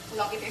done. We're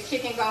gonna get this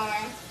chicken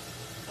going.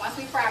 Once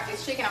we fry up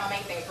this chicken, I'm gonna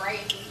make that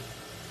gravy.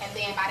 And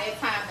then by that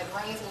time, the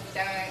greens will be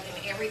done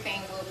and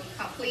everything will be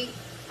complete.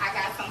 I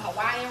got some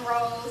Hawaiian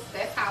rolls.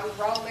 That's how we're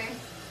rolling.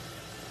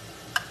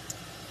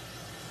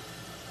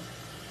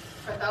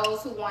 For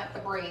those who want the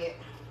bread,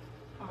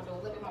 I'm gonna do a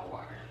little bit more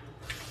water.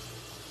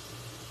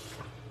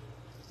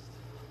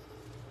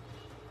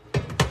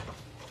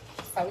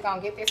 So we're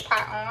gonna get this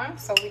pot on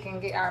so we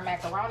can get our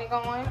macaroni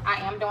going. I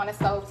am doing a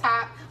stove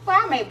top. Well,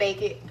 I may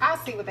bake it. I'll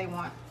see what they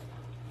want.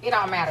 It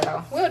don't matter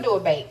though. We'll do a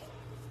bake.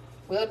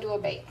 we'll do a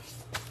bake.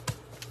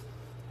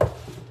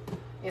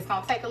 It's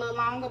gonna take a little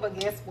longer, but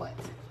guess what?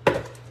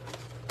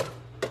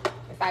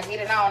 If I get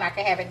it on, I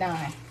can have it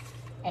done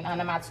and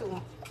under my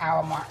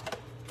 2-hour mark.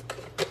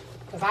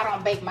 Because I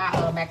don't bake my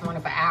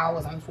macaroni for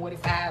hours and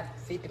 45,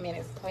 50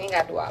 minutes. We ain't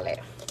gotta do all that.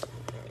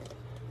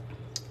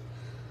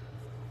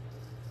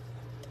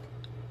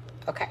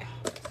 Okay.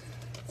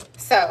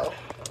 So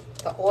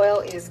the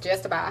oil is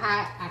just about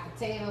hot, I can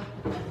tell.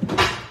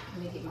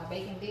 Let me get my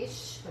baking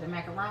dish for the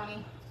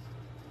macaroni.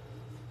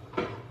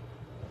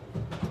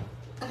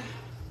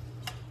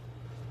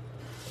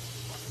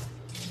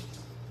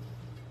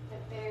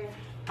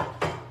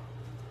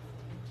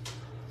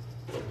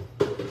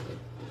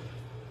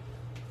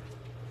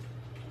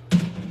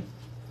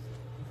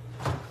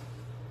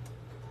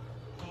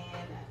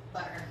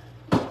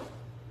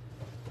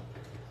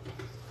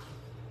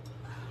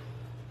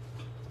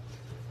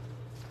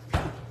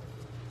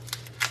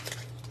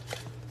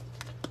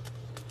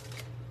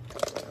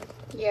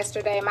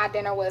 Yesterday, my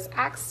dinner was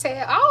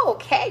oxtail. Oh,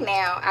 okay,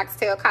 now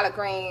oxtail, collard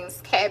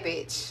greens,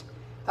 cabbage.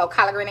 Oh,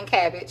 collard green and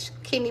cabbage,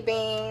 kidney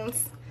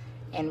beans,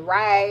 and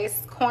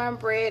rice,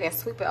 cornbread, and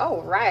sweet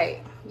potato. Oh,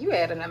 right. You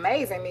had an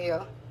amazing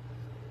meal.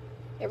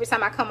 Every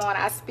time I come on,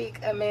 I speak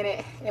a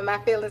minute, and my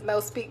feelings no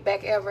speak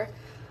back ever.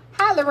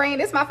 Hi, Lorraine.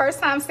 This is my first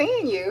time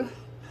seeing you.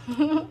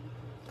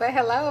 But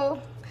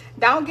hello.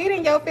 Don't get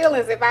in your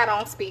feelings if I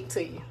don't speak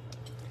to you.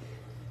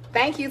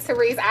 Thank you,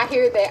 Therese. I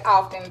hear that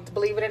often,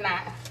 believe it or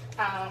not.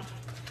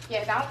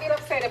 Yeah, don't get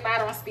upset if I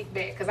don't speak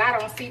back, because I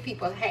don't see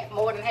people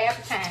more than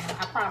half the time.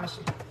 I promise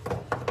you.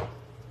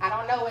 I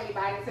don't know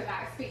anybody to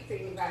not speak to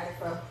anybody,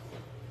 so.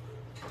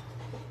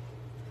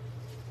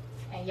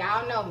 And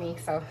y'all know me,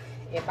 so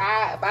if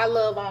I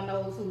love on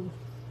those who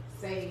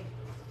say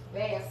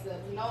bad stuff,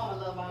 you know I'm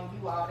gonna love on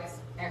you all that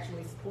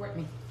actually support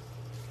me.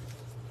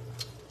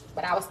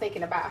 But I was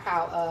thinking about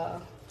how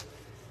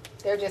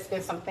there just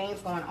been some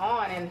things going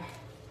on, and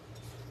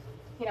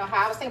you know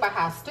how I was thinking about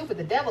how stupid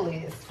the devil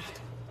is.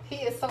 He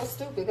is so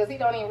stupid because he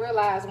don't even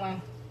realize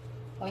when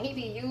he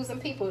be using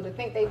people to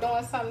think they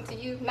doing something to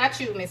you. Not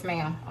you, Miss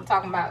Ma'am. I'm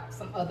talking about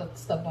some other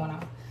stuff going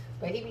on.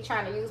 But he be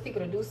trying to use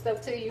people to do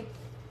stuff to you,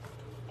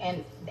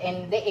 and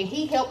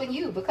he helping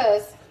you,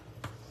 because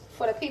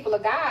for the people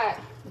of God,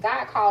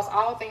 God calls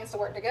all things to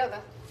work together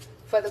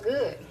for the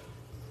good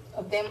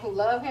of them who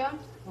love Him,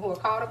 who are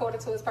called according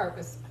to His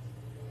purpose.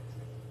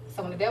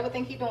 So when the devil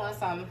think he doing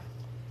something,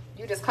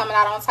 you just coming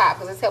out on top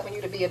because it's helping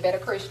you to be a better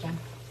Christian.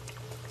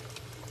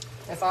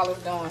 That's all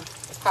it's doing.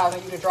 It's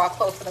causing you to draw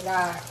closer to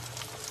God.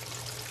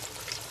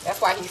 That's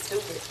why he's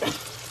stupid.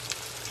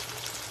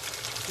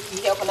 He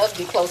be helping us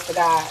be close to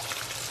God.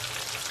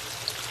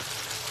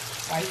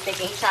 Why he's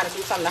thinking he's trying to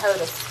do something to hurt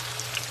us.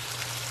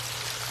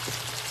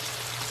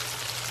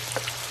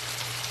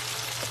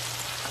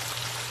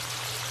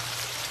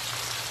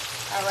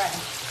 All right.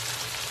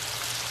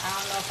 I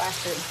don't know if I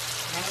should.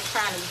 I ain't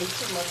trying to do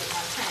too much at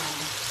one time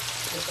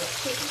with that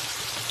chicken.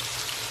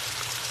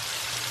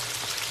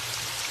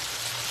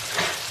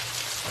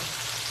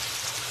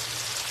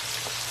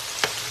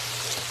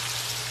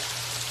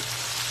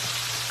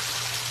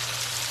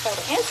 So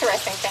the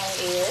interesting thing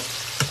is,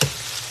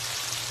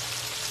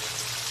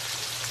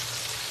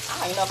 I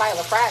don't even know if I have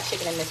a fried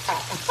chicken in this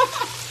pot. I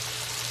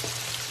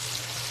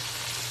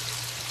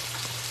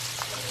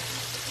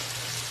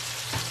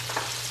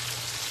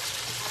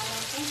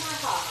don't think I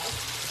have.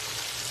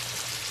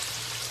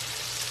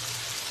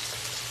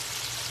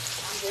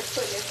 I'm just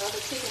putting this other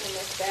chicken in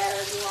this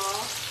batter, you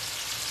all.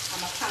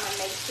 I'm gonna come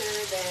and make sure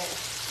that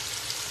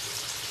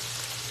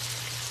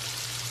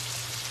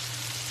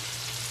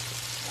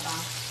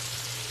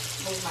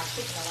move my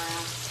chicken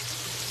around.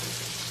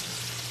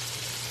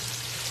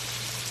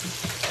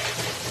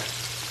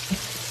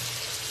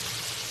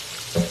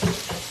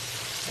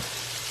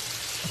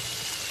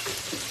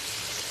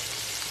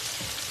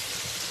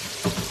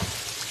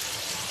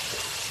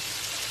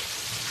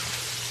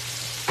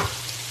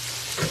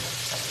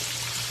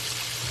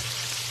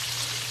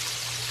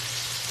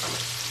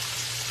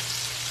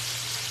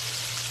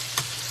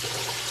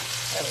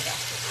 There we go.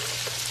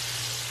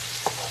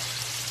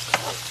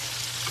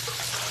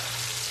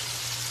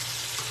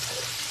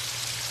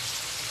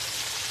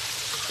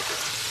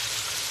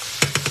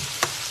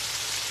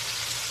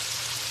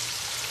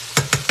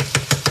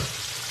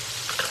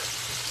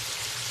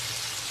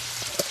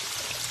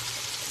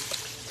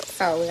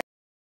 So we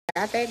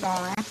got that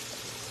going.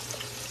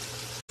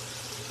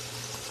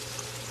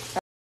 So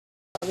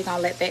we're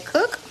gonna let that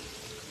cook.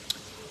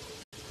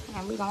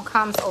 And we're gonna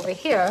come over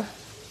here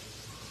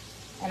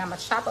and I'm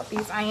gonna chop up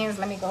these onions.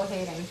 Let me go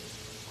ahead and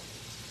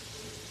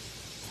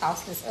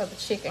toss this other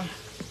chicken.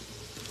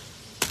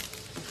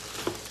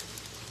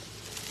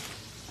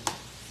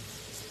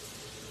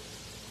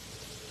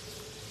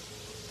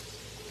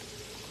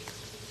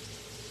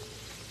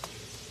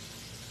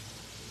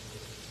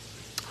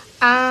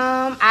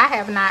 I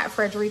have not,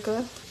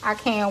 Frederica. I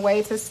can't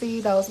wait to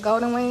see those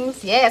golden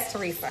wings. Yes,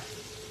 Teresa.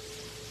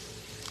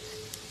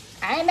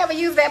 I ain't never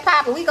used that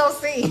pot, but we gonna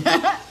see.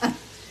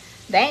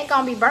 They ain't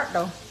gonna be burnt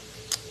though.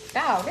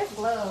 Oh, this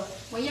glove.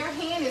 When your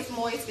hand is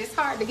moist, it's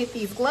hard to get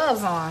these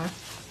gloves on.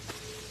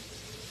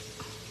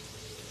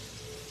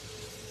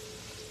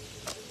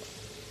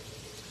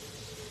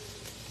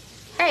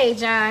 Hey,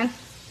 John.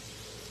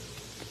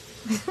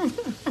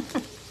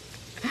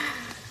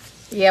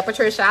 Yeah,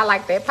 Patricia, I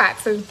like that pot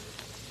too.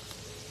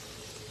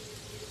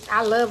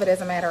 I love it,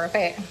 as a matter of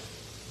fact.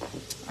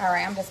 All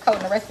right, I'm just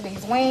coating the rest of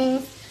these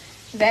wings.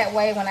 That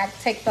way, when I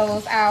take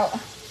those out,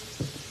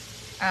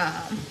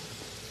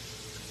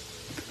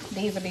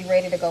 these will be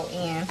ready to go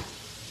in.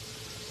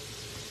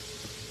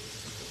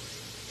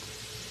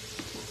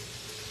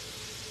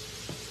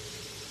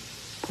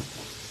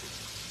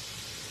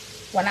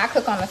 When I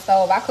cook on the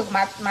stove, I cook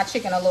my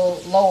chicken a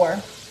little lower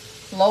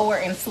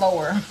and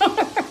slower,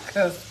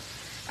 because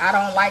I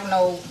don't like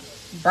no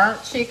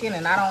burnt chicken,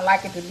 and I don't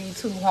like it to be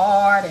too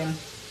hard, and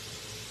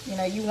you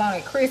know, you want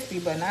it crispy,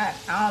 but I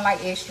don't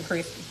like extra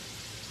crispy.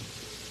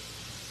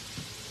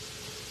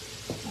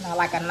 And I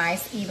like a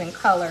nice even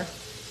color.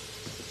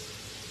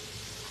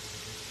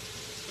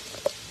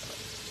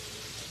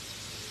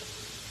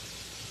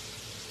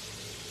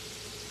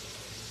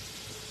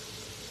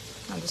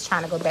 I'm just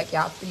trying to go back,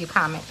 y'all, through your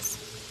comments.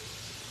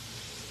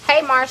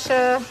 Hey,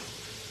 Marsha.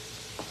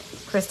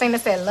 Christina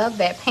said, love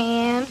that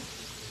pan.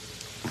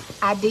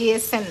 I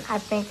did send, I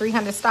think,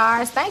 300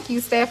 stars. Thank you,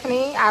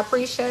 Stephanie. I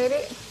appreciate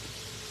it.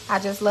 I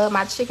just love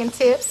my chicken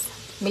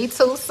tips. Me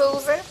too,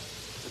 Susan.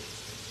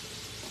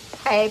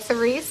 Hey,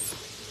 Therese.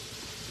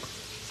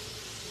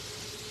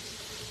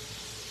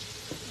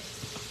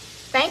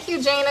 Thank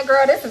you, Gina.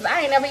 Girl,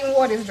 I ain't never even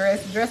wore this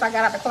dress. The dress I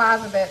got out the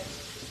closet that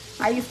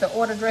I used to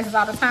order dresses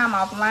all the time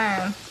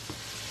offline.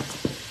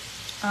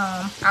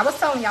 I was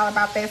telling y'all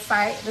about that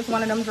site. This is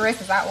one of them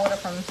dresses I ordered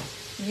from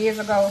years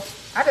ago.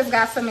 I just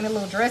got so many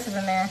little dresses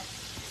in there.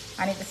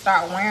 I need to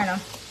start wearing them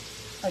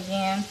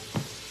again,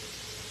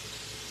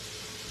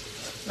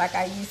 like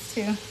I used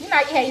to. You know,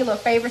 you had your little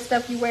favorite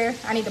stuff you wear.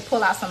 I need to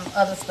pull out some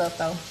other stuff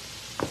though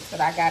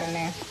that I got in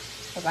there,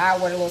 because I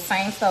wear the little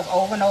same stuff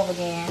over and over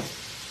again,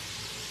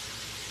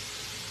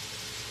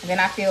 and then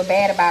I feel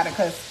bad about it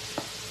because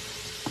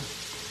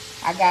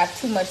I got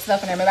too much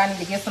stuff in there. Maybe I need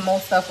to get some more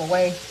stuff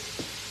away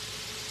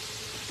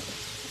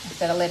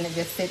instead of letting it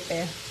just sit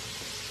there.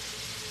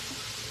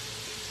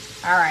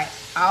 All right,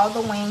 all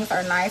the wings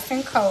are nice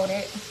and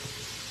coated.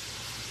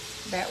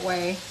 That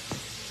way.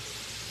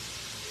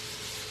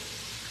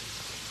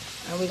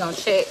 And we're gonna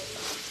check.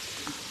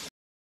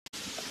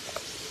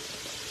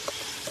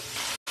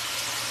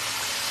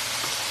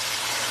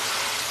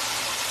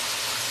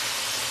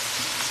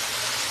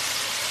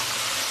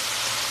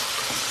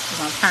 We're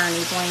gonna turn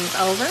these wings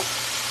over.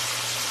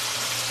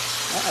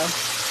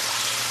 Uh-oh.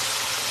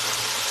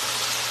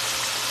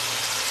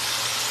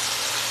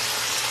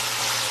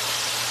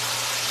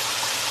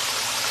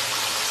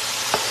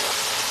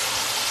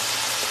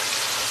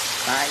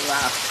 Sorry,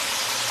 y'all.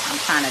 I'm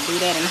trying to do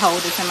that and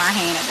hold this in my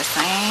hand at the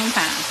same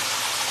time.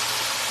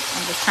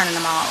 I'm just turning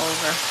them all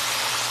over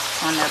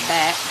on their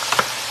back.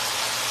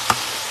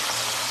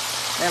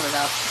 There we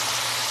go.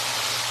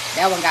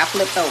 That one got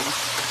flipped over.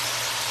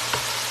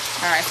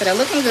 All right, so they're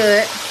looking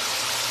good.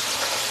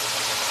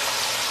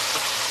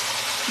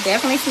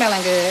 Definitely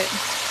smelling good.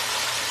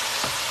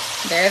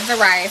 There's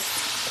the rice.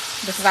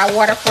 This is our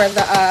water for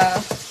the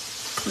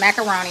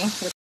macaroni,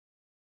 which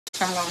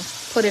I'm going to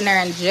put in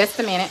there in just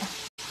a minute.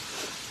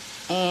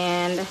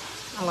 And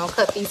I'm gonna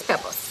cut these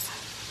peppers.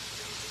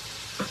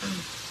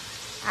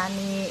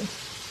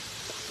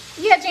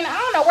 Yeah, Gina, I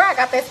don't know where I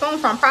got that spoon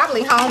from.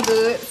 Probably Home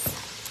Goods.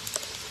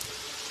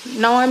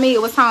 Knowing me,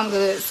 it was Home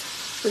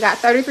Goods. We got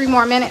 33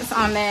 more minutes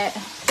on that,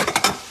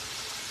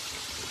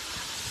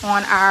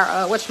 on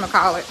our,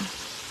 whatchamacallit.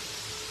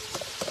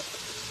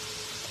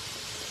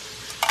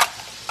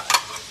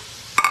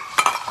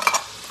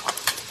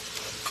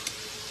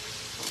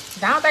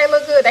 Don't they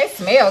look good? They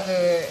smell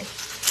good.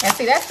 And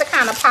see, that's the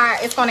kind of pot,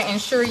 it's going to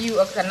ensure you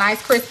a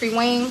nice crispy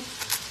wing.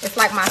 It's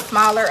like my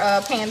smaller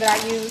pan that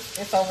I use.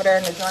 It's over there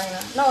in the drainer.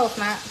 No, it's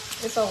not.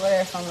 It's over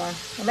there somewhere.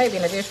 It may be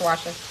in the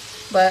dishwasher.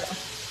 But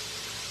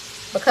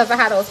because of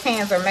how those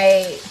pans are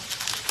made,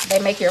 they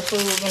make your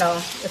food, you know,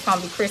 it's going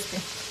to be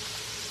crispy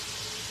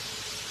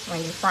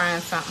when you're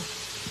frying something.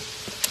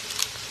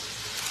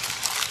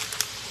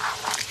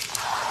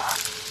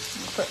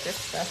 Let me put this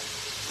stuff.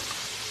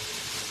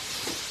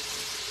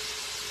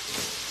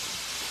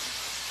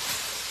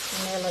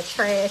 In their little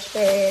trash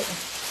bag.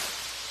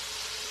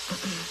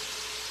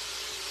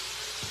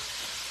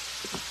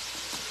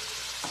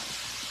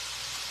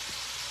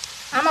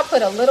 I'm gonna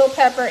put a little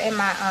pepper in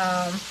my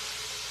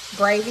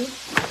gravy.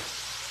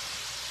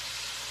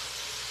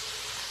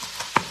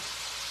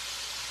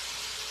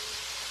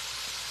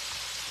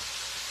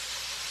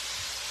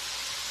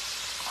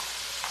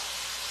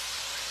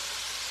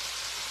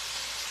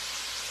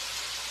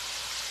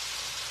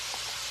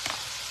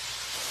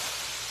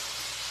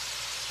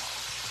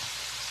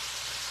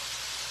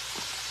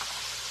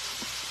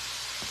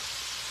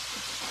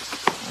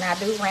 And I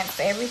do rinse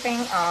everything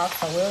off,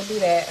 so we'll do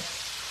that.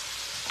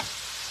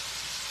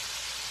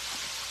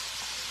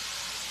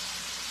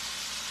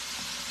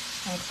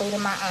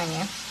 including my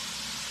onion.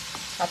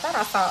 I thought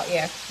I saw,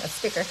 yeah, a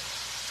sticker.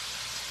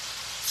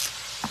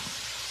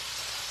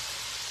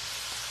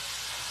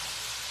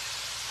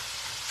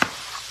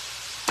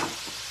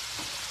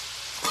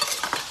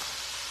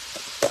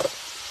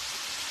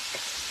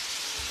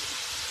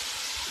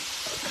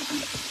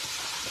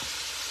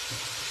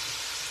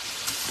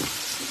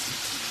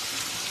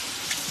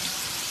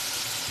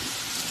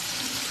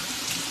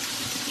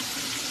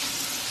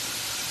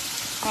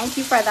 Thank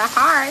you for the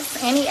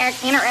hearts. Any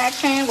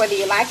interaction, whether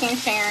you like and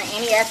sharing,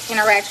 any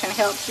interaction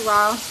helps you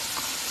all.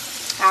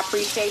 I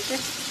appreciate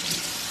you.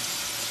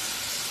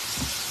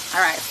 All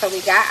right, so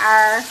we got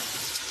our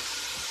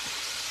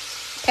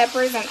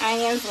peppers and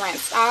onions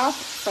rinsed off.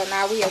 So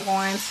now we are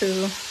going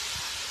to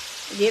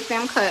get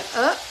them cut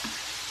up.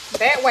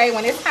 That way,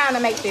 when it's time to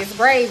make this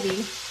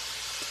gravy,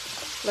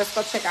 let's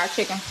go check our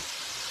chicken.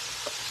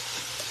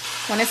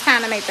 When it's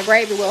time to make the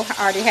gravy, we'll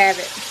already have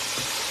it.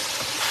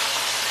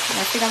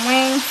 You see them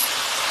wings?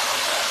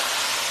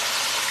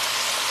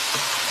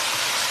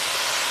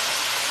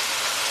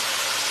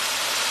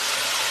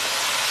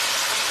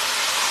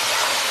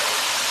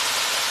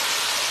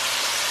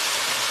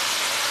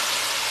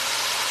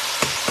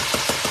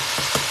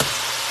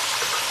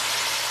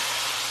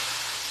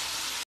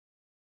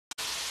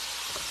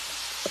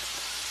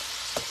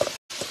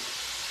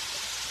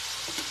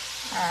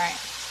 All right.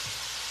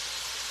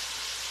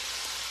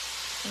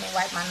 Let me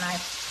wipe my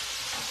knife.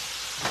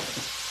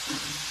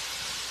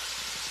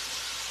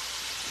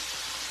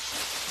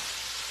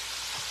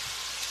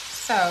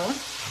 So,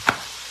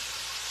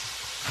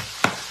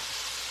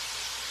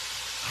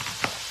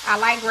 I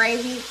like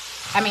gravy.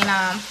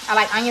 I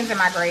like onions in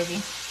my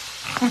gravy.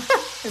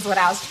 Is what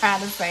I was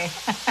trying to say.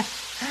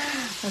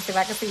 Let's see if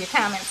I can see your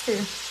comments too.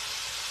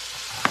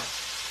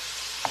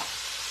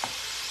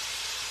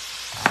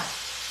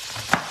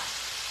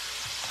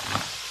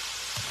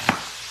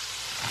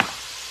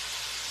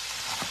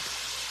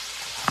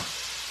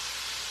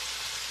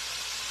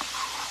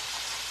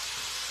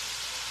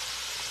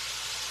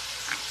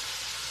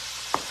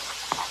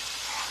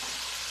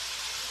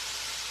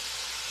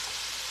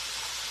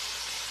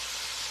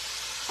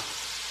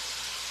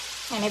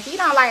 And if you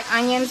don't like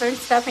onions or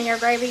stuff in your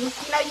gravy, you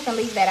know, you can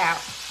leave that out.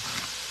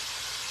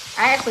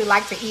 I actually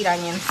like to eat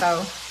onions,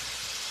 so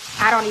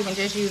I don't even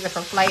just use it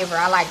for flavor.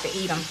 I like to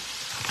eat them.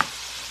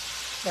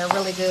 They're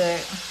really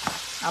good.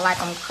 I like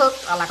them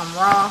cooked. I like them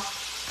raw.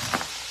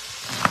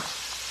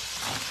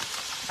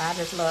 I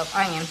just love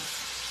onions.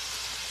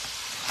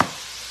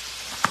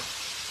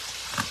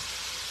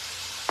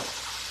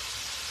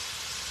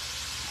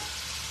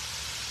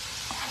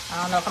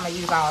 I don't know if I'm going to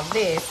use all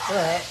this,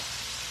 but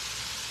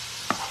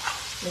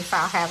at least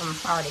I'll have them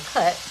already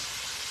cut.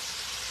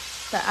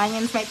 The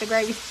onions make the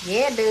gravy?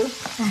 Yeah, it do.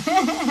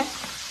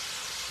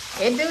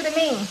 It do to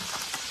me.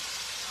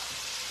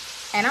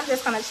 And I'm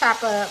just going to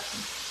chop up.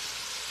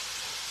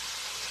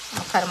 I'm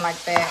going to cut them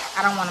like that.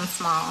 I don't want them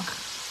small.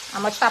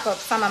 I'm going to chop up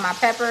some of my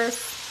peppers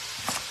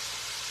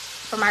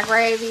for my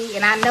gravy.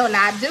 And I know,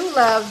 now I do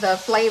love the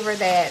flavor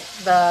that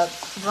the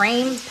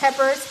green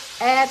peppers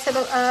add to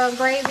the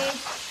gravy.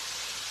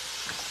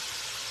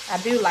 I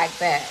do like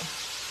that.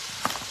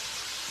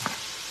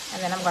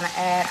 And then I'm going to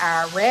add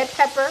our red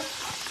pepper.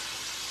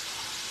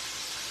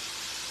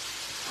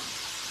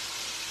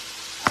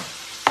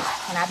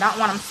 And I don't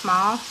want them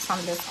small, so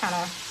I'm just kind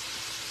of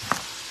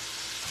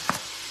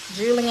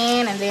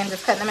julienne and then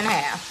just cutting them in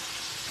half.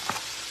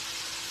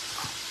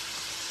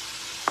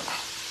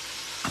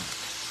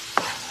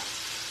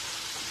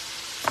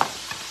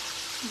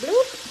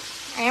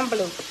 Bloop and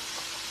bloop.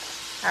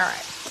 All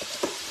right.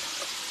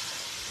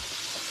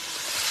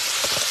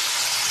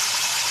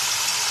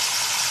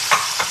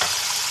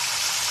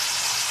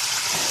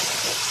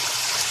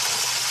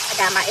 I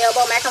got my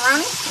elbow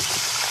macaroni.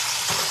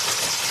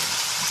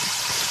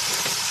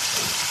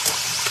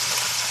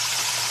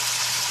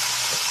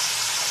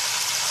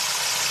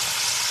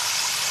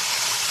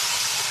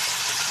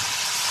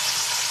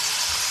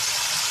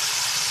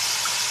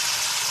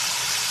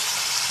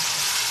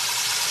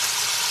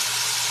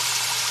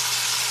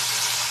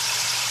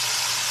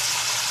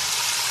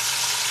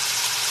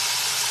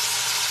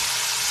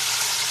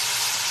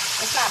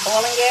 It's not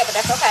boiling yet, but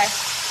that's okay.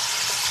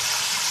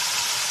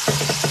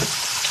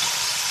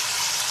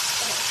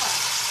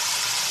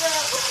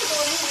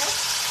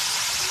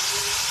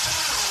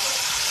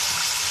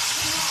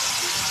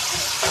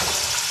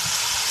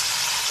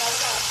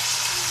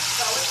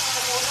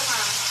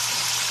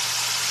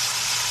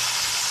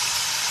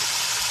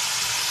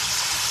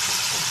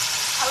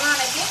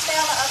 Alana, get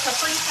Bella a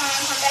Capri Sun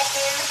from back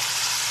there.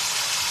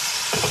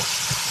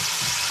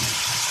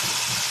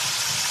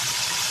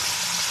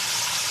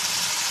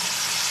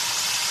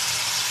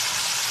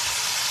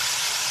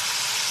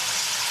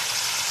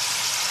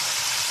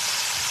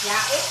 Yeah,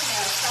 it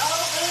smells so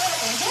good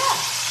in here.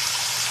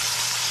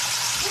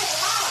 Good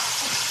Lord.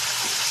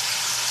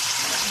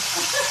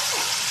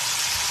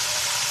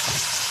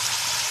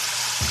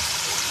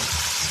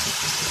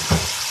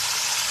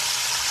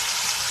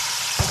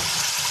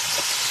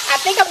 I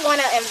think I'm going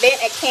to invent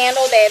a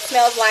candle that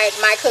smells like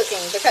my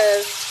cooking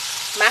because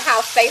my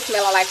house stays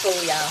smelling like food,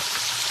 y'all.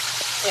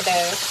 It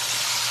does.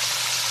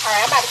 All right,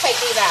 I'm about to take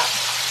these out.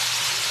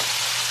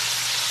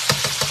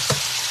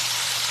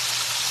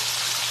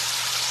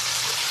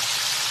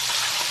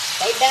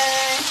 They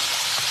done.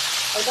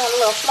 We're doing a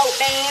little float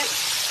dance.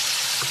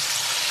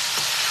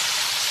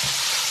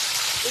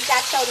 We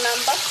got your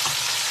number.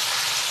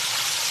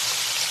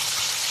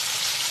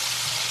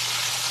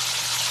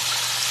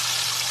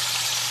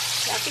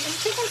 Y'all see them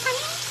chicken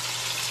honey?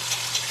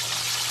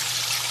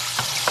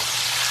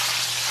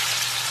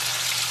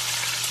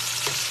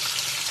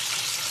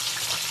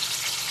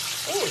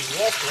 Oh,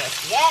 yes, yes,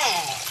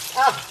 yes.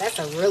 Oh, that's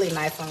a really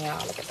nice one,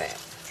 y'all. Look at that.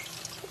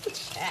 Look at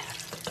that.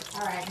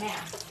 All right,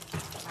 now,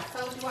 I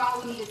told you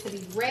all we needed to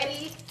be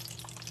ready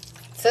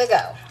to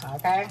go,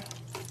 okay?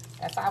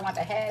 That's why I want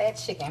to have that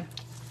chicken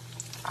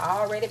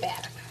already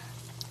battered.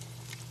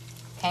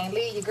 Can't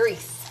leave your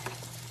grease.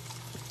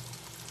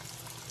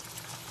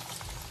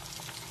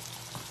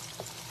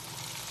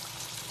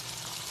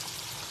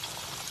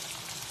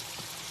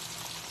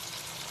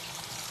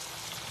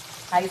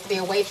 I used to be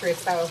a waitress,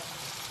 so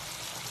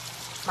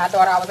my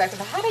daughter always asked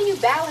me, how do you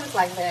balance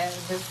like that?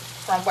 Just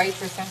from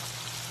waitressing,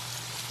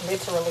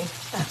 literally.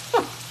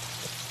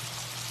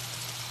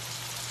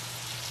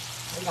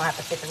 We're going to have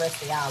to fit the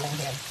rest of y'all in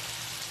here.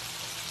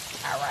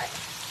 All right,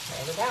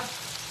 there we go.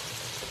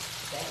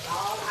 That's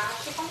all our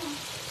chicken.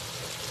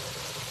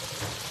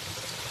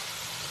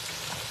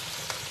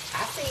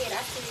 I see it,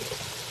 I see it.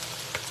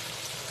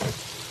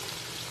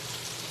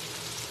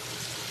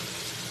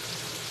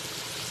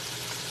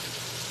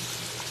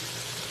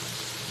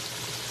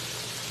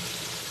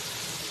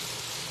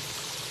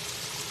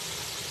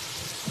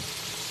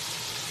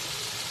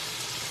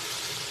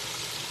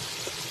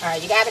 All right,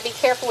 you got to be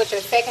careful with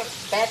your second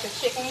batch of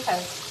chicken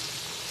because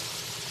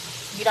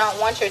you don't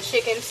want your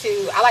chicken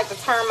to, I like to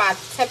turn my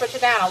temperature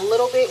down a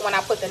little bit when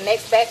I put the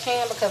next batch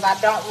in because I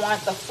don't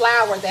want the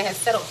flour that has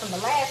settled from the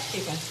last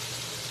chicken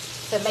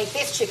to make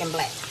this chicken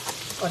black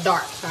or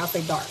dark. I'll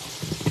say dark.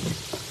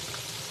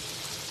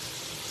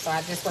 So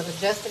I just was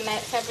adjusting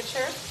that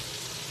temperature.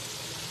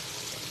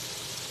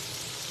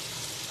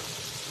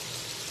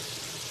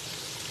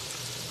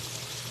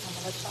 I'm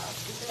gonna let y'all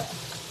see that.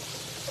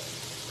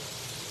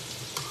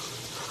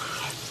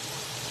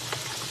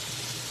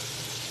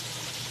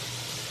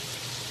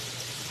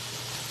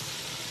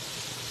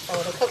 So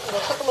it'll cook a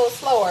little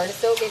slower to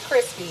still get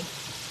crispy,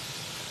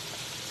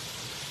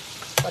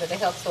 but it'll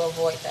help to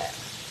avoid that.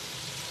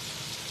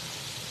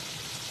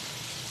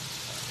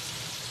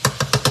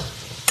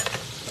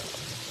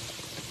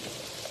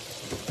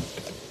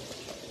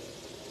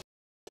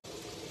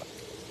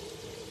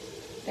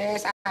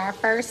 There's our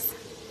first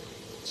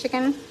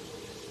chicken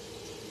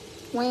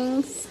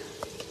wings.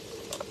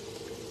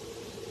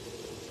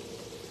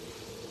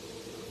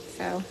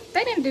 So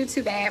they didn't do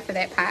too bad for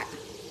that pot.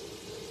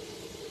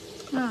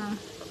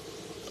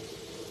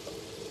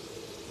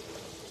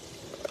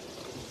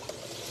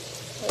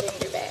 They didn't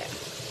do bad.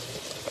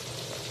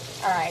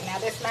 All right, now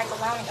this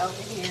macaroni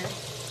over here.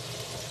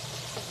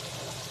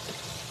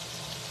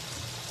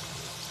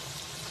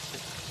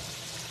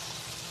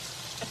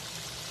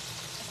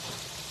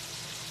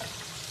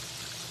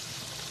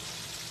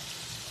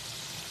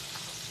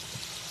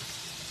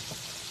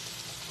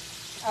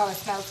 Oh, it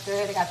smells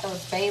good. I got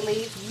those bay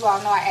leaves. You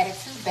all know I added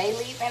 2 bay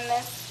leaves in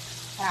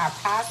this. And our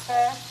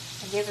pasta,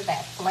 it gives it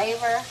that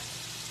flavor. It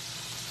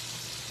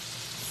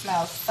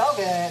smells so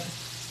good.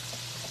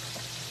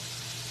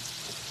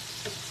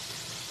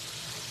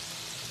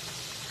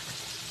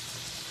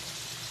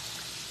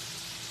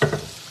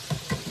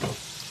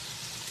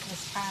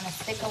 It's trying to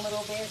stick a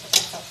little bit, but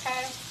it's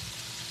okay.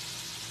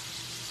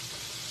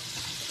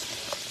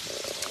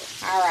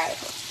 All right,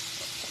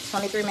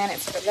 23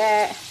 minutes for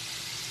that.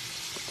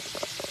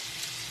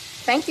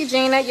 Thank you,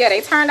 Gina. Yeah,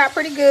 they turned out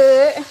pretty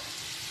good.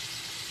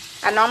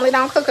 I normally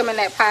don't cook them in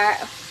that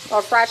pot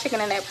or fry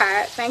chicken in that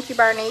pot. Thank you,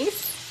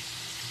 Bernice.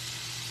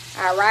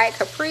 All right,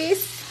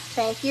 Caprice.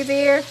 Thank you,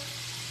 dear.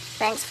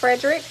 Thanks,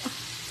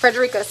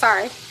 Frederica,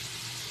 sorry.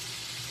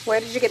 Where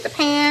did you get the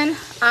pan?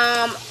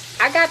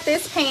 I got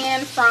this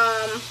pan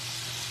from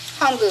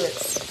Home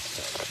Goods.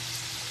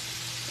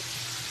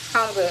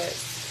 Home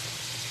Goods.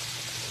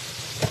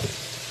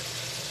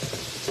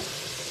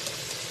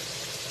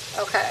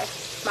 Okay.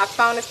 My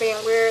phone is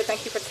being weird.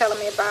 Thank you for telling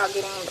me about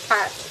getting the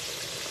pot.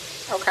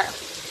 Okay.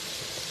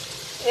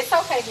 It's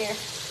okay, dear.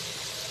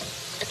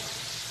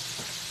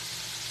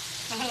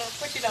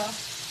 What you doing?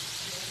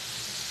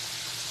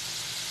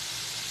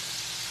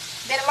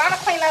 Did Alana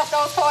clean up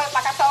those toys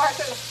like I told her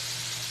to?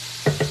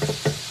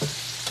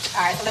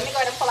 Alright, so let me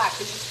go ahead and pull out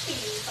these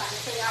peas so I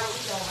can show y'all what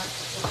we're doing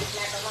with this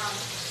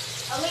macaroni.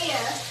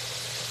 Aaliyah.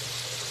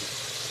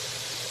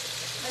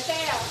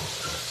 Michelle.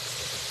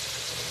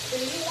 Do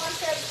you want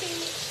your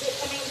cheese? Do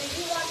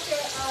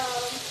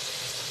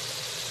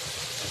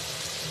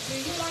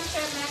you want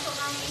your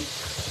macaroni?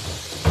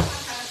 What am I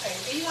trying to say?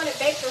 Do you want it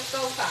baked or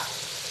stove top?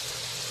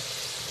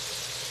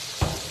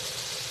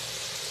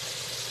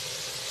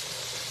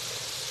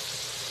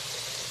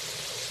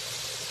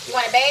 You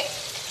want it baked?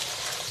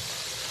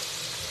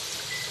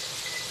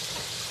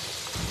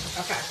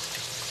 Okay.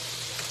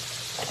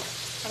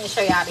 Let me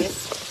show y'all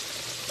this.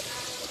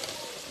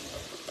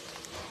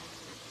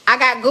 I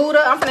got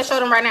Gouda. I'm gonna show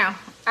them right now.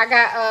 I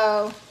got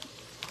all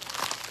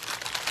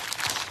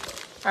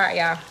right,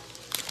 y'all.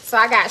 So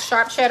I got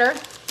sharp cheddar.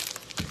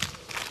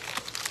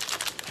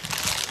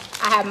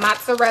 I have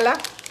mozzarella,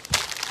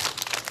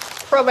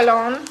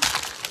 provolone,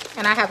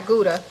 and I have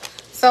Gouda.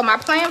 So my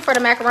plan for the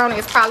macaroni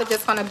is probably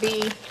just gonna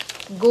be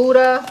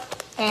Gouda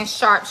and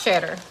sharp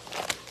cheddar.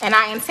 And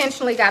I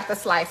intentionally got the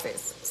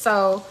slices.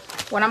 So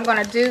what I'm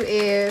gonna do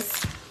is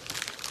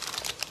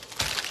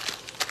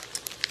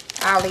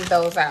I'll leave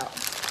those out.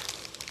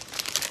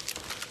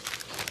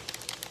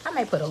 I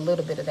may put a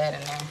little bit of that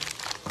in there.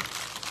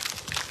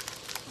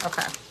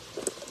 Okay.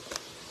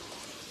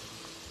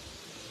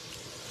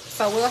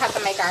 So we'll have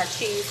to make our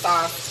cheese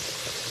sauce.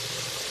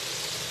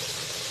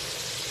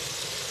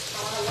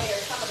 I want to layer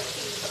some of the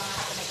cheese, but I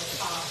have to make it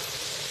sauce.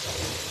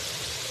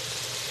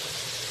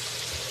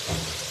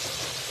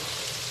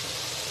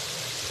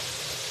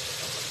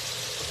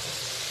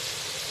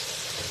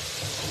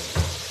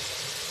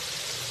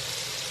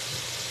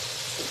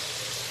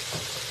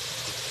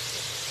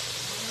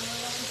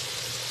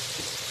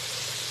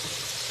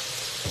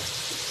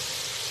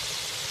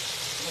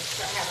 Make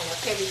sure I have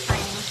enough heavy cream.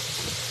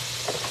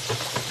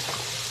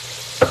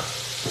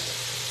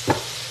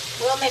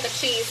 We'll make a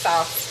cheese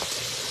sauce,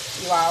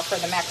 you all, for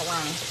the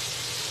macaroni.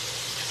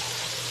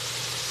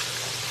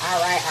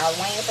 Alright, our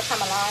wings are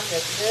coming along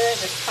just good,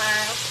 just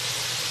fine.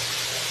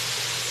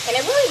 And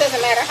it really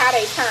doesn't matter how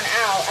they turn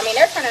out. I mean,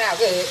 they're turning out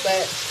good,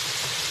 but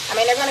I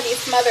mean, they're going to be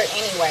smothered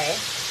anyway.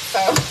 So,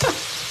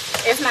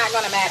 it's not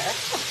going to matter.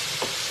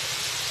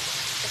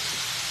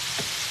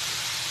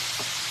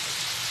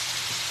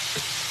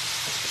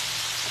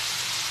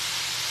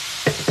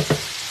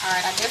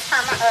 Alright, I just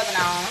turned my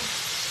oven on.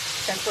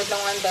 Since we're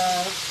doing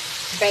the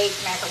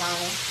baked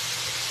macaroni,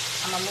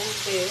 I'm gonna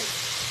move this.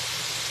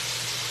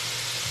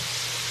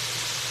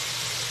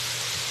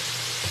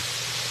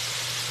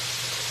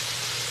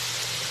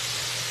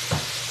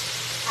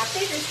 I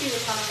figured she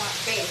was gonna want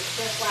baked.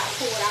 That's why I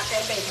pulled out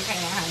that baking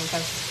pan, honey.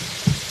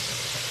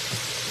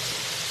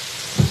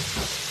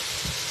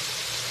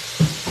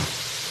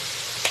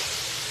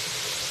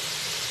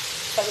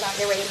 So we're gonna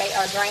get ready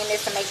to drain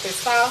this and make this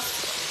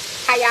sauce.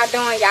 How y'all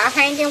doing? Y'all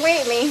hanging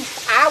with me?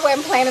 I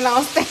wasn't planning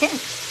on staying.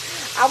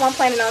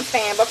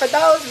 But for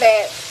those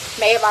that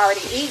may have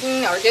already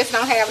eaten or just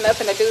don't have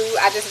nothing to do,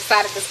 I just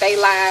decided to stay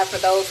live for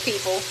those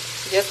people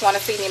who just want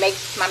to see me make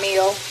my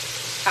meal.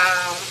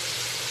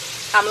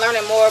 I'm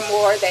learning more and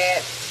more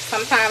that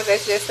sometimes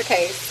that's just the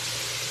case.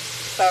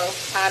 So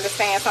I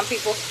understand some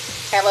people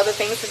have other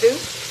things to do.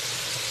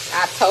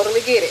 I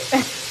totally get it.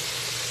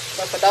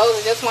 But for those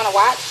who just want to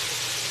watch,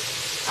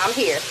 I'm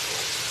here.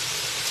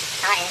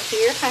 I am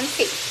here,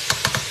 hunty.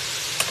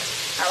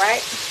 All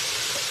right.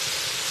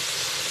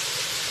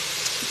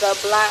 The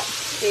block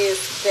is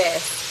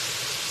best.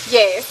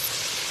 Yes.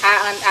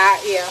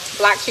 Yeah,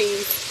 block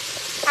cheese.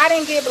 I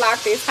didn't get block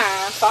this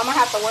time, so I'm gonna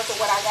have to work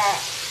with what I got.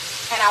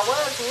 And I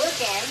was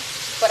looking,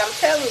 but I'm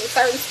telling you,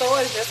 certain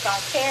stores just don't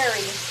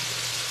carry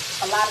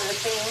a lot of the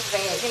things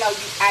that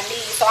I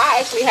need. So I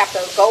actually have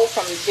to go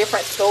from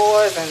different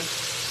stores and.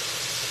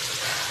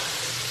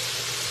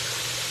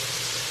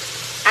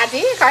 I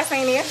did,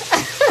 Carcenia.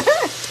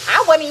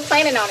 I wasn't even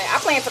planning on it. I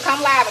planned to come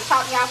live and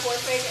talk to y'all for a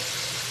second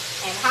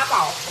and hop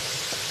off.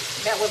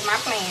 That was my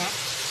plan.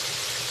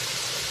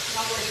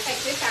 I'm going to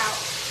take this out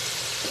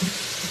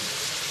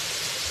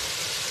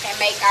and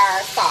make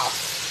our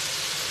sauce.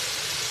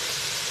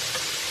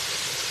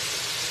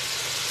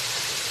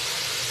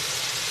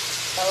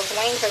 Those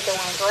wings are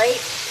doing great.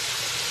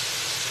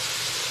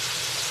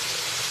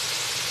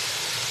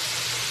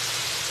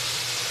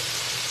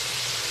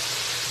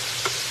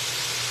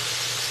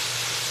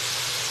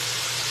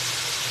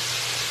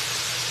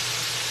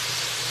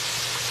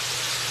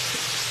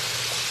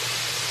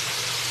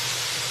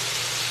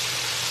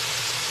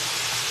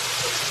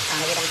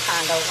 Trying to get them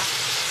turned over.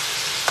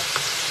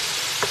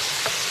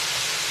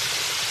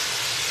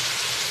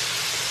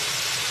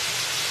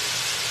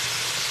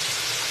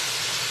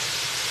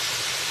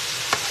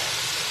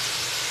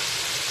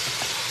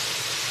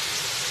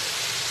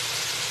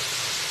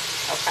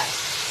 Okay.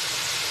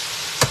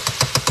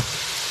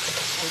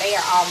 And they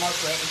are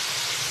almost ready.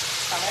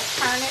 So let's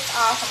turn this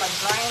off. I'm going to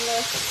drain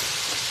this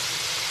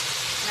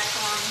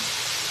macaroni.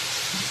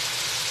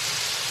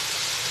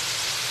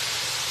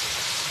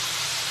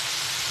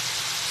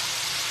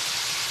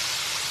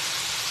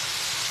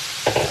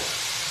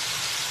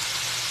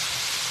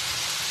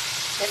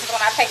 This is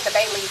when I take the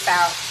bay leaves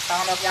out. So I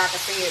don't know if y'all can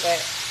see it,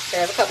 but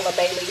there's a couple of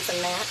bay leaves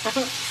in there.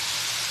 Ooh,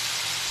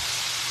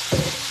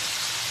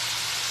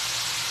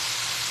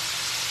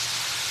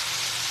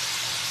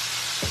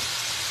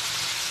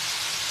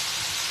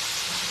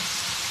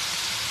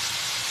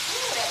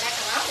 that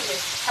macaroni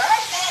is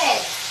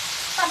perfect.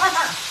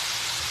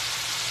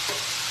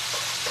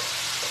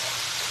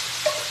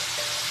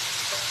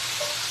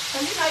 So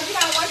you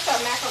don't want your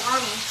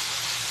macaroni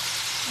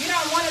You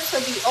don't want it to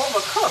be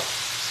overcooked.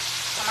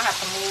 I'm gonna have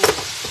to move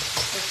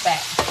this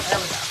back. There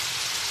we go.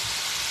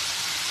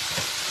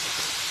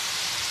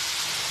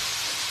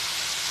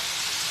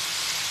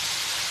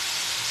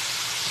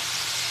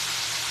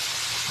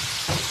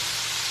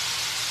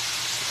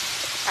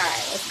 All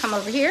right, let's come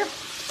over here.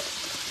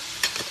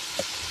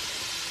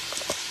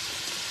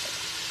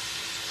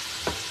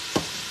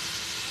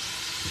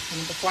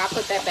 And before I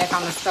put that back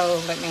on the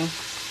stove,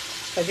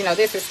 because you know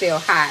this is still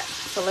hot.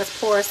 So let's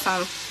pour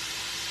some,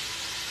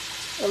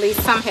 at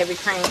least some heavy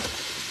cream.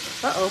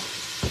 Uh-oh,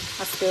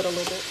 I spilled a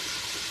little bit.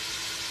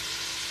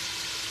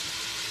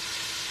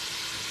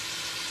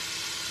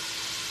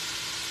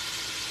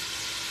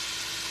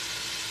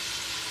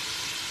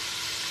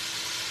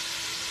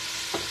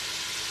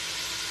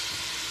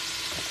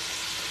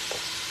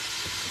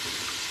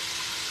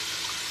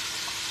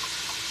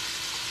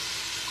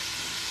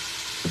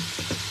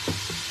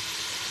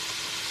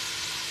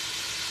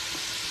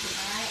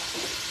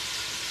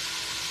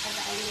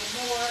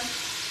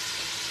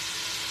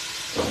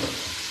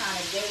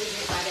 Gauge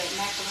it by that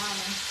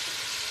macaroni.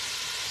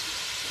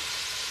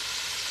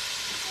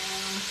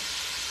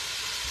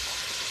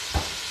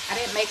 I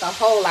didn't make a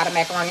whole lot of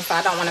macaroni, so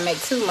I don't want to make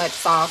too much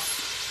sauce.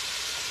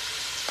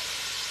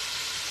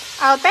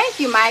 Oh, thank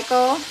you,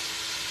 Michael.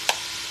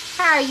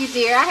 How are you,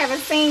 dear? I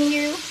haven't seen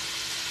you.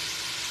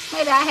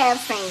 Maybe I have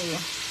seen you.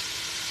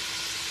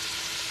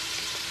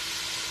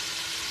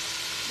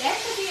 That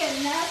should be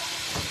enough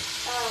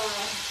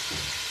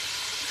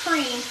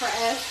cream for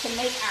us to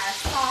make our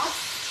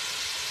sauce.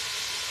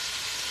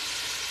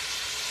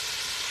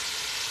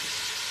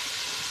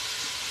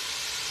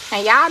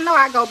 And y'all know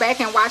I go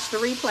back and watch the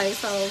replay,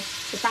 so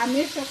if I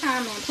miss your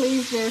comment,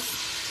 please just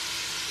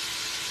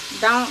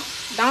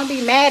don't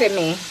be mad at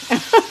me.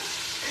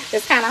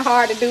 It's kind of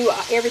hard to do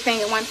everything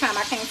at one time.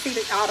 I can't see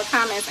all the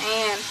comments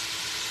and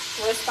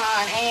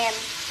respond and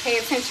pay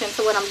attention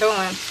to what I'm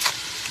doing.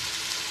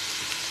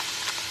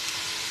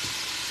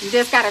 You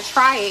just gotta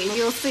try it and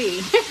you'll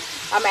see.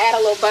 I'm gonna add a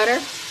little butter.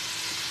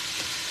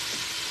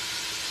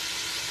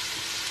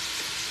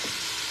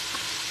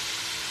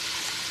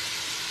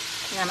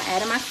 And I'm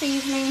adding my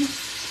seasoning.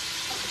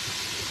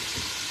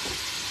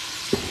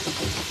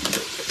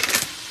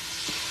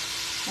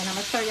 And I'm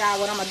gonna show y'all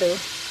what I'm gonna do.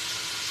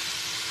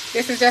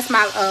 This is just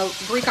my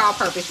Greek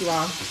all-purpose, you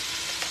all.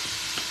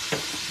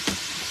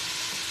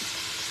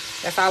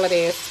 That's all it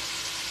is.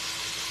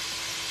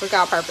 Greek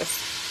all-purpose.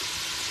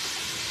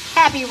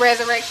 Happy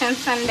Resurrection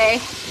Sunday.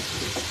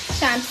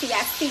 Shanti,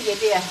 I see you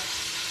there.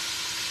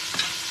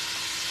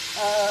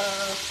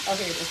 Oh,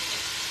 here it is.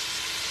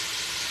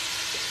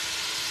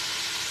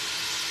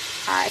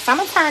 Alright, so I'm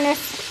gonna turn this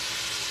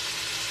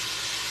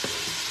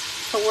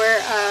to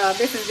where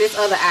this is this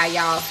other eye,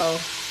 y'all. So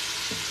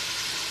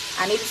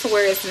I need it to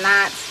where it's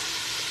not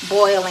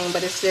boiling,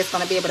 but it's just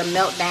gonna be able to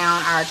melt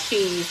down our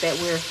cheese that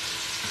we're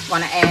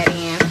gonna add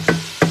in.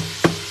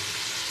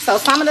 So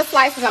some of the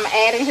slices I'm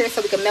adding here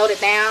so we can melt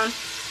it down,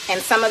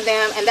 and some of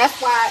them, and that's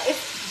why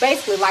it's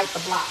basically like the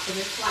block, because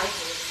it's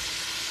slices.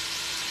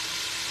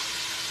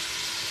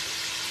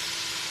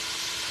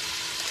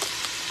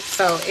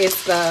 So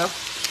it's the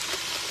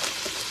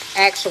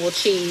actual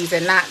cheese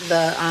and not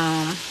the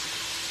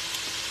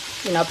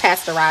you know,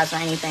 pasteurized or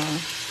anything.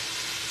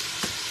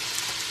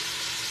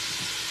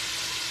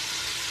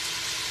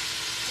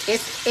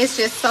 It's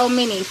just so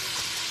many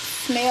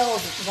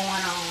smells going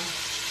on.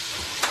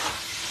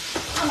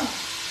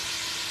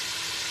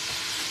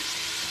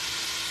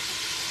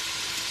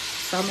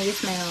 So many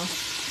smells.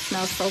 It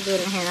smells so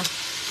good in here.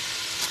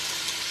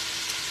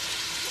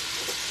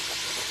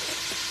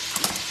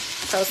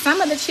 So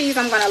some of the cheese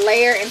I'm going to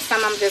layer, and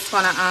some I'm just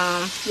going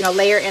to, you know,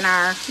 layer in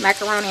our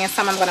macaroni, and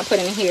some I'm going to put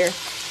in here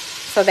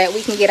so that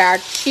we can get our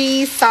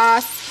cheese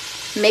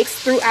sauce mixed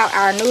throughout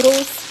our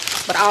noodles,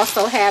 but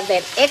also have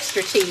that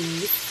extra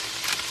cheese.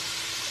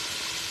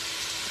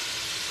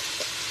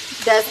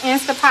 Does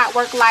Instapot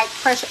work like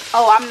pressure?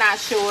 Oh, I'm not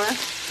sure.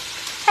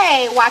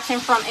 Hey, watching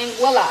from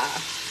Anguilla.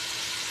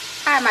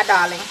 Hi, my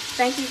darling.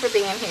 Thank you for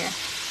being here.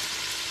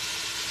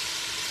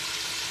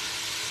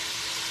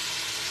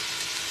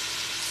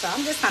 So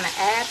I'm just gonna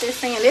add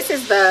this in. This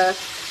is the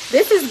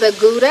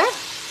Gouda.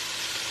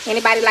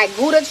 Anybody like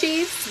Gouda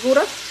cheese?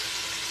 Gouda?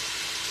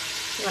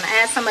 You wanna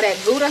add some of that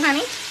Gouda,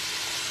 honey?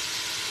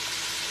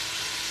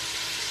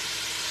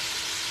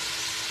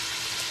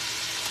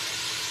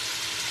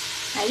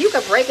 And you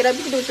can break it up.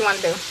 You can do what you want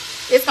to do.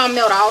 It's gonna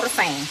melt all the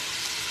same.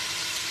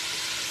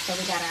 So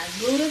we got our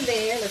Gouda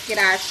there. Let's get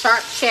our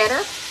sharp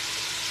cheddar.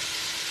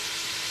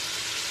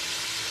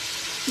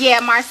 Yeah,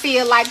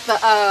 Marcia, like the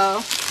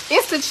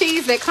it's the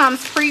cheese that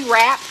comes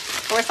pre-wrapped,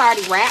 or it's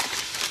already wrapped.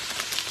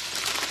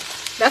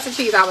 That's the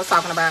cheese I was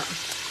talking about.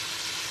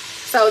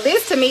 So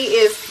this to me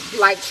is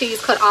like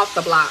cheese cut off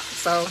the block.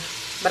 So,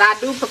 but I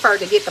do prefer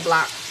to get the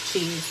block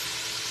cheese.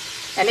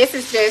 And this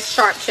is just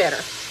sharp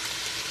cheddar.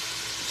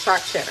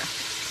 Sharp cheddar.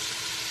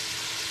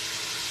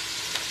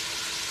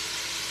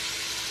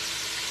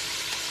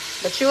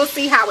 But you'll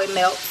see how it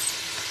melts.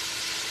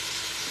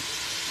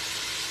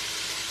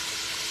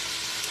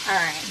 All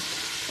right.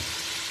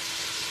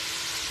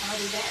 I'm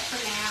gonna do that for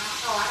now.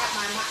 Oh, I got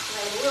my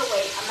mozzarella. We'll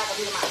wait. I'm not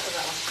gonna do the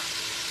mozzarella.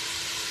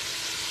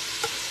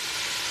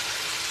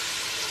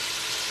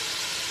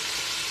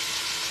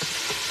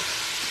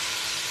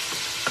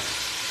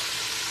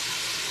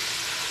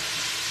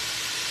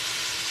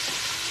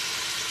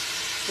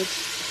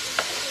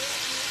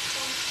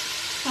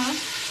 Huh?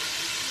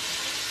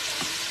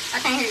 I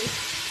can't hear you.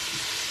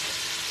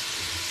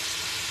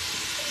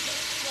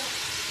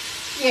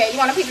 Yeah, you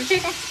want a piece of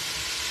chicken?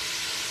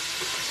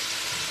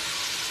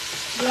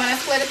 You want to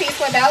split a piece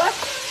with Bella?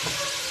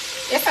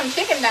 There's some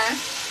chicken done.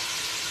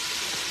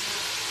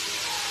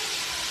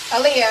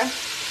 Aaliyah,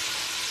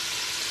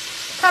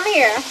 come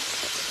here.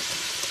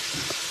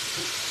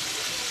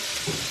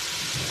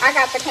 I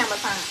got the camera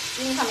turned.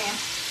 You can come in.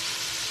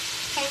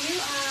 Can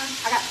you,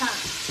 I got time.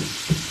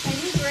 Can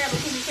you grab a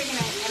piece of chicken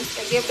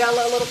and give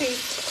Bella a little piece?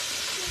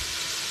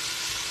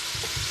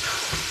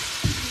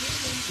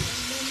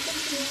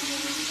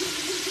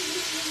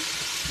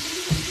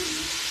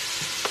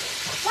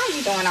 Why are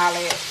you doing all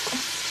that?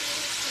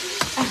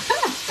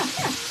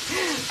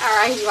 All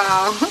right, you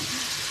all.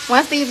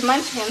 Once these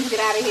munchkins get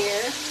out of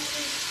here,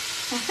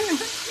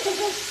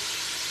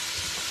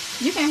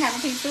 you can have a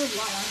piece too if you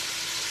want one.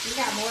 You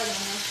got more than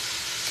enough.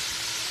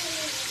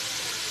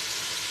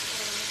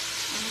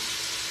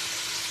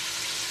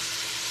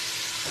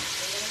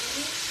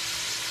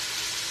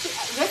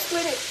 Just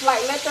split it,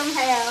 like let them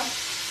have,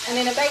 and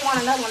then if they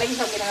want another one, they can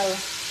come get another.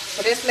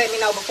 But just let me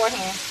know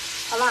beforehand.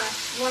 Alana,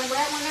 you want to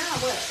grab one now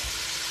or what?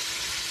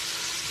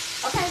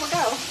 Okay, we'll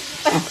go.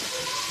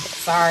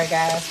 Sorry,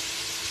 guys.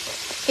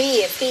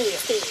 Kids. You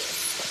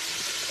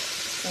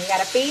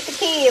gotta feed the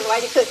kids while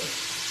you're cooking.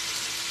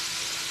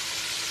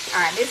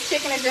 All right, this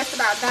chicken is just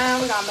about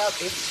done. We're gonna melt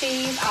this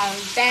cheese on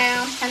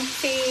down,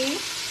 hunty.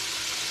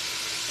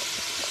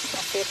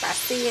 Let's see if I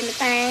see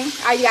anything.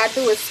 All you gotta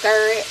do is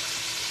stir it.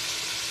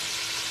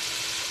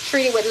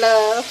 Treat it with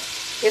love.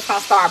 It's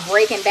gonna start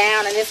breaking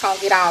down and it's gonna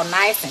get all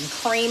nice and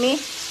creamy.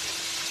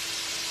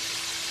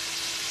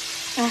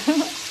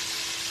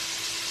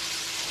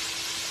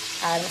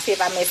 All right, let me see if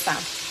I missed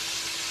some.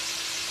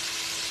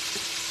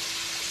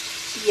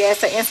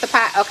 Yes, an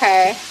Instapot.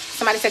 Okay.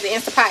 Somebody said the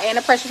Instapot and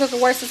the pressure cooker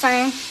works the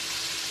same.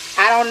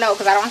 I don't know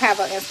because I don't have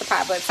an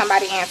Instapot, but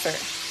somebody answered.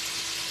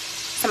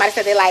 Somebody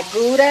said they like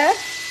Gouda.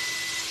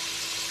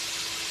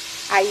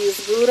 I use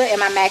Gouda in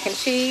my mac and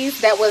cheese.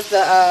 That was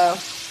the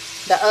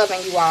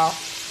oven, you all.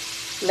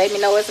 Let me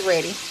know it's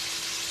ready.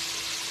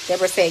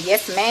 Deborah said,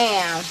 yes,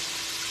 ma'am.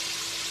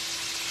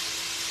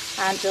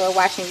 I enjoy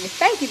watching you.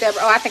 Thank you,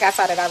 Deborah. Oh, I think I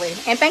saw that already.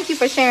 And thank you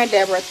for sharing,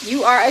 Deborah.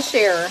 You are a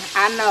sharer.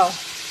 I know.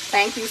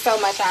 Thank you so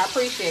much. I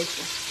appreciate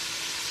you.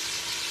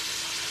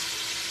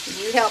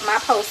 You help my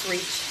post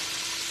reach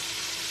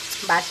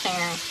by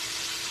sharing.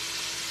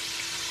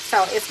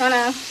 So it's going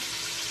to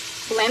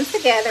blend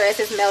together as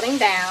it's melting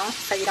down.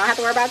 So you don't have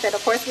to worry about that.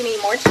 Of course, we need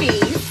more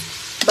cheese.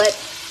 But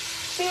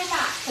fear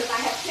not, because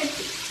I have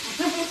plenty.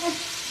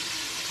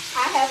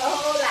 I have a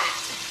whole lot.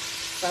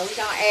 So we're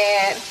going to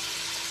add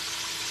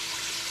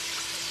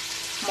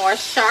more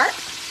sharp.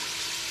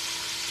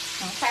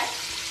 Okay.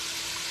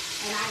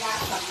 And I got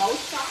some more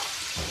sharp.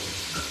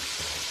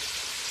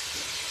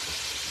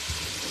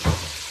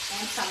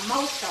 And some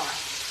more sharp.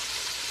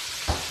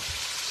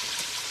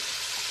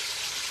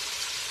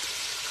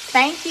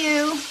 Thank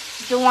you,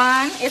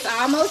 Juwan. It's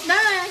almost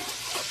done.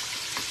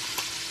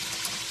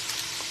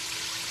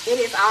 It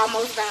is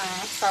almost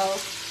done. So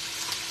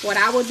what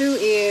I will do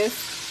is,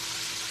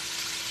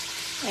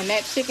 and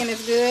that chicken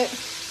is good.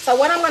 So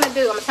what I'm going to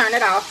do, I'm going to turn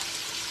it off.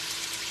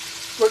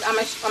 I'm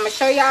going to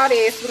show y'all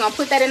this. We're going to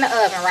put that in the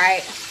oven,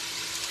 right?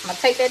 I'm going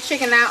to take that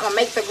chicken out. I'm going to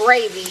make the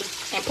gravy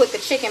and put the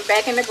chicken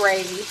back in the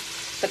gravy.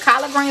 The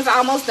collard greens are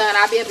almost done.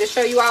 I'll be able to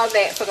show you all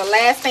that. So the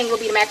last thing will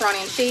be the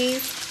macaroni and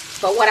cheese.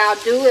 But what I'll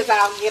do is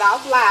I'll get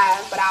off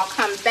live, but I'll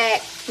come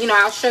back. You know,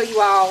 I'll show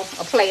you all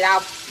a plate.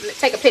 I'll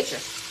take a picture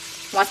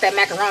once that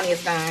macaroni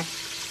is done.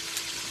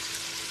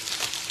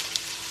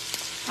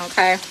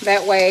 Okay,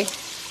 that way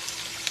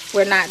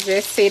we're not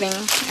just sitting,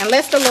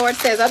 unless the Lord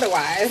says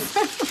otherwise.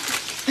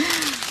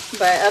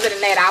 But other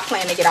than that, I'll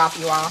plan to get off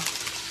you all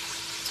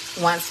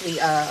once we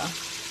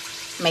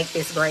make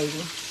this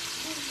gravy.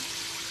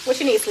 What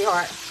you need,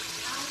 sweetheart?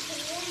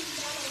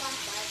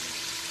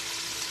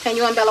 Can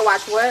you and Bella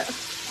watch what?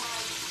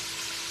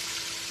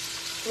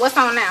 What's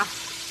on now?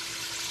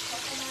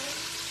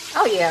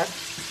 Oh, yeah.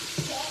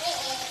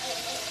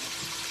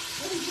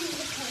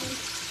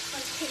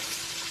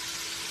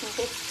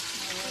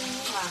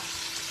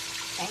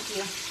 Thank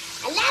you.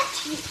 I love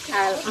cheese.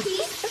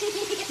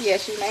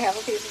 Yes, you may have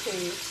a piece of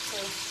cheese.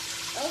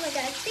 Oh my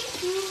God,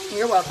 thank you.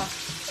 You're welcome.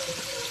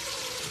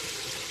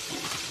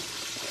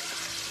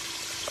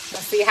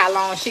 Let's see how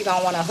long she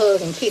gonna want to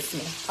hug and kiss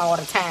me all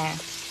the time.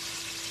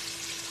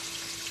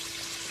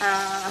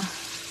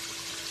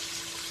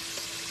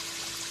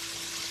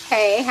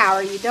 Hey, how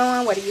are you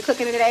doing? What are you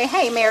cooking today?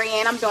 Hey,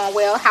 Marianne, I'm doing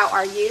well. How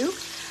are you?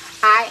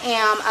 I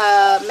am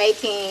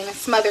making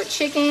smothered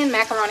chicken,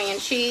 macaroni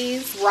and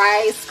cheese,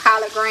 rice,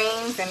 collard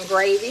greens, and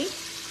gravy.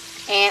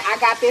 And I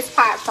got this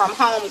pot from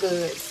Home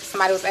Goods.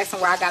 Somebody was asking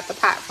where I got the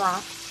pot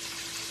from.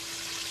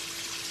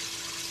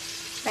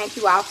 Thank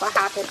you all for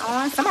hopping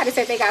on. Somebody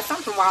said they got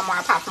something from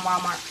Walmart, pot from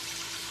Walmart.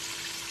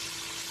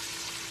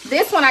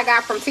 This one I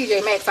got from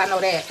TJ Maxx, I know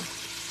that.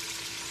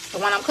 The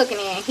one I'm cooking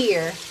in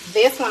here,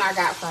 this one I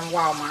got from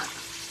Walmart.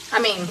 I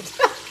mean,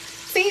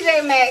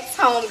 TJ Maxx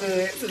Home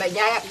Goods. Like,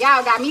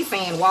 y'all got me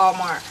saying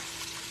Walmart.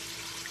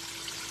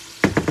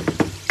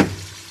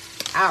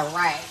 All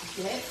right,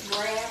 let's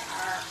grab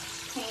our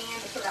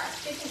pan to put our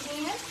chicken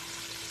in.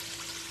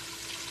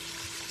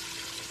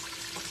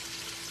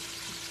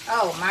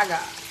 Oh my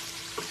God.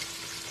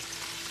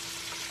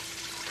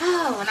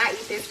 Oh, when I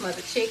eat this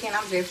smothered chicken,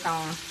 I'm just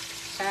gonna,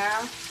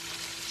 child.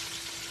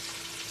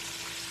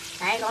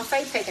 I ain't gonna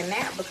say take a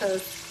nap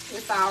because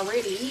it's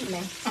already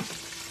evening.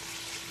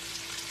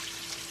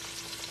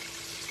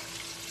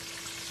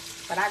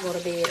 But I go to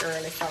bed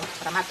early, so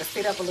but I'm gonna have to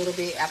sit up a little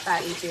bit after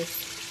I eat this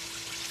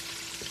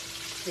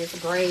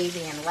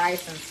gravy and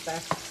rice and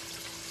stuff.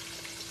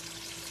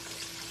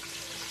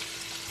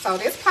 So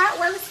this pot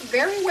works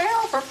very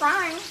well for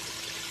frying.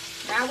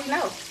 Now we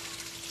know.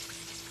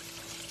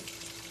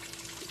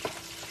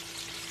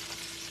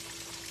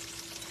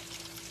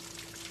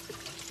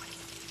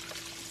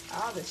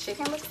 Oh, the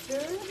chicken looks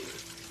good.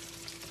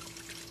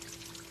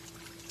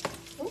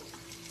 Ooh.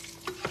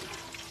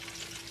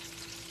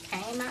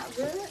 Came out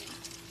good.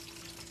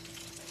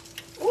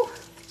 Ooh,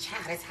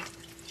 child, it's hot.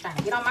 Trying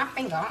to get on my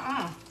finger.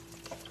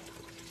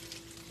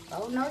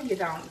 Oh, no, you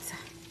don't.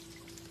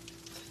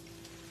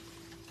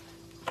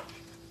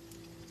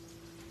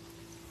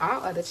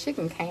 All of the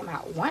chicken came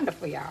out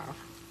wonderful, y'all.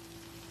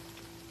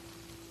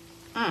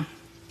 I'm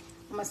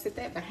going to sit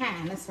that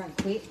behind this right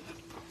quick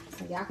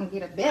so y'all can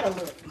get a better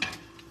look.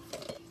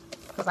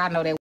 Because I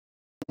know that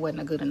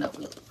wasn't a good enough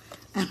look.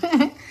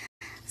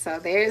 So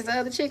there's the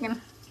other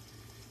chicken.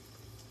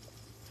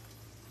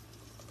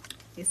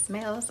 It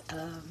smells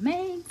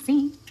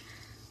amazing.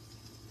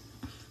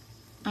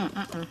 All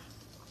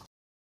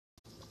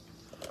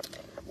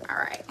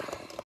right.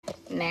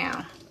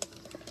 Now,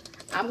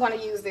 I'm going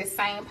to use this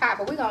same pot,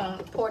 but we're going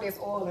to pour this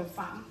oil in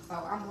something. So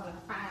I'm going to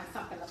find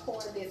something to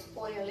pour this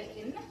oil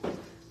in,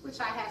 which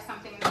I have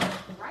something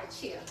right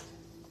here.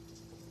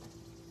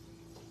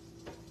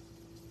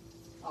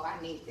 Oh, I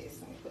need this.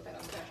 Let me put that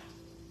up there.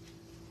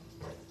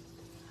 All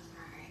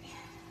right.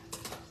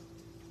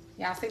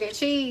 Y'all see that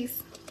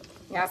cheese?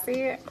 Y'all see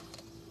it?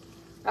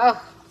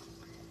 Oh,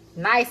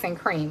 nice and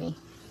creamy.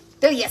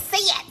 Do you see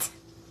it?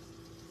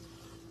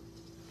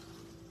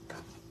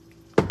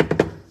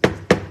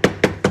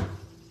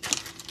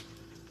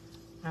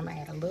 I'm gonna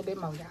add a little bit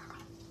more, y'all.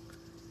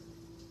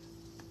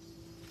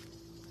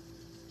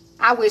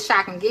 I wish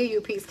I can give you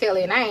a piece,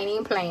 Kelly, and I ain't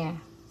even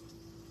playing.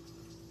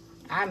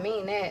 I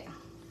mean that.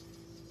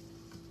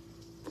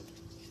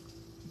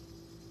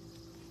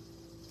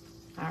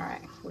 All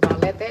right, we're gonna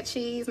let that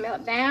cheese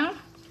melt down.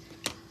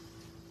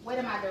 What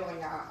am I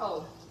doing, y'all?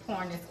 Oh,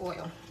 pouring this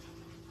oil.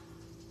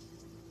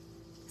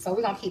 So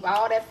we're gonna keep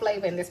all that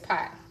flavor in this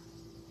pot.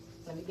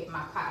 Let me get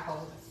my pot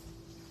holders.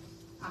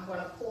 I'm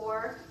gonna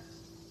pour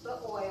the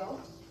oil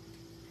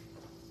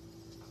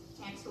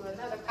into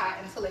another pot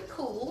until it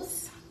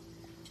cools.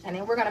 And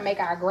then we're gonna make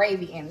our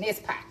gravy in this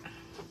pot.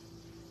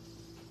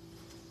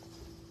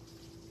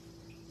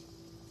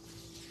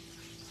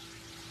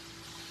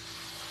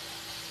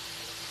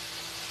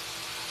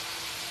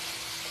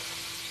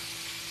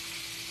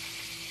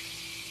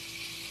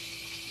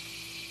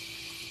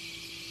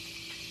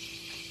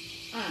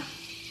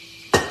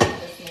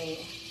 Just need.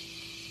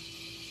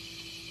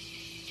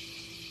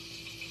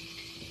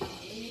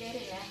 Leave that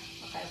in there.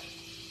 Okay.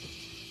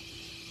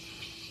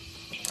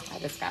 I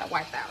just gotta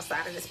wipe the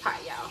outside of this pot,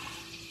 y'all.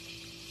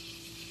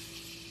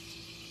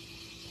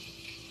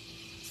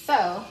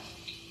 So,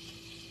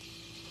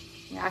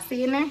 y'all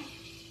see in there?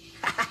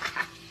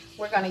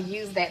 We're gonna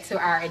use that to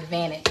our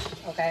advantage,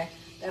 okay?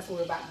 That's what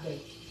we're about to do.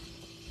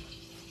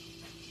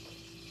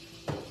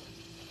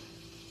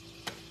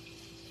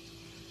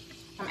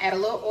 I'm gonna add a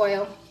little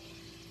oil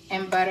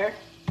and butter.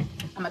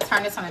 I'm gonna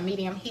turn this on a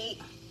medium heat.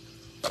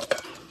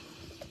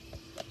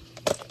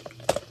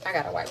 I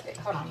gotta wipe it.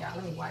 Hold on, y'all.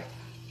 Let me wipe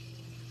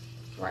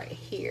right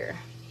here.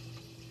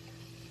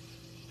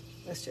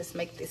 Let's just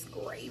make this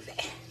gravy.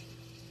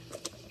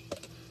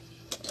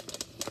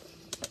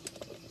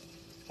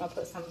 I'll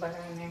put some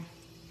butter in there.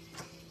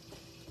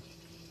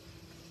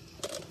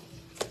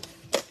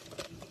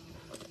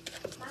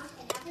 Mom,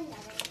 can I have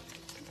another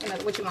one?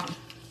 And what you want?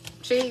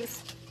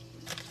 Cheese?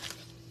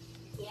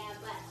 Yeah,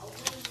 but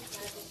open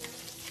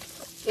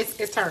It's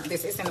turned.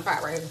 It's in the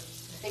pot right here.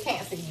 They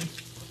can't see you.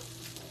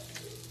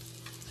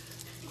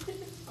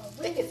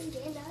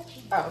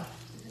 Oh.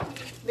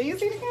 Do you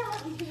see the camera?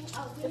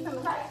 It's in the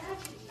pot.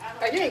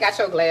 Oh, you ain't got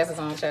your glasses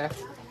on, child.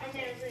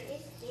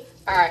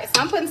 Alright,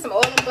 so I'm putting some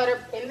oil and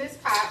butter in this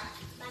pot.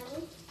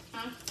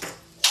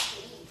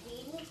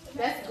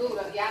 That's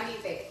Gouda. Yeah, I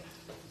need that.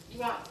 You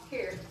want,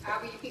 here,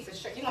 I'll give you a piece of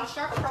sugar. You want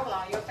sharp or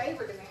provolone? Your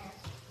favorite is in here.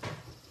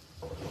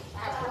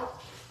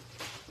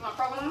 You want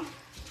provolone?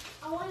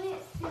 I want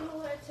it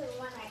similar to the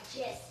one I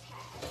just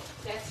had.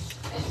 That's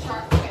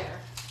sharp cheddar.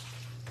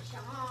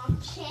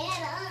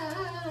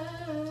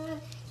 cheddar.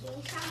 Give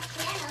me some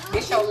cheddar.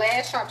 This your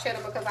last sharp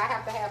cheddar because I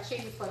have to have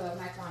cheese for the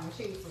macaroni and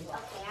cheese.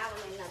 Okay, I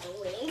want another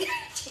wing.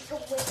 Chicken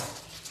wing.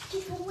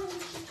 Chicken wing.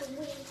 Chicken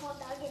wing. Hot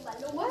dog in my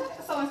little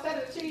What? So instead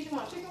of the cheese, you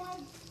want chicken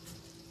wing?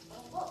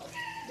 bowl.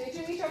 Did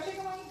you eat your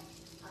chicken wing?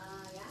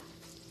 Yeah.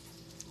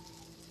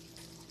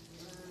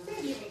 See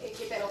if you can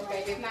get that open,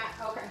 baby. If not,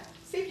 okay.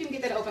 See if you can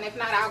get that open. If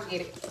not, I'll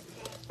get it.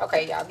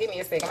 Okay, y'all, give me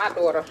a second. My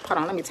daughter, hold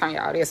on, let me turn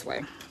y'all this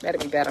way.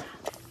 That'll be better.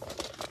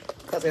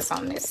 Because it's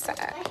on this side.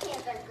 My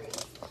hands are green.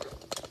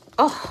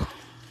 Oh,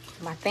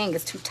 my thing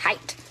is too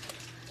tight.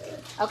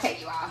 Okay,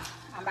 you all.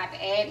 I'm about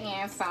to add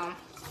in some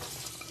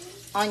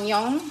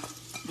onion.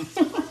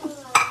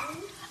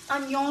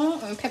 Onion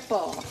and pepper.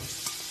 All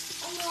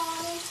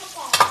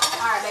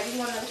right, baby, you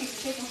want another piece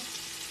of chicken?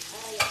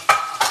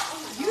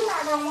 You're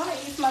not going to want to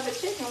eat smothered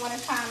chicken when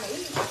it's time to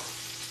eat.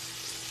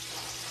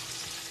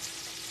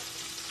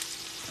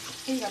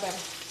 Here you go, baby.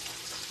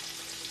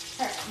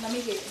 Here, let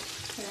me get it.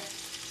 Here,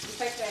 you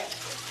take that.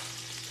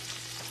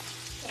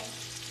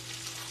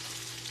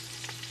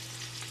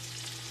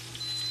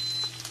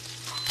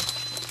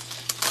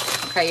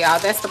 Okay, y'all,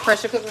 that's the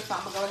pressure cooker, so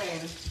I'm going to go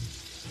ahead and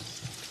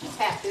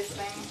tap this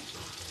thing.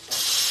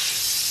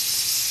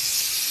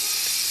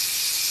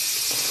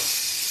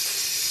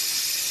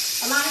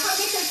 Alana, come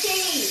get some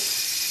cheese.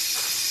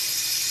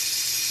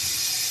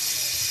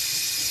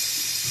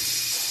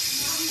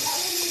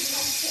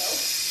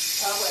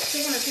 Oh, what?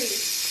 Chicken or cheese?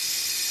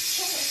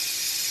 Chicken.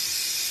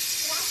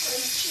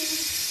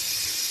 Cheese.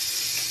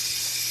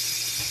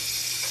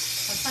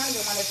 I'm trying to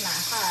get one that's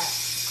not hot.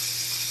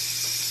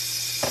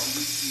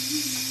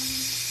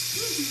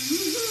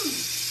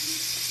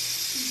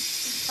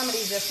 Some of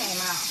these just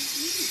came out.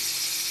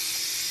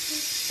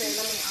 So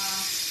let me,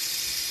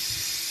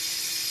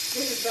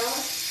 this is Bella?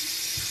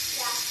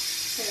 Yeah.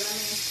 Okay, let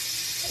me,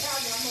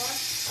 No more.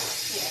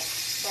 yeah,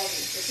 baby,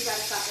 but you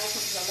gotta stop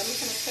asking for, let me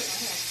finish cooking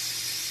here.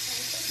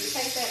 You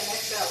take that and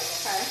that's Bella,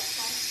 okay?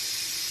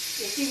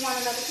 If you want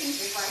another piece,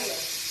 it's right here.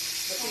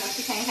 But you know,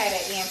 she can't have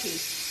that end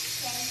piece.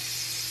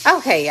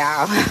 Okay,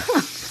 y'all.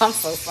 I'm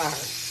so sorry.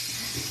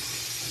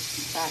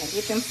 Trying to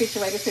get them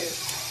situated too.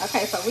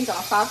 Okay, so we're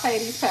gonna saute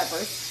these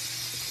peppers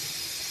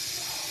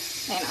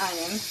and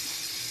onions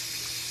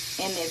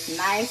in this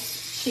nice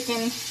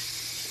chicken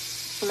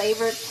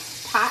flavored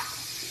pot.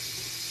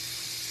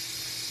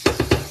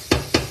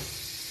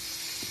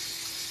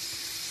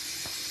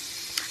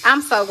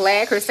 I'm so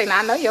glad, Christina.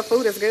 I know your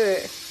food is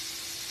good.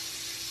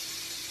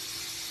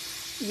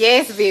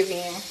 Yes,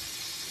 Vivian.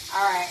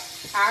 All right,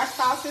 our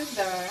sauce is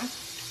done.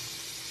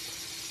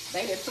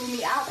 They just threw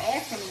me out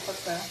asking me for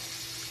stuff.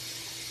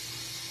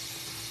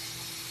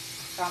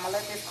 So I'm gonna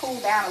let this cool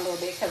down a little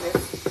bit because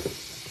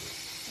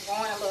it's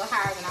going a little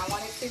higher than I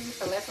wanted to.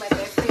 So let's let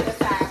that sit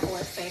aside for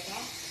a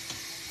second.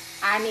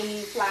 I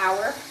need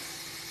flour.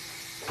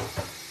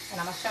 And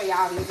I'm gonna show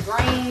y'all these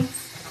grains.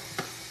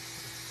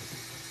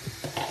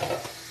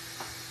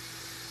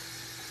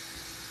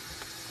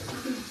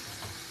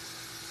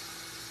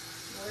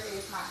 Where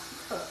is my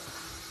cup?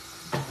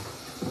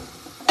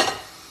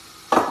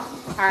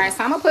 All right,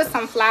 so I'm gonna put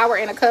some flour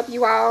in a cup,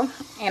 you all,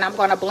 and I'm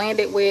gonna blend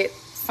it with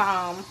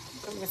some.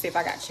 Let me see if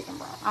I got chicken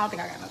broth. I don't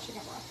think I got no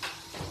chicken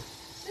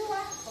broth. Do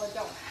I or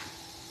don't I?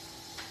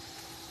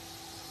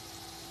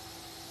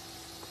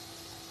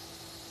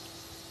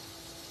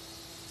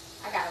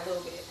 I got a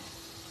little bit.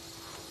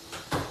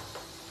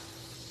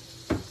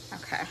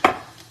 Okay.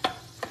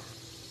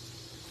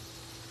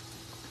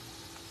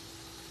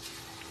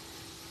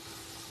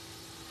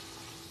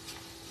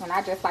 And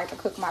I just like to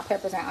cook my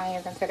peppers and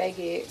onions until they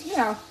get, you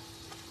know,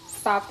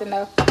 soft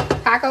enough.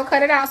 Paco,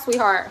 cut it out,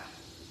 sweetheart.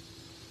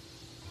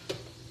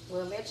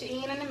 We'll let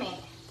you in a minute.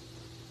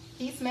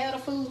 He smelled the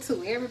food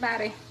too.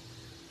 Everybody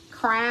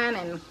crying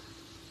and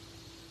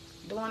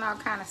doing all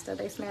kind of stuff.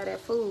 They smell that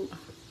food.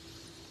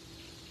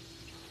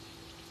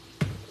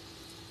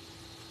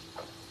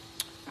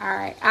 All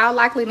right, I'll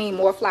likely need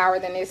more flour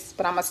than this,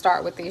 but I'm gonna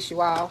start with this,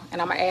 you all.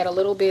 And I'm gonna add a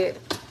little bit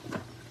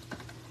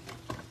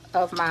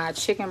of my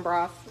chicken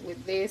broth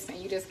with this, and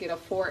you just get a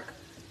fork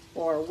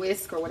or a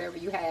whisk or whatever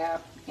you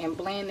have and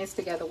blend this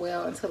together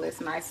well until it's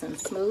nice and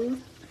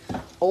smooth.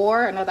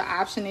 Or another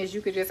option is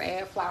you could just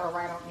add flour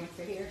right on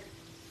into here.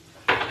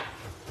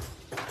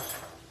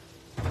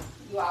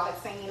 You all have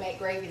seen me make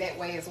gravy that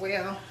way as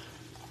well.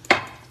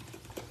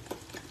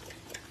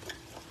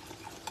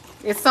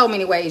 There's so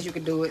many ways you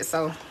could do it,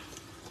 so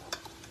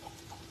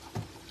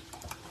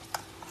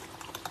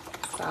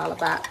it's all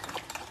about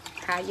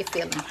how you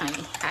feeling,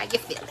 honey. How you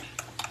feeling?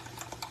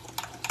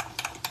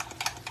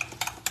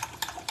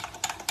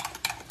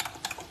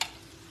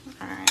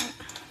 All right.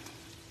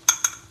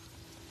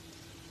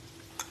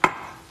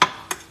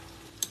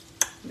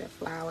 The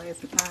flour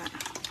is not.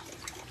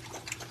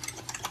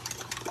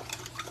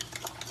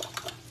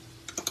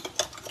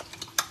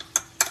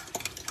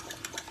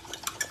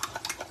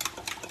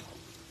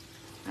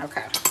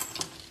 Okay.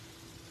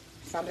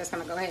 So I'm just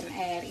gonna go ahead and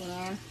add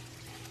in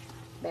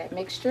that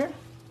mixture.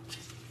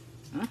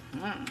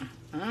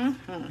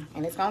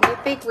 And it's gonna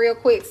get thick real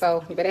quick,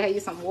 so you better have you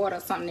some water or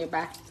something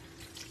nearby.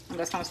 I'm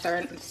just gonna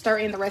stir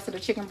in the rest of the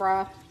chicken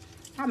broth.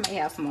 I may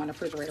have some on the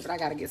refrigerator, but I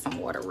gotta get some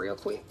water real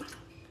quick.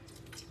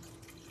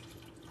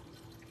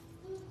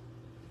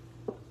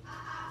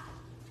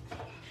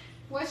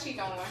 What's she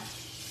doing?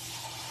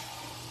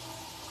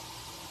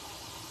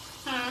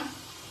 Huh?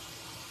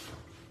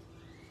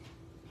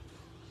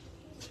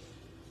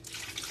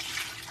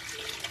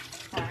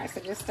 Alright, so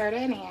just stir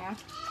that in.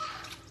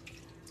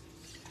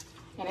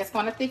 And it's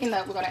gonna thicken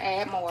up. We're gonna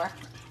add more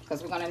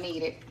because we're gonna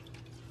need it.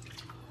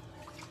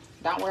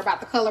 Don't worry about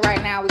the color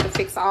right now. We can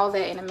fix all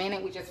that in a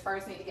minute. We just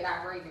first need to get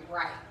our gravy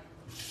right.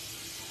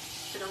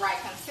 To the right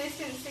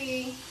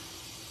consistency.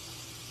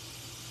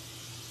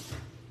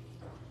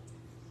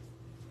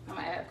 I'm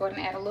gonna go ahead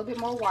and add a little bit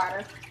more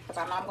water because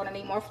I know I'm gonna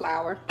need more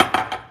flour.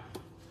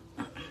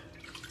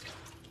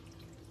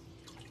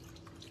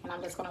 And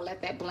I'm just gonna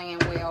let that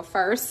blend well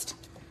first.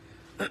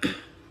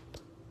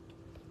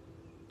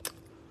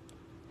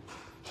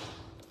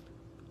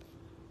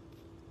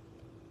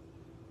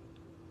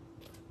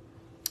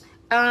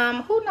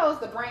 Who knows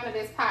the brand of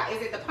this pot?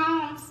 Is it the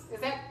Palms?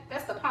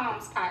 That's the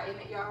Palms pot,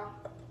 isn't it, y'all?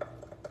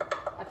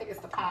 I think it's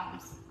the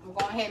Palms. I'm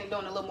going ahead and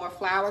doing a little more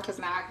flour because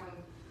now I can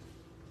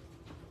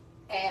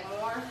add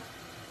more.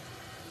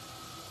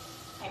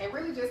 And it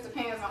really just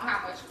depends on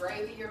how much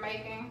gravy you're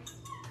making.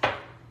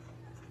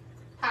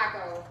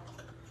 Paco.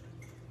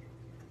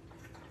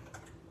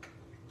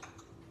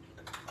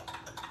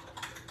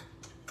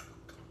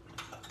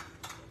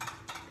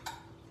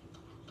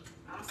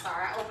 I'm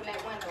sorry, I opened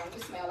that window and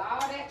you smell all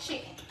that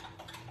chicken.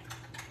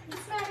 You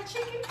smell the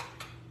chicken?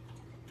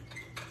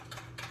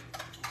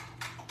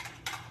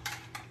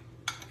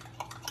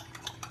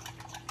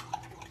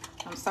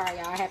 I'm sorry,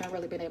 y'all. I haven't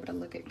really been able to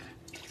look at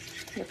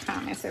your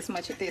comments as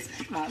much at this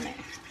moment.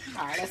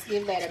 All right, let's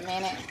give that a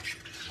minute.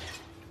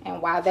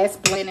 And while that's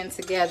blending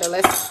together,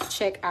 let's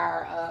check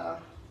our,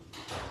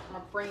 I'm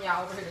gonna bring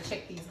y'all over here to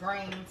check these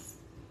grains.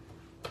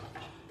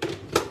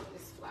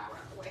 This flour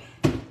out the way.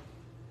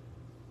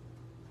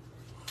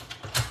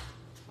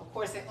 Of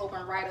course, it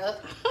opened right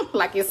up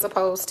like it's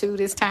supposed to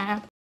this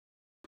time.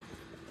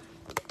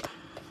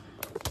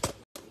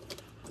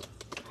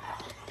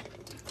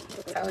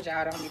 I told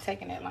y'all don't be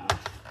taking that long.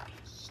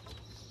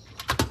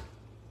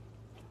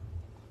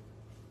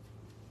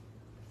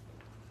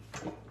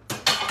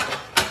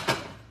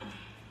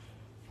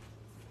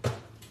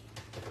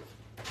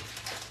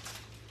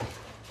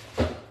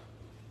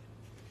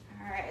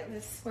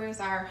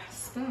 Where's our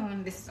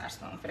spoon? This is our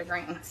spoon for the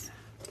greens.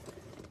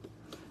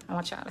 I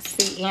want y'all to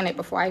see in it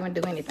before I even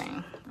do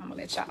anything. I'm gonna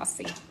let y'all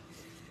see.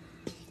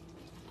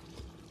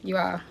 You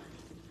all,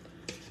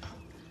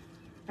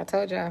 I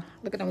told y'all,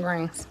 look at them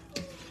greens.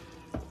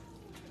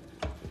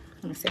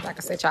 Let me see if I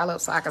can set y'all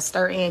up so I can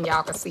stir in,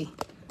 y'all can see.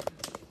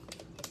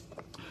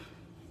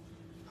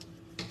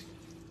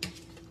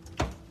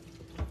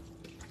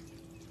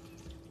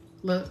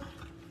 Look,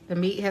 the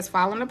meat has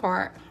fallen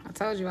apart. I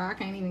told you I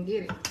can't even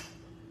get it.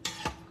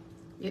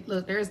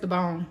 Look, there's the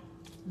bone.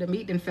 The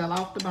meat done fell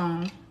off the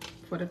bone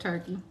for the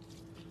turkey.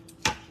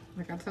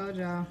 Like I told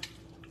y'all,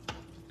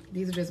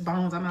 these are just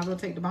bones. I might as well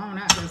take the bone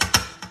out.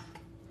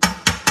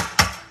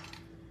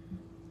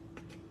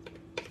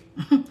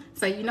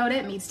 So you know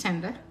that meat's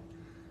tender.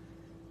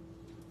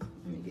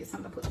 Let me get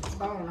something to put this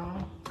bone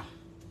on.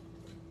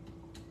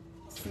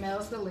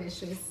 Smells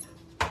delicious.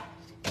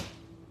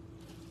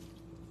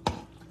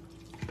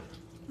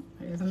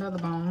 There's another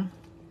bone.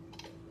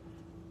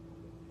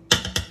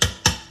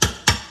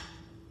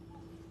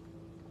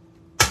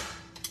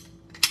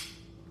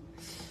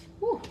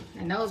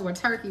 And those were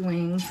turkey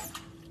wings,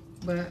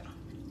 but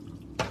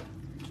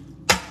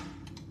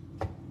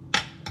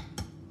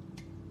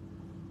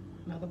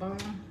another bone.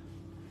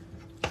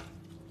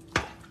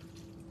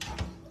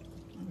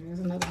 There's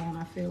another bone,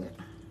 I feel it.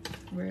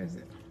 Where is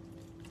it?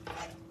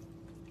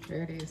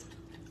 There it is.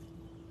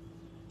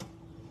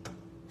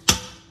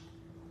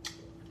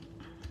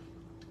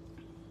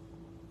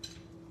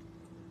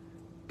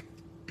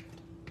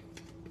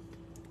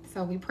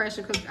 So I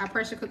pressure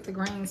cooked the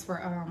greens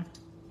for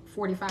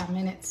 45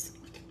 minutes.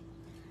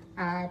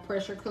 I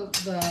pressure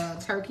cooked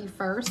the turkey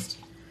first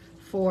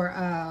for,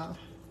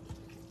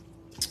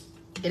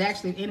 it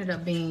actually ended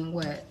up being,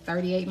 what,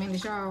 38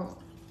 minutes, y'all?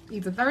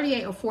 Either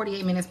 38 or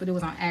 48 minutes, but it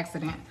was on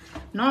accident.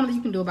 Normally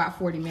you can do about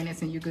 40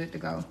 minutes and you're good to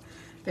go.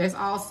 There's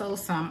also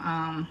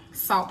some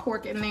salt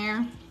pork in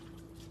there.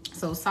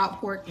 So salt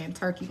pork and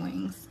turkey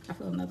wings. I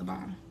feel another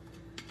bone.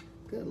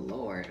 Good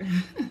Lord.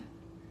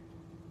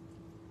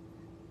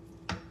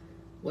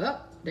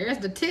 Well, there's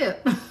the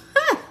tip.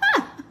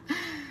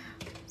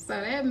 So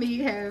that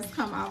meat has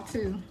come out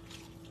too.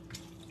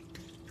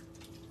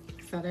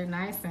 So they're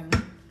nice and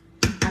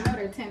I know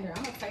they're tender.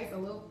 I'm gonna taste a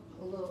little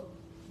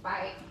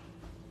bite.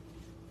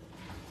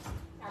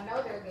 I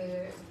know they're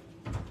good.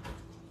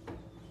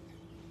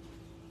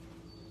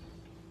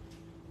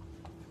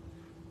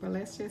 But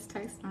let's just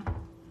taste them.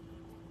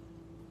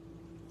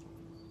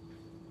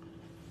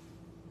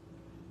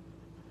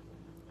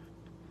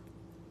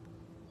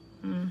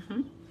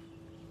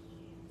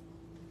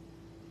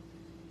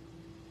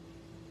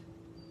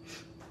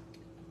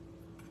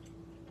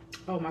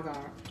 Oh my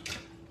God.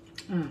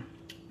 Mm,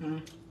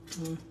 mm,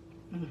 mm,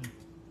 mm.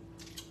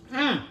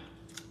 Mm.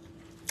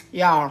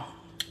 Y'all,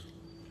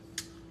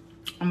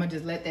 I'm gonna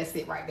just let that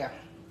sit right there.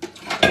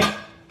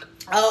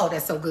 Oh,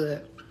 that's so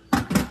good.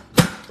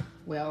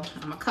 Well,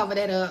 I'm gonna cover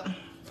that up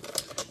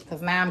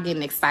because now I'm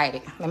getting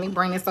excited. Let me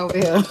bring this over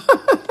here.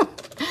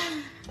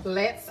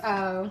 Let's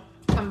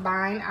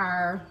combine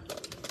our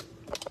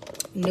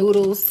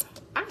noodles.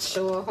 I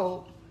sure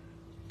hope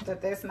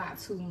that that's not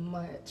too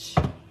much,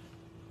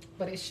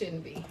 but it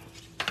shouldn't be.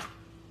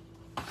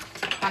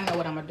 I know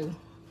what I'm gonna do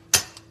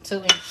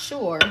to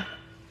ensure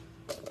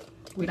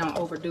we don't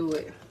overdo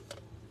it.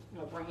 I'm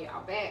gonna bring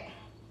y'all back.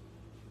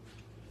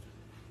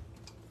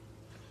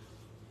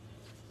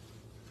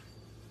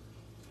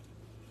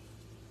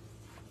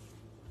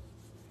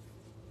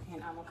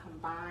 And I'm gonna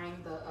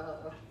combine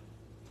the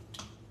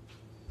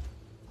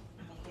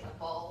make it a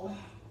bowl.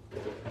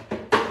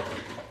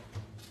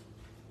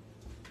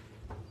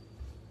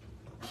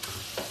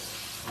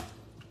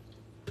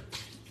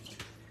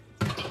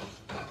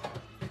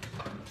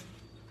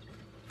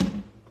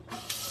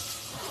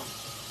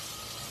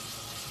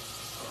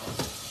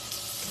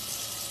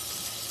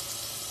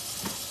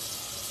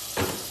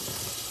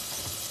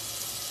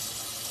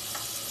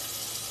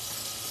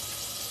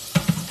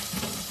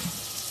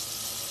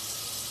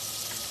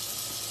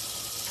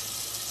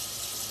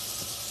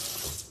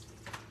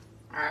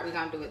 All right, we're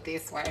gonna do it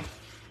this way.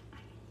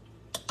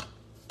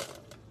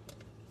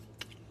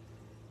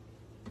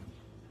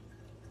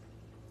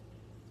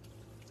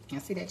 You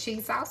see that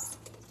cheese sauce?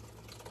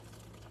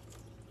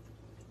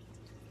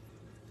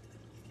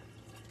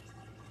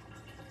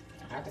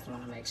 I just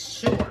want to make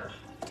sure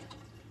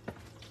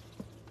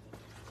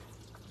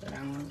that I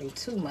don't want to do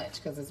too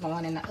much because it's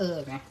going in the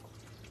oven.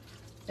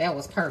 That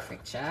was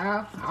perfect,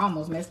 child. I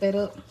almost messed that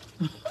up.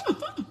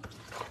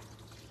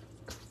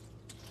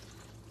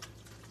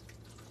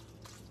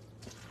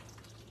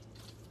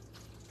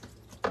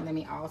 Let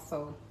me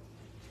also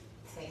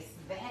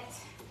taste that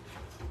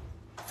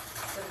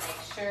to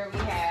make sure we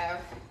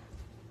have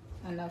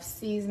enough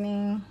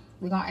seasoning.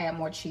 We're gonna add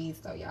more cheese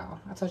though, y'all.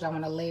 I told you I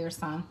want to layer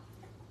some.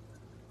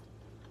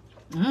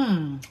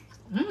 I'm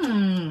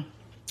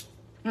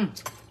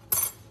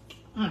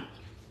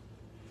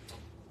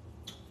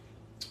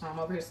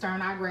over here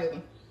stirring our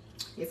gravy.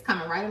 It's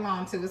coming right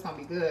along too. It's gonna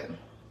be good.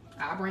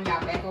 I'll bring y'all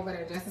back over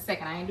there just a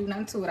second. I ain't do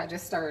nothing to it. I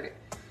just stirred it.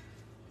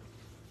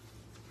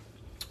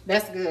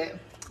 That's good.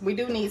 We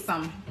do need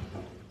some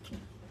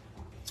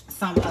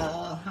I'm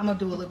gonna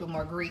do a little bit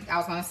more Greek. I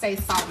was gonna say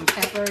salt and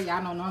pepper.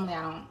 Y'all know normally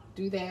I don't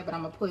do that, but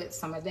I'm gonna put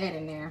some of that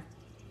in there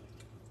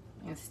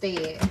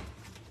instead,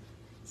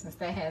 since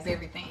that has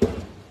everything.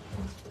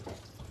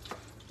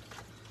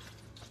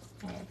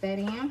 Add that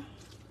in.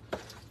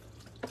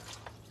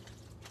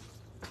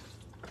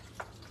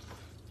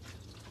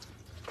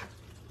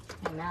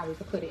 And now we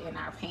can put it in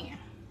our pan.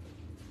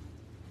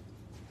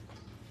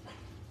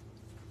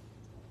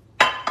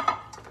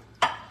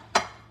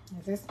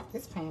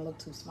 This pan look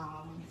too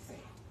small. Let me see.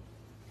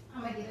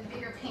 I'm gonna get a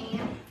bigger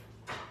pan.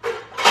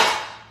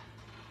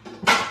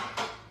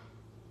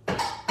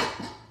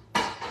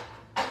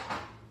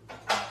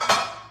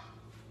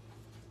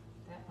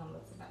 That one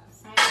looks about the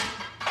same.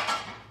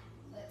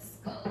 Let's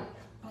go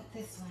with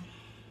this one.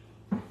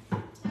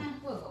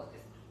 We'll go with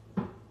this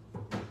one.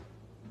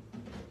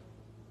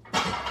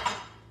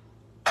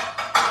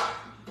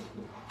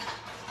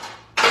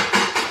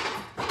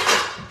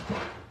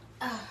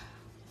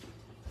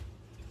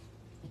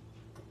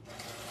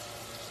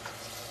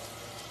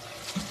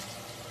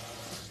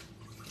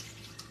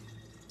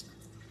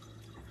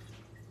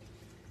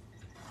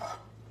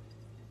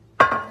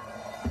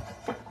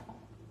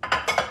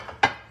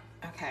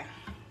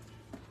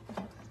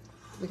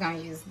 We're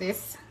going to use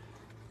this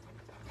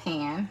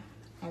pan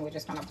and we're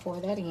just going to pour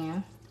that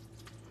in.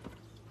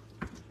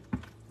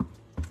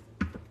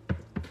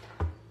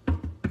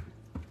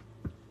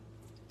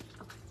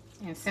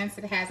 And since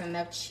it has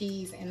enough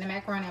cheese in the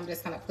macaroni, I'm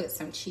just going to put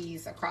some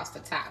cheese across the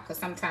top because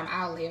sometimes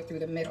I'll layer through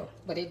the middle,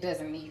 but it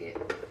doesn't need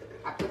it.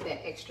 I put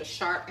that extra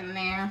sharp in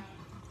there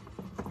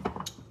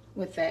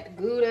with that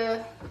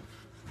Gouda.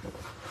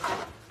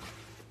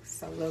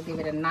 So we'll give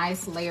it a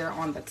nice layer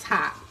on the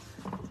top.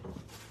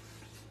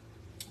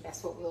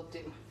 That's what we'll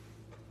do.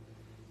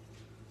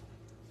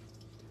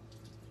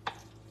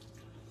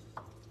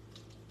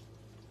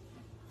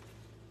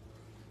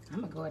 I'm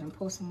gonna go ahead and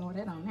pour some more of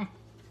that on there.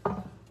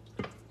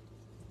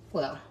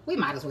 Well, we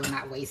might as well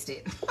not waste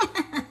it.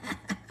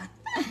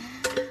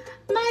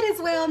 Might as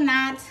well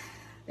not.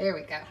 There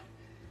we go.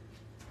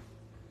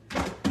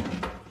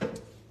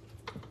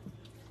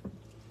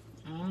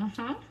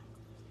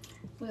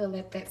 We'll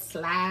let that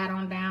slide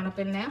on down up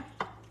in there.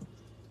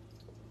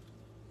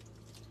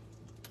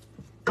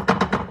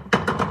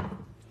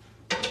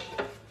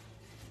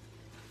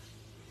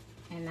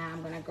 And now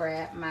I'm gonna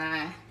grab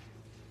my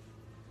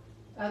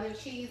other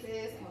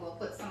cheeses and we'll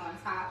put some on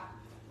top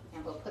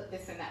and we'll put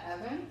this in the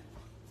oven.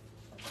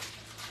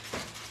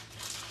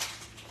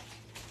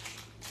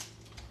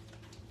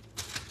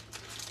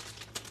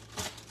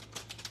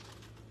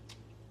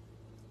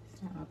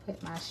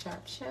 put my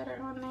sharp cheddar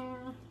on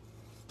there.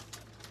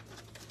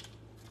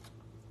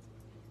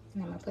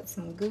 And I'm gonna put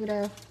some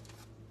Gouda.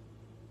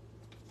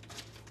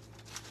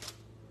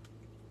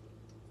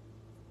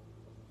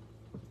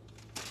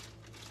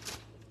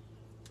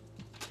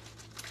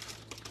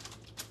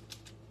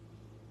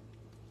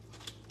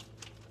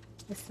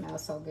 It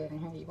smells so good in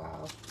here, you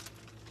all.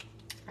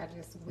 I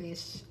just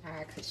wish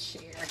I could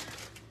share.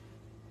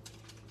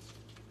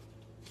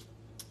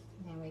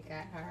 And we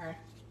got our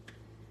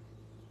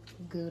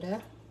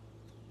Gouda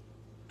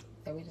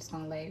that we're just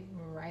gonna lay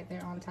right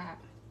there on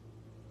top.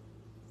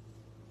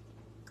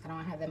 I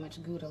don't have that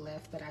much Gouda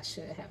left, but I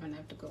should have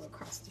enough to go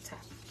across the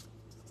top.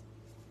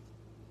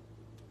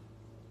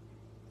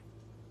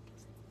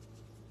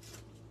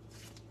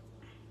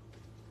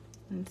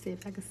 Let's see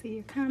if I can see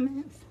your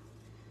comments.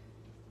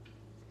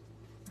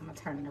 I'm gonna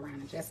turn it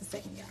around in just a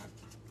second, y'all.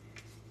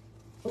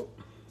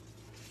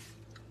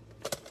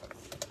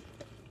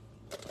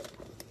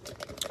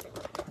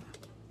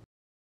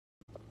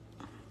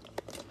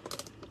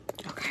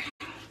 Okay.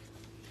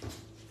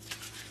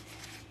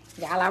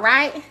 Y'all all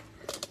right?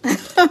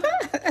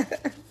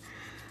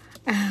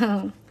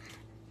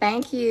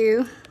 Thank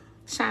you,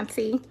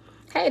 Shanti.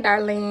 Hey,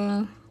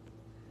 Darlene.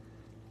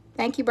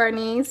 Thank you,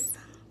 Bernice.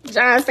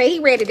 John say he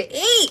ready to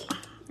eat.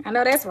 I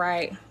know that's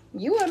right.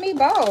 You and me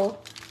both.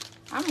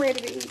 I'm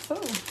ready to eat too.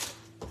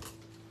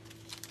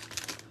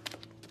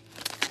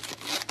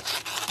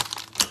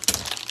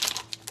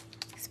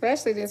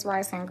 Especially this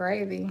rice and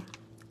gravy.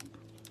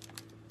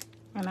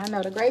 And I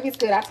know the gravy's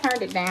good. I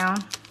turned it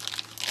down.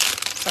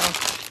 So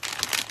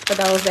for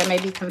those that may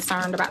be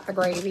concerned about the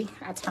gravy,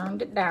 I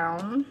turned it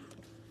down.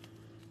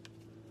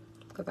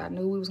 Because I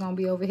knew we was going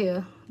to be over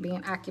here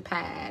being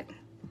occupied.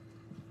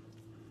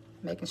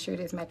 Making sure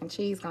this mac and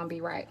cheese going to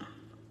be right.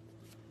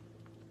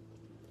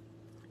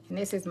 And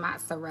this is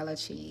mozzarella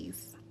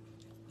cheese.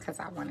 Because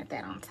I wanted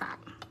that on top.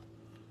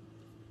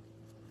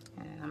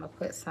 And I'm going to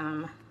put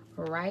some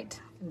right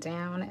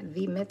down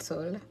the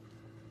middle.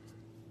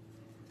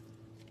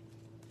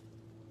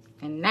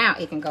 And now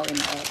it can go in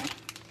the oven.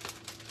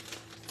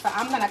 So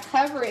I'm going to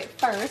cover it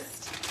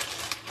first.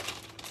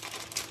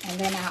 And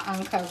then I'll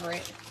uncover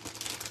it.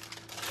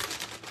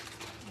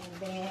 And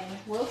then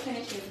we'll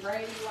finish this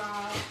gravy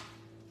off.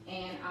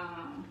 And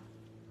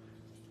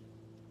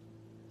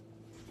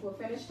we'll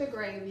finish the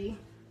gravy.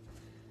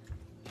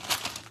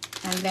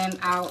 And then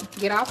I'll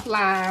get off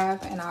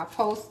live and I'll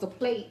post the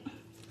plate.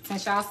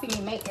 Since y'all see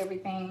me make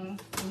everything,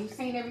 and you've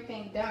seen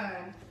everything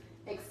done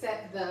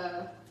except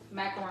the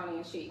macaroni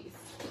and cheese.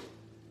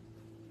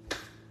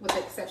 With the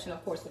exception,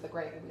 of course, of the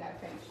gravy. We gotta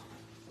finish.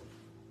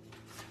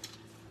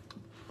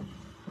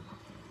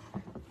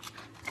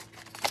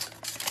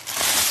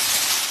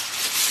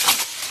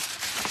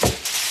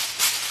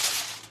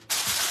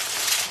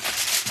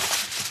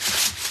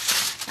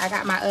 I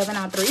got my oven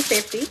on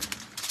 350.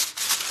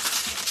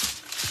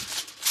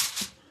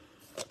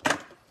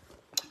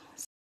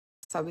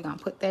 So we're gonna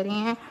put that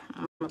in.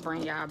 I'm gonna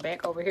bring y'all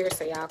back over here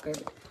so y'all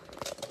could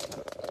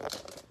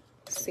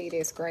see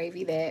this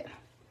gravy that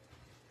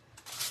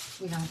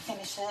we're gonna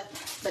finish up.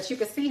 But you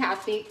can see how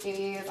thick it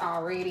is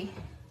already.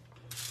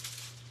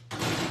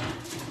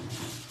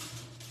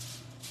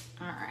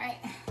 All right.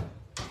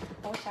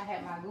 I wish I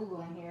had my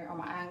Google in here.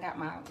 Or I ain't got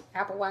my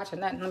Apple Watch or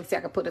nothing. Let me see if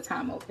I can put the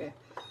time over here.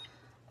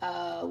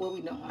 What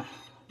we doing?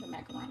 The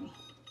macaroni.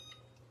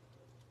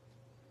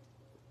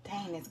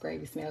 Dang, this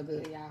gravy smell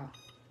good, y'all.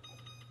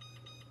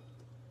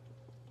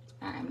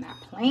 I am not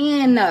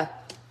playing.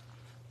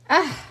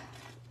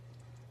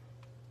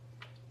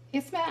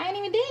 It smell. I ain't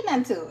even did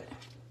nothing to it.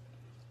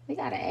 We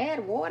gotta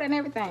add water and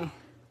everything.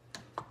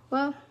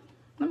 Well,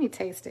 let me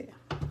taste it.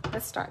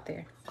 Let's start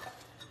there.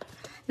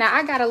 Now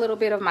I got a little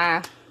bit of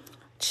my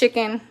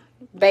chicken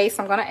base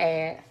I'm gonna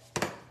add.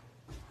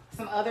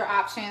 Some other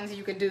options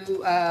you could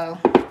do.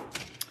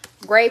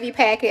 Gravy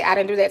packet. I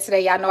didn't do that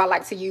today. Y'all know I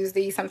like to use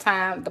these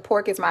sometimes. The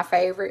pork is my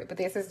favorite, but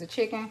this is the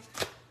chicken.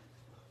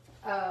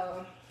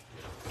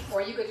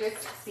 Or you could just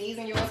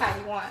season yours how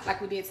you want, like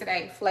we did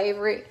today.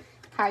 Flavor it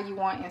how you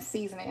want and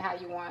season it how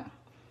you want.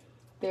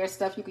 There's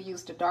stuff you could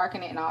use to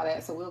darken it and all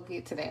that, so we'll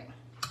get to that.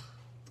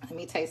 Let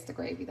me taste the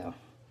gravy though,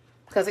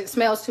 because it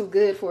smells too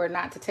good for it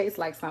not to taste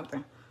like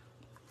something.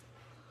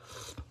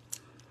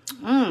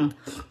 What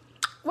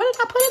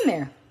did I put in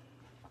there?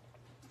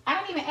 I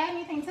didn't even add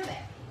anything to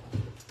that.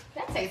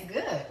 That tastes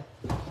good.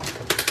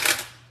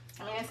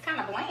 I mean, it's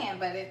kind of bland,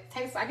 but it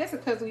tastes, I guess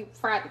it's because we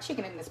fried the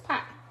chicken in this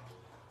pot.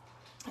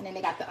 And then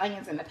they got the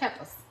onions and the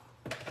peppers.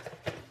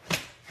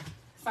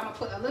 So I'm going to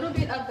put a little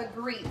bit of the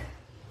Greek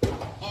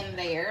in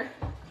there.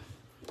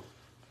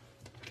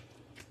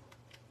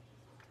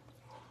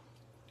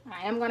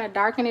 I am going to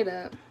darken it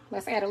up.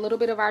 Let's add a little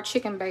bit of our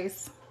chicken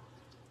base.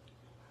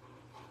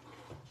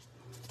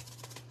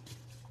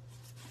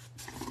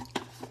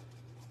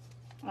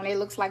 And it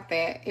looks like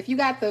that. If you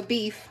got the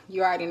beef,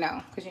 you already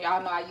know. Because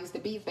y'all know I use the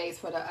beef base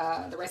for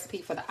the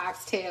recipe for the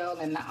oxtail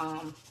and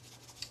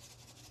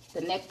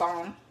the neck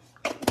bone.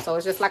 So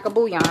it's just like a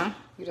bouillon.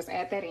 You just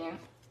add that in.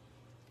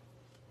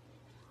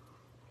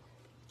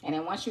 And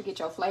then once you get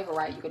your flavor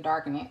right, you can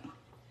darken it.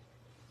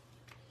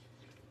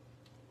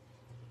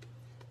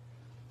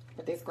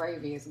 But this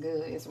gravy is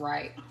good. It's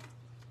right.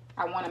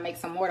 I want to make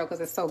some more though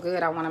because it's so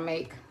good. I want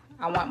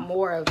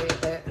more of it,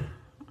 but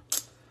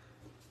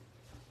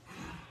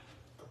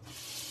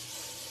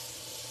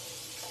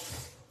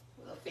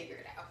we'll figure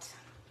it out.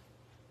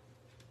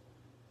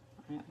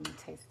 All right, let me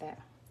taste that.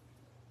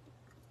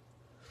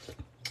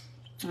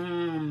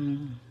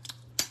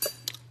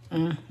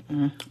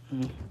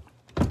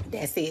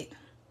 That's it.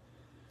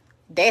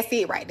 That's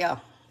it right there.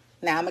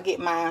 Now I'm gonna get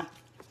my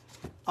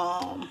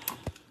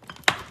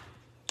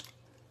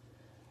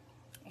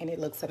and it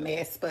looks a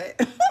mess,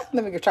 but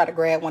let me try to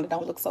grab one that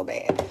don't look so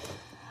bad.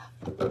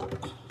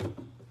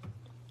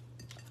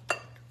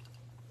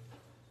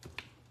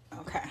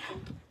 Okay.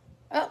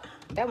 Oh,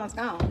 that one's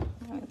gone.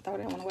 I'm gonna throw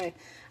that one away.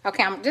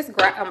 Okay, I'm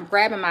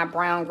grabbing my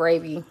brown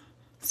gravy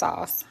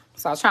sauce.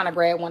 So I was trying to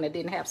grab one that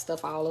didn't have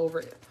stuff all over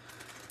it.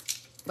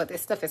 But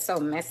this stuff is so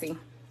messy.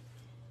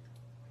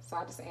 So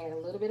I just add a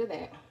little bit of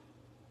that.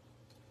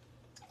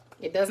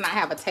 It does not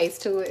have a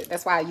taste to it.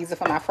 That's why I use it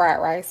for my fried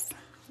rice.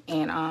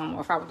 And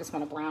or if I would just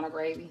want a browner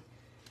gravy.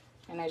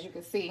 And as you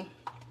can see,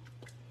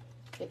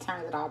 it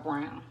turns it all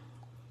brown.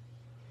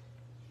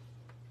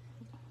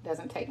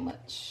 Doesn't take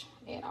much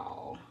at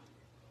all.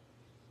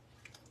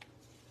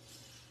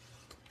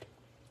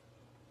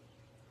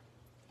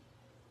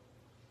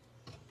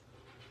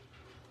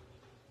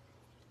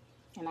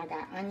 And I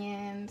got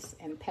onions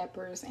and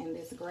peppers in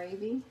this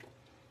gravy.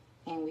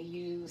 And we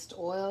used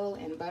oil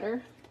and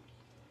butter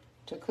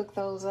to cook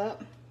those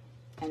up.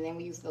 And then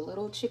we used the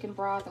little chicken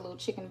broth, the little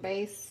chicken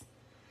base,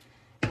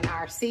 and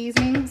our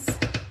seasonings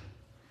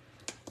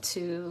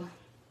to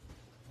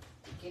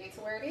get it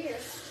to where it is.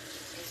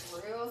 It's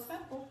real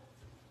simple.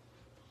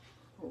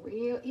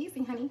 Real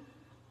easy, honey.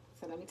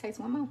 So let me taste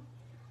one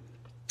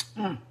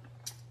more.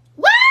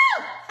 Woo!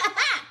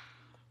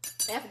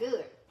 That's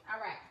good. All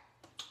right.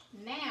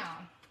 Now,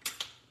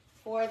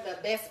 for the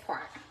best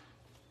part,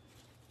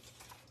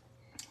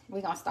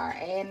 we're going to start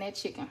adding that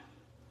chicken.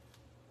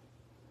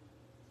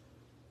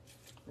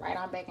 Right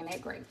on back in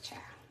that gravy,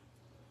 child.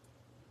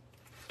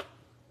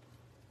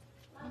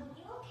 Mom,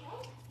 you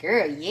okay?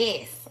 Girl,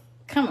 yes.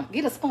 Come on,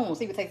 get a spoon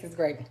so you can taste this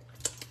gravy.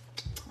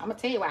 I'm going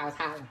to tell you why I was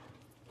hollering.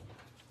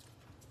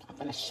 I'm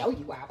going to show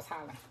you why I was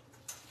hollering.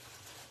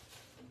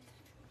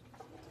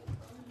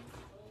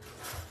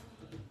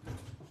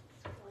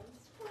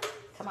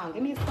 Come on,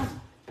 give me a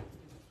spoon.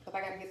 Because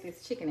I got to get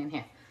this chicken in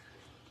here.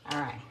 All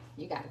right,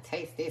 you got to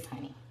taste this,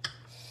 honey.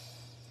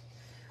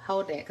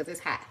 Hold that because it's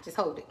hot. Just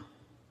hold it.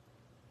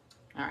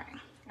 All right,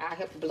 I'll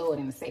help you blow it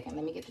in a second.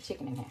 Let me get the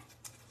chicken in here.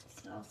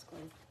 Smells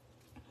good.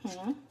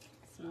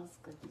 Smells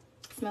good.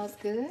 Smells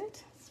good?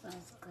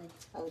 Smells good.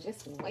 Oh,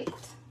 just wait.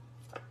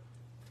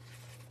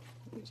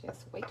 You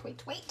just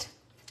wait.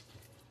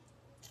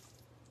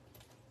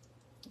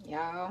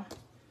 Y'all.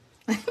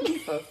 You're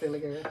so silly,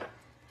 girl.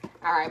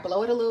 All right,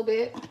 blow it a little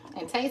bit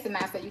and taste it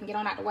now so you can get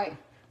on out the way.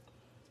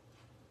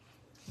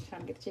 I'm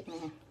trying to get the chicken in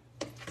here.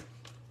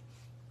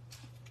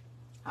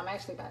 I'm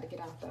actually about to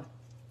get out though.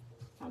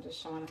 I'm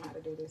just showing them how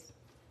to do this.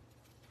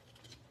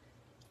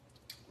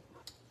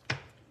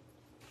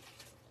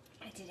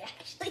 I did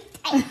actually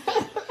taste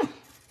it.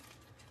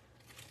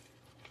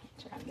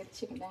 Trying to get the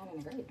chicken down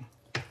in the gravy.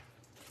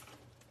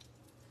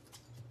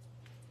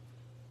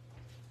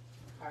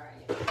 All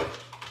right.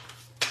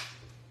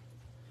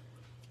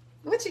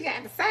 What you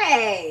got to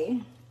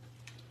say?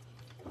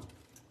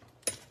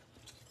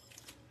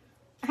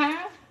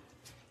 Huh?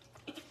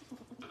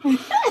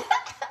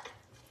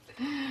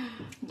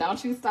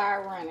 Don't you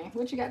start running.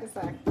 What you got to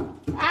say?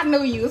 I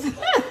knew you.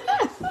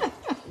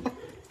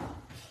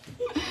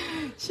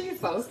 She's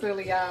so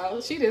silly, y'all.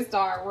 She just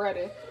started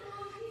running.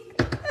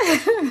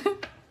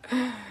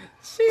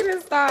 She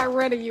just started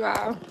running, you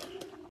all.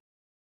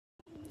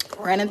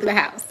 Running through the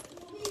house.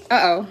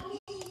 Uh-oh.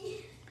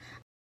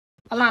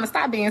 Alana,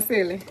 stop being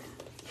silly.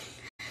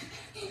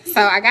 So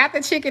I got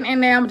the chicken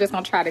in there. I'm just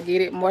going to try to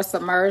get it more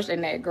submerged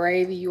in that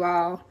gravy, you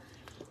all.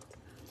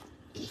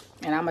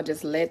 And I'm going to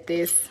just let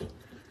this...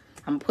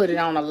 I'm gonna put it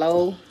on a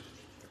low.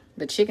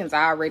 The chicken's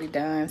already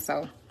done,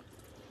 so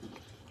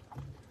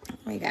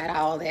we got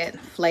all that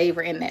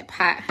flavor in that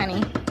pot,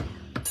 honey.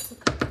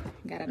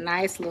 Got a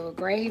nice little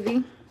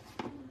gravy.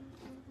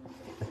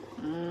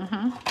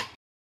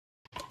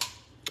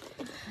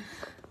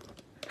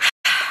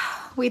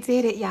 We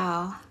did it,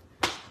 y'all.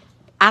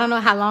 I don't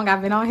know how long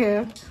I've been on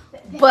here,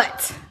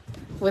 but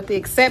with the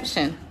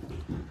exception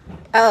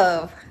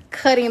of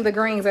cutting the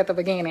greens at the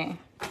beginning,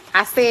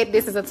 I said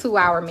this is a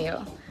 2-hour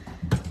meal.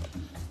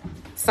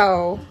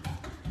 So,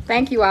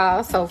 thank you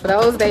all. So, for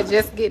those that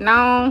just getting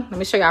on, let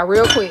me show y'all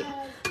real quick.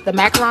 The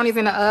macaroni's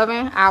in the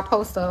oven. I'll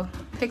post a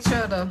picture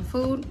of the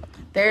food.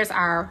 There's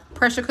our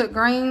pressure cooked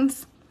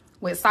greens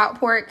with salt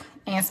pork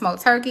and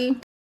smoked turkey.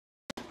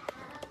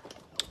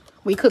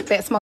 We cooked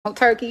that smoked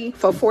turkey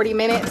for 40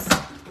 minutes.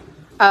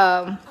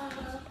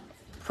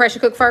 Pressure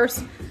cook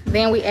first.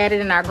 Then we added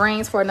in our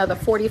greens for another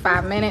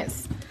 45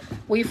 minutes.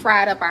 We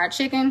fried up our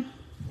chicken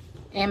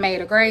and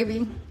made a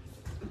gravy.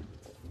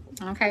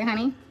 Okay,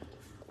 honey.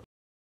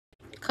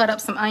 Cut up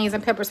some onions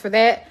and peppers for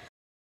that.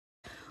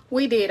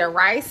 We did a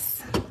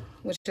rice,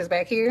 which is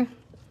back here.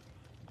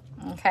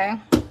 Okay.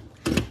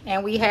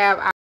 And we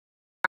have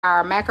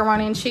our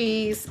macaroni and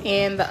cheese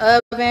in the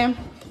oven.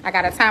 I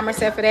got a timer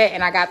set for that.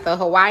 And I got the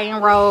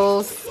Hawaiian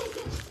rolls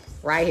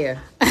right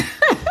here.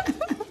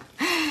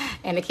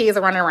 And the kids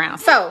are running around.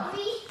 So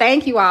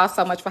thank you all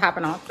so much for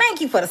hopping on.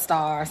 Thank you for the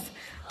stars.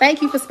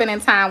 Thank you for spending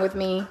time with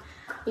me.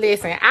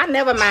 Listen, I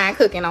never mind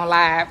cooking on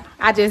live.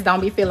 I just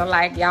don't be feeling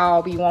like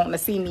y'all be wanting to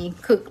see me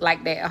cook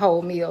like that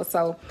whole meal.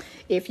 So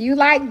if you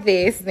like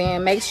this,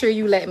 then make sure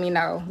you let me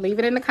know. Leave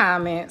it in the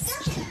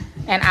comments.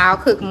 And I'll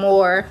cook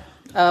more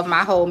of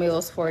my whole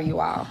meals for you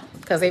all.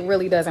 Because it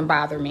really doesn't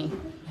bother me.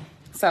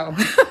 So,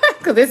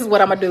 because this is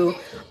what I'm going to do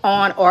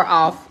on or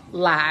off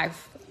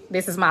live.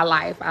 This is my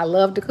life. I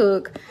love to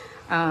cook.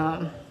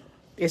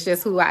 It's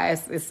just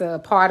it's a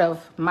part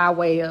of my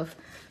way of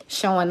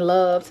showing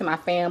love to my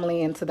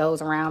family and to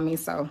those around me.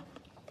 So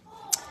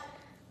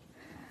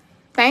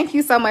thank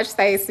you so much,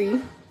 Stacy.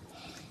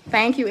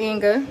 Thank you,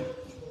 Inga.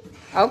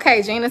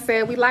 Okay, Gina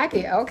said we like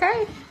it.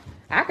 Okay,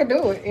 I could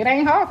do it. It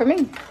ain't hard for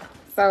me.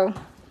 So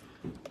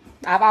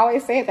I've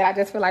always said that. I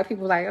just feel like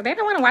people like, they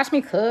don't want to watch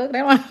me cook. They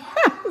don't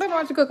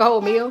want you to cook a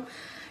whole meal.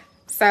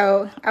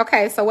 So,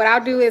 okay, so what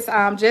I'll do is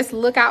just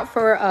look out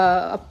for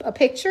a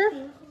picture.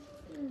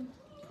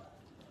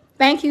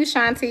 Thank you,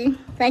 Shanti.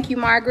 Thank you,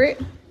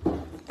 Margaret.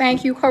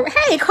 Thank you.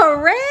 Hey,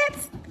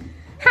 Corette.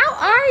 How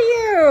are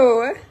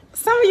you?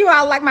 Some of you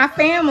all like my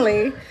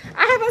family.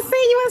 I haven't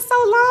seen you in so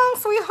long,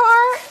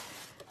 sweetheart.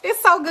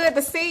 It's so good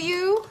to see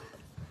you.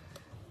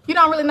 You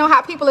don't really know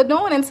how people are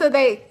doing until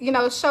they,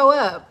 show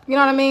up. You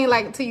know what I mean?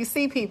 Like, until you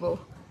see people.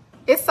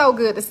 It's so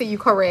good to see you,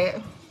 Corette.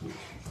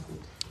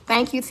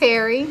 Thank you,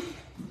 Terry.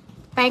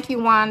 Thank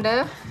you,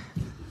 Wanda.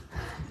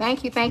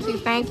 Thank you, thank you,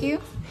 thank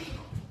you.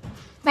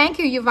 Thank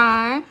you,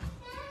 Yvonne.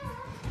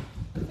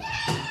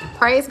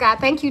 Praise God.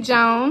 Thank you,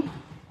 Joan.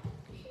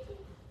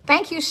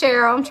 Thank you,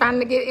 Cheryl. I'm trying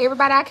to get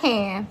everybody I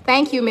can.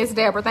 Thank you, Miss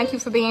Deborah. Thank you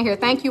for being here.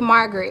 Thank you,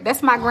 Margaret.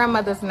 That's my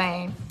grandmother's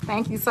name.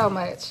 Thank you so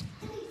much.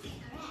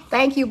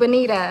 Thank you,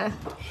 Benita.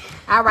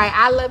 All right.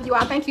 I love you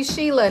all. Thank you,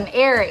 Sheila and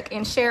Eric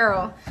and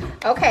Cheryl.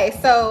 Okay.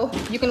 So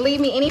you can leave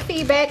me any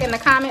feedback in the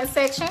comment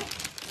section.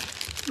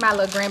 My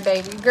little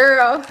grandbaby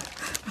girl.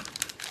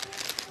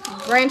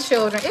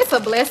 Grandchildren. It's a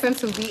blessing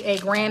to be a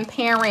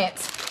grandparent.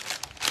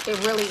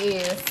 It really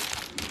is.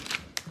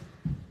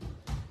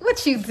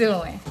 What you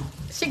doing?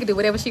 She can do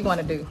whatever she want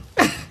to do.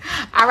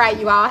 All right,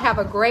 you all have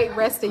a great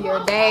rest of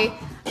your day.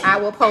 I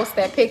will post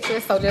that picture,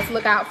 so just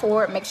look out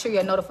for it. Make sure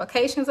your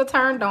notifications are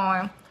turned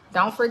on.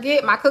 Don't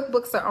forget, my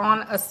cookbooks are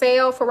on a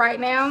sale for right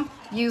now.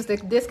 Use the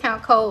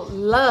discount code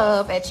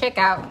LOVE at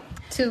checkout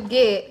to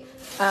get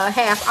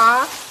half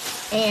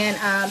off.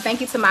 And thank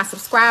you to my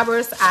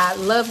subscribers. I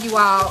love you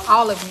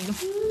all of you.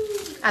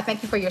 I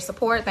thank you for your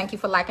support. Thank you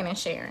for liking and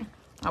sharing.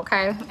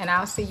 Okay, and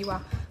I'll see you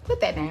all. Put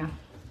that down.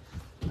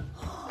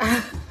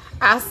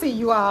 I'll see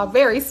you all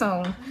very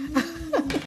soon.